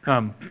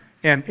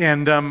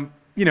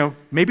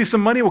 Maybe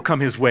some money will come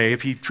his way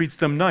if he treats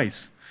them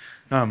nice.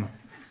 And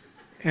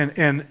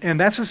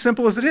that's as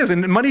simple as it is.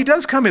 And money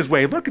does come his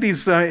way. Look at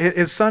these,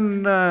 his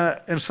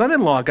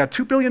son-in-law got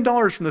 $2 billion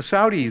from the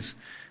Saudis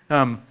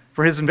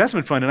for his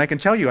investment fund. And I can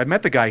tell you, I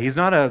met the guy. He's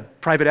not a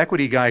private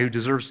equity guy who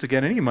deserves to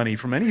get any money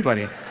from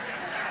anybody.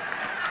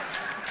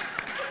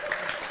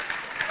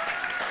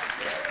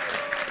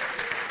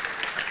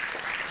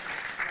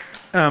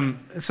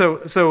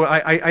 So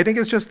I think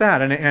it's just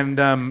that, and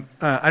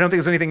I don't think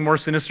it's anything more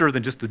sinister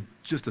than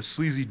just a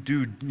sleazy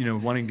dude,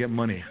 wanting to get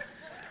money.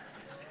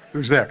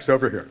 Who's next?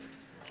 Over here.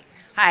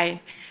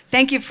 Hi.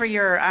 Thank you for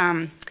your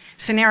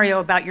scenario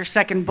about your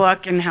second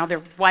book and how the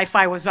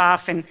Wi-Fi was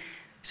off, and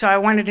so I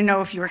wanted to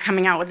know if you were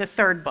coming out with a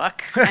third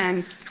book.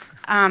 And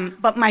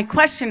but my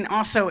question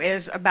also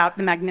is about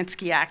the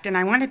Magnitsky Act, and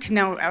I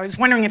was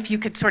wondering if you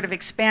could sort of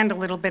expand a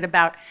little bit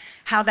about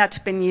how that's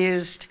been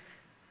used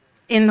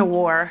in the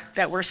war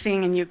that we're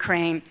seeing in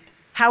Ukraine,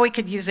 how we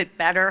could use it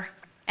better,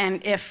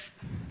 and if,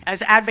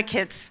 as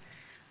advocates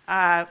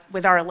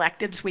with our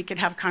electeds, we could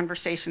have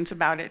conversations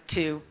about it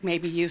to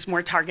maybe use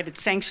more targeted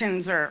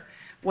sanctions or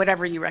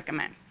whatever you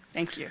recommend.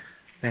 Thank you.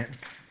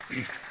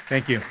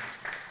 Thank you.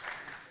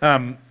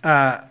 Well,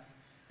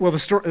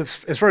 as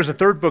far as the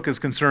third book is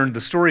concerned, the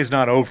story is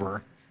not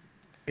over.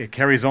 It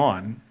carries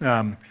on.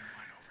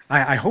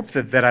 I hope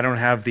that I don't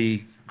have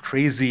the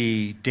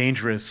crazy,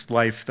 dangerous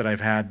life that I've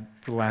had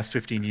for the last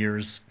 15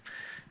 years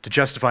to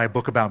justify a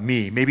book about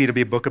me. Maybe it'll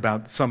be a book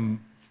about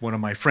one of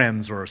my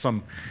friends or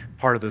some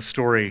part of the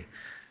story.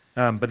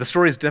 But the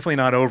story is definitely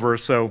not over,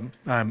 so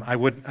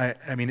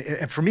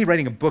for me,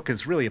 writing a book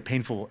is really a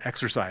painful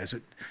exercise.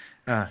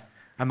 I'm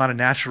not a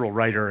natural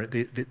writer.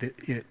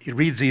 It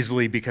reads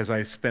easily because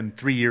I spend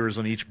 3 years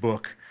on each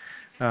book,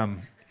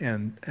 and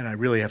I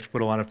really have to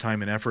put a lot of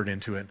time and effort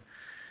into it.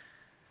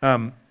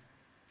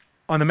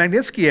 On the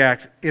Magnitsky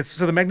Act, the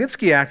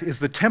Magnitsky Act is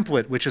the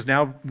template which is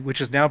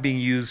now being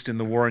used in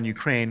the war in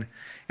Ukraine.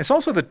 It's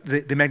also the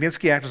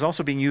Magnitsky Act is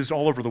also being used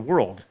all over the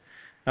world.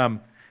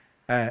 The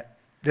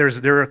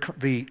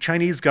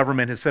Chinese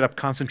government has set up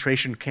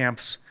concentration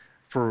camps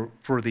for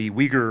the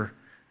Uyghur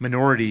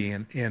minority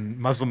and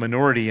Muslim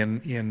minority in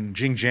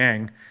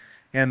Xinjiang,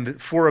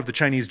 and 4 of the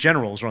Chinese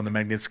generals are on the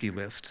Magnitsky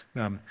list.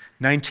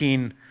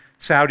 19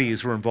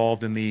 Saudis were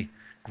involved in the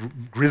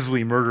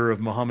grisly murder of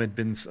Jamal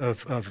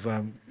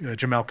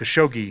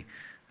Khashoggi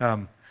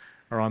are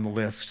on the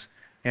list,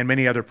 and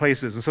many other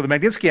places. And so the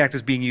Magnitsky Act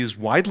is being used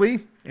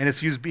widely, and it's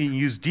being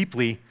used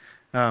deeply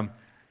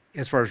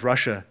as far as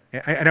Russia.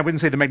 And I wouldn't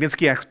say the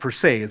Magnitsky Act per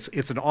se.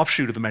 It's an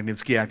offshoot of the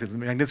Magnitsky Act. The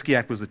Magnitsky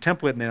Act was the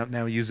template, and they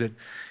now use it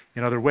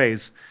in other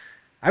ways.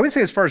 I would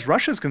say as far as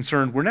Russia is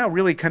concerned, we're now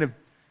really kind of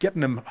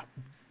getting them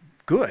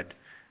good.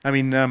 I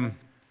mean,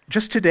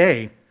 just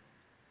today,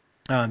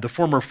 the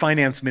former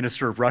finance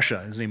minister of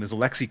Russia, his name is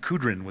Alexei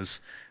Kudrin, was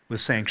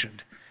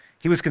sanctioned.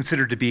 He was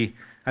considered to be,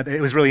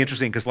 it was really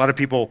interesting because a lot of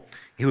people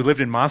who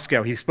lived in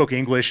Moscow, he spoke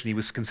English and he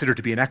was considered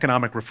to be an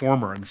economic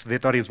reformer, and so they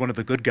thought he was one of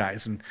the good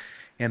guys. And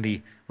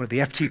one of the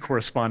FT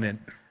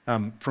correspondent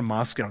from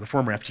Moscow, the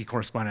former FT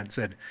correspondent,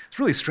 said, it's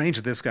really strange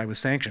that this guy was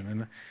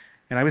sanctioned.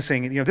 And I was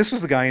saying, you know, this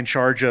was the guy in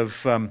charge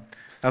of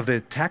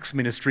the tax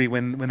ministry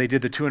when they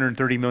did the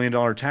 $230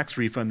 million tax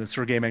refund that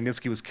Sergei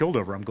Magnitsky was killed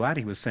over. I'm glad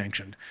he was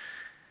sanctioned.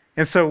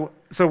 And so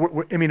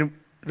I mean,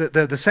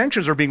 the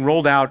sanctions are being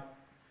rolled out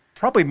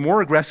probably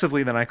more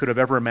aggressively than I could have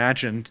ever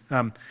imagined.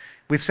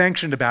 We've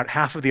sanctioned about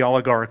half of the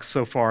oligarchs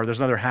so far. There's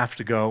another half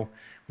to go.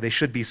 They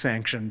should be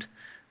sanctioned.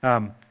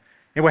 And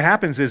what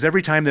happens is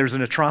every time there's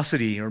an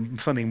atrocity or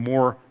something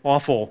more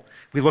awful,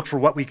 we look for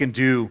what we can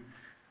do,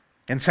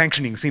 and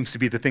sanctioning seems to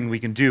be the thing we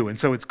can do. And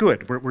so it's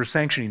good. We're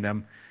sanctioning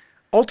them.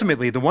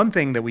 Ultimately, the one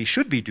thing that we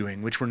should be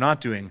doing, which we're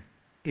not doing,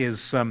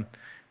 is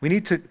we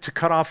need to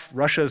cut off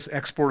Russia's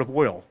export of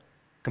oil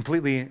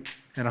completely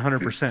and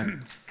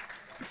 100%.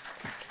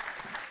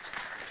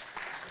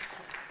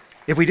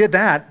 If we did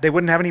that, they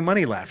wouldn't have any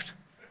money left.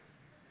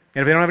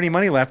 And if they don't have any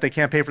money left, they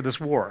can't pay for this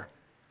war.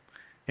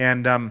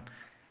 And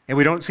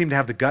we don't seem to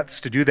have the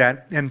guts to do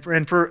that, and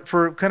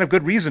for kind of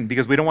good reason,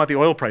 because we don't want the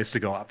oil price to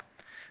go up.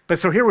 But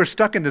so here we're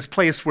stuck in this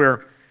place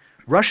where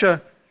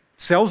Russia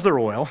sells their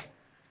oil,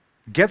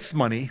 gets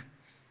money.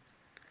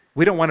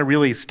 We don't want to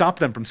really stop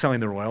them from selling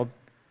their oil.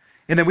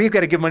 And then we've got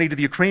to give money to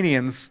the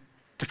Ukrainians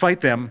to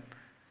fight them,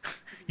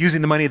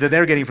 using the money that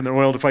they're getting from their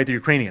oil to fight the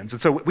Ukrainians.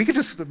 And so we could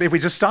just, if we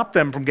just stop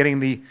them from getting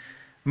the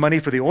money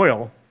for the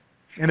oil,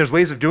 and there's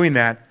ways of doing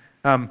that,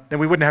 then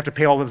we wouldn't have to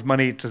pay all this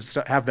money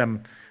to have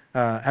them,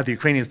 have the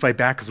Ukrainians fight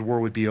back, because the war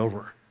would be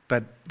over.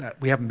 But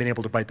we haven't been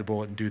able to bite the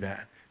bullet and do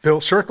that. Bill,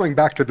 circling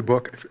back to the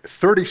book,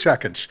 30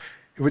 seconds.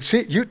 It would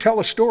seem you tell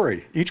a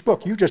story. Each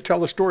book, you just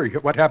tell a story,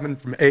 what happened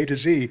from A to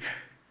Z.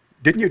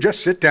 Didn't you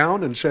just sit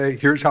down and say,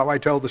 here's how I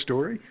tell the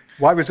story?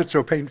 Why was it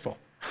so painful?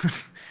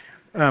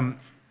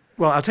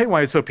 Well, I'll tell you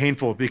why it's so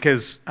painful,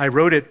 because I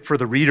wrote it for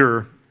the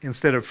reader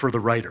instead of for the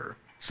writer.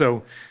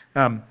 So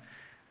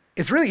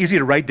it's really easy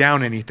to write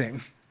down anything.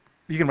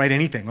 You can write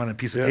anything on a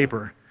piece of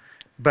paper.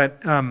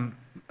 But, and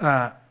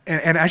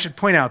I should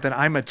point out that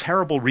I'm a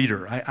terrible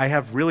reader. I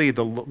have really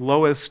the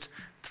lowest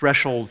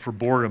threshold for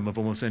boredom of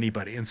almost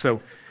anybody. And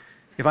so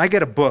if I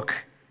get a book,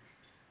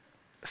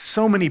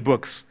 so many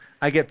books,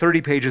 I get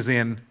 30 pages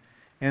in,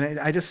 and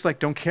I just like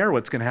don't care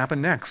what's going to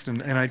happen next,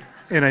 and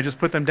I just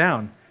put them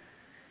down.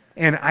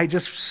 And I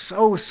just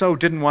so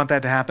didn't want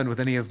that to happen with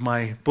any of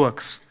my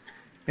books.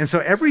 And so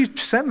every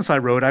sentence I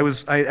wrote,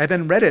 I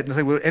then read it and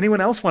said, would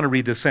anyone else want to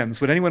read this sentence?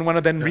 Would anyone want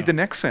to then read the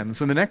next sentence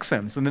and the next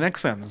sentence and the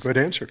next sentence? Good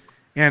answer.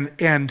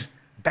 And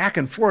back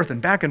and forth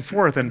and back and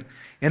forth. And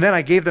then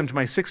I gave them to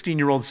my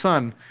 16-year-old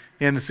son,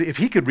 and if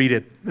he could read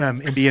it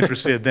and be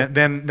interested,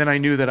 then I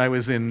knew that I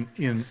was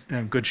in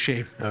good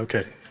shape.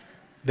 Okay.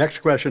 Next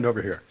question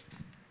over here.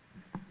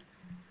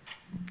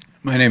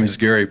 My name is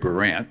Gary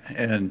Barant,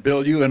 and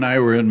Bill, you and I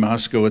were in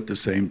Moscow at the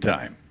same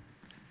time.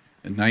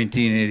 In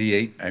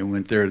 1988, I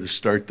went there to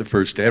start the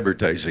first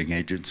advertising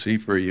agency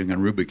for Young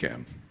and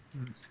Rubicam.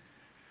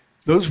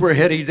 Those were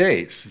heady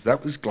days.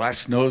 That was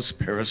glasnost,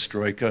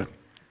 perestroika,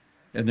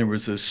 and there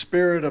was a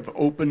spirit of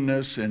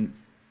openness and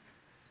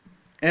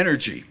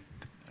energy.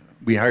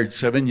 We hired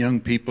 7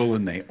 young people,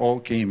 and they all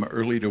came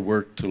early to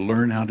work to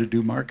learn how to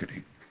do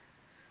marketing.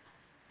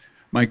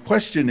 My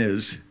question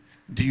is,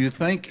 do you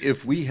think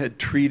if we had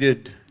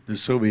treated the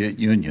Soviet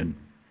Union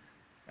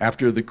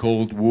after the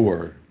Cold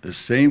War the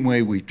same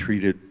way we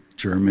treated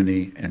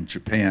Germany and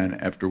Japan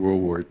after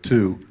World War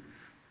II,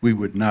 we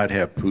would not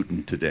have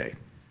Putin today?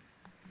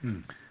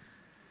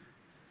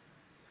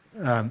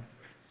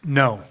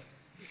 No.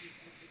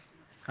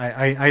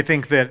 I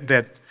think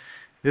that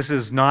this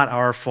is not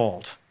our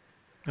fault.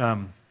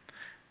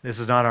 This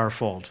is not our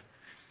fault.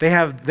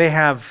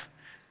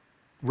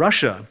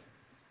 Russia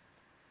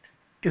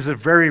is a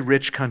very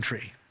rich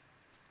country.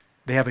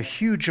 They have a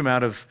huge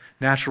amount of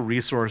natural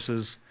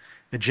resources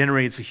that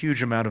generates a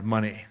huge amount of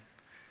money.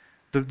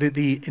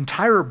 The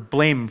entire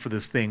blame for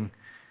this thing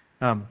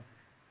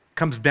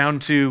comes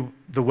down to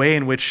the way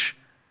in which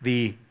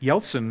the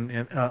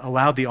Yeltsin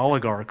allowed the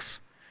oligarchs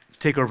to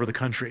take over the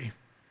country.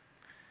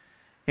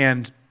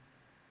 And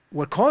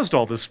what caused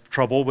all this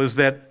trouble was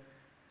that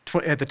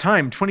at the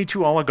time,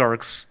 22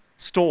 oligarchs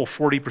stole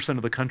 40%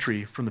 of the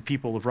country from the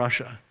people of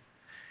Russia.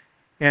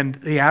 And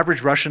the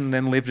average Russian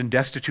then lived in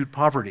destitute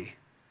poverty.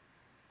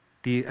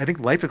 I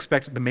think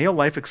the male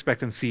life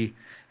expectancy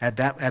at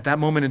that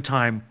moment in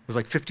time was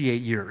like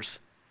 58 years.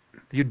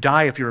 You'd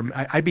die if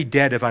I'd be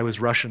dead if I was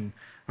Russian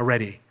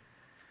already.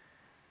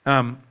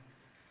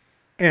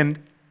 And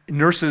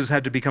nurses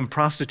had to become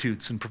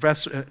prostitutes, and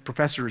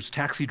professors,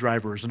 taxi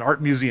drivers, and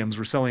art museums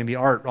were selling the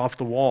art off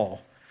the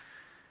wall.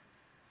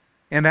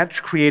 And that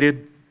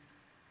created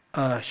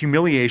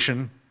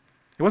humiliation.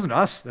 It wasn't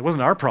us. It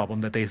wasn't our problem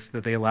that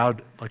they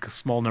allowed like a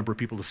small number of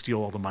people to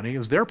steal all the money. It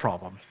was their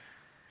problem.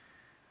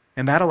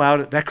 And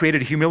that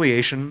created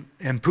humiliation,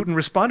 and Putin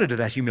responded to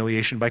that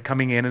humiliation by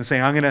coming in and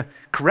saying, I'm going to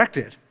correct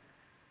it.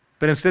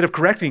 But instead of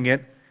correcting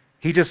it,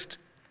 he just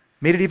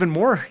made it even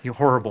more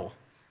horrible.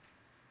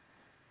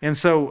 And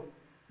so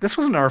this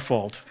wasn't our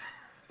fault.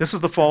 This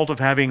was the fault of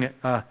having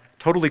a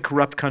totally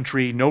corrupt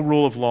country, no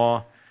rule of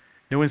law,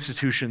 no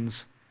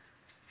institutions.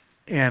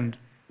 And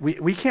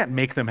we can't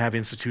make them have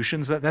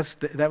institutions.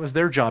 That was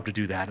their job to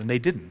do that, and they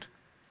didn't.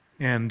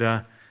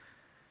 And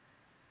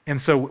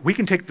so we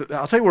can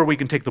I'll tell you where we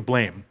can take the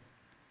blame,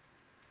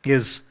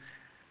 is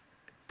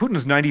Putin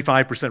is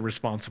 95%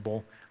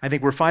 responsible. I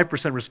think we're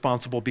 5%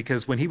 responsible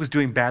because when he was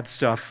doing bad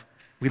stuff,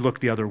 we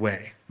looked the other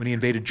way. When he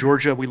invaded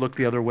Georgia, we looked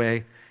the other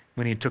way.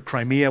 When he took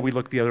Crimea, we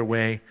looked the other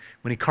way.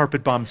 When he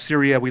carpet bombed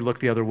Syria, we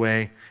looked the other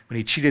way. When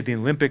he cheated the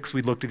Olympics,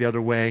 we looked the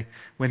other way.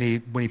 When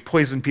he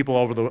poisoned people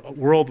all over the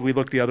world, we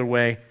looked the other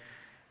way.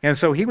 And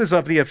so he was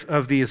of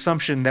the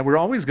assumption that we're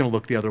always going to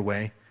look the other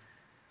way,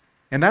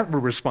 and that we're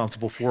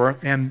responsible for.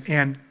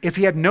 And if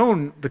he had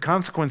known the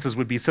consequences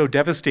would be so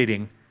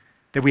devastating,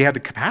 that we had the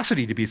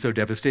capacity to be so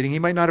devastating, he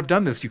might not have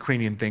done this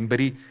Ukrainian thing, but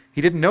he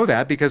didn't know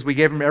that because we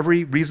gave him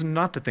every reason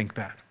not to think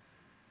that.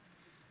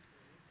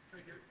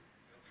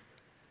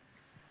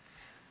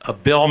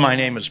 Bill, my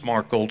name is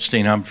Mark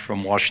Goldstein. I'm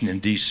from Washington,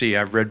 D.C.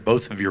 I've read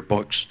both of your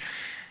books.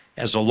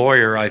 As a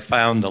lawyer, I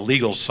found the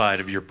legal side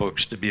of your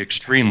books to be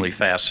extremely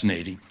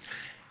fascinating.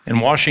 In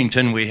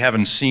Washington, we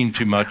haven't seen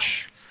too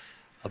much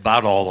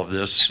about all of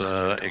this,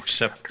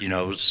 except,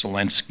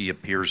 Zelensky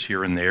appears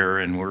here and there,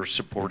 and we're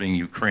supporting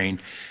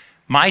Ukraine.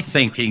 My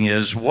thinking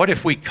is, what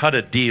if we cut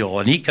a deal,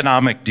 an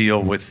economic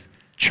deal with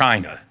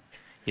China?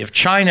 If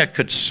China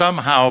could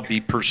somehow be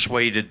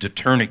persuaded to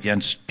turn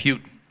against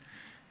Putin,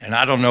 and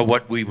I don't know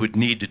what we would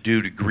need to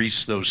do to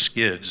grease those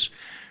skids,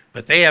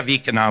 but they have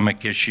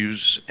economic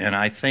issues, and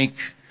I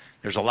think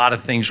there's a lot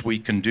of things we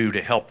can do to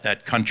help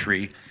that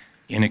country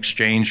in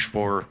exchange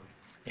for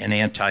an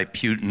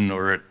anti-Putin,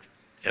 or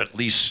at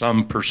least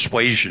some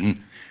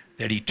persuasion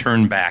that he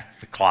turn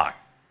back the clock.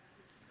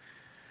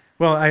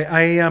 Well,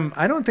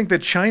 I don't think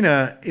that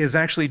China is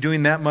actually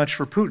doing that much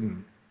for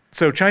Putin.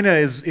 So China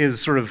is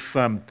sort of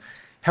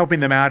helping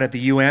them out at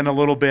the UN a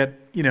little bit,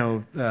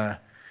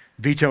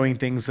 vetoing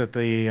things at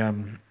the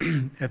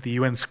at the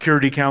UN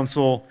Security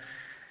Council.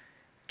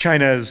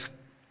 China is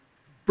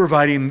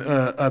providing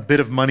a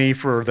bit of money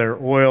for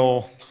their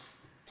oil,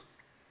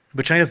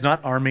 but China's not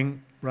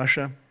arming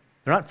Russia.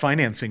 They're not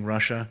financing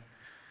Russia.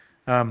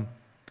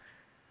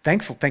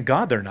 Thank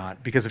God they're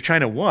not, because if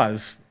China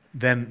was,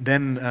 then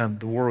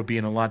the war would be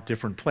in a lot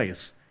different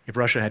place. If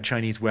Russia had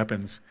Chinese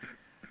weapons,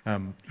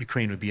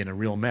 Ukraine would be in a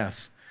real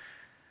mess.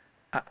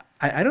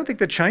 I don't think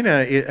that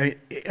China.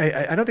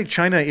 I don't think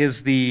China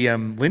is the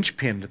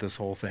linchpin to this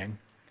whole thing.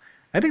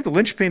 I think the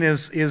linchpin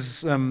is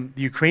the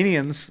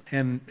Ukrainians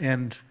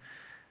and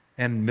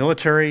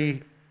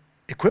military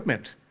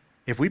equipment.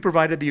 If we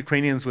provided the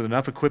Ukrainians with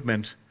enough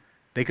equipment,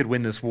 they could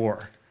win this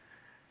war.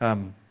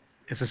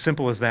 It's as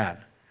simple as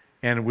that.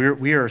 And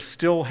we are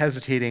still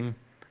hesitating,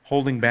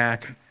 holding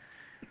back,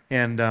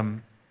 and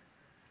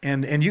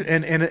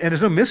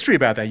there's no mystery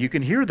about that. You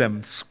can hear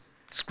them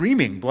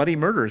screaming bloody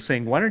murder,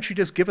 saying, "Why don't you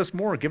just give us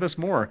more? Give us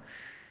more."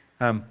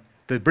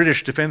 The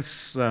British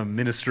defense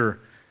minister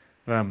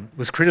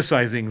was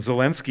criticizing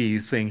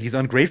Zelensky, saying he's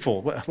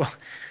ungrateful. Well,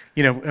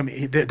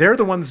 they're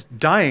the ones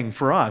dying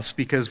for us,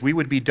 because we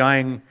would be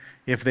dying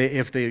if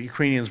the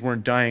Ukrainians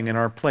weren't dying in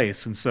our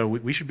place. And so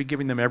we should be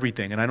giving them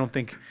everything. And I don't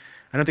think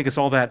it's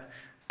all that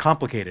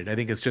complicated. I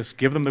think it's just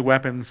give them the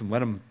weapons and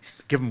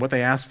give them what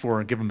they ask for,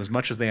 and give them as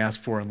much as they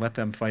ask for, and let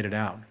them fight it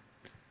out.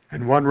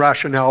 And one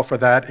rationale for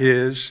that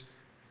is,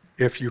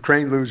 if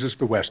Ukraine loses,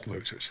 the West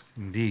loses.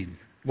 Indeed.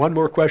 One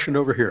more question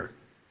over here.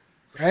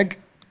 Greg,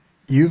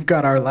 you've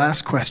got our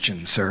last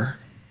question, sir.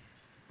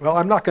 Well,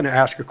 I'm not going to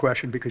ask a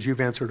question because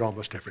you've answered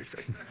almost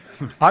everything.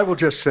 I will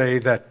just say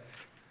that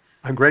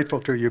I'm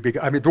grateful to you.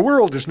 Because, the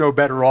world is no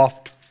better off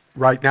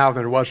right now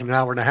than it was an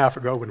hour and a half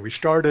ago when we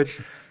started.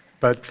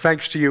 But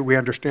thanks to you, we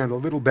understand a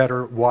little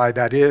better why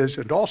that is,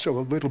 and also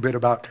a little bit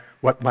about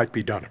what might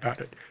be done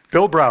about it.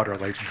 Bill Browder,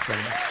 ladies and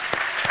gentlemen.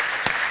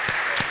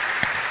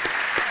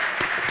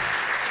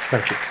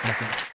 Thank you.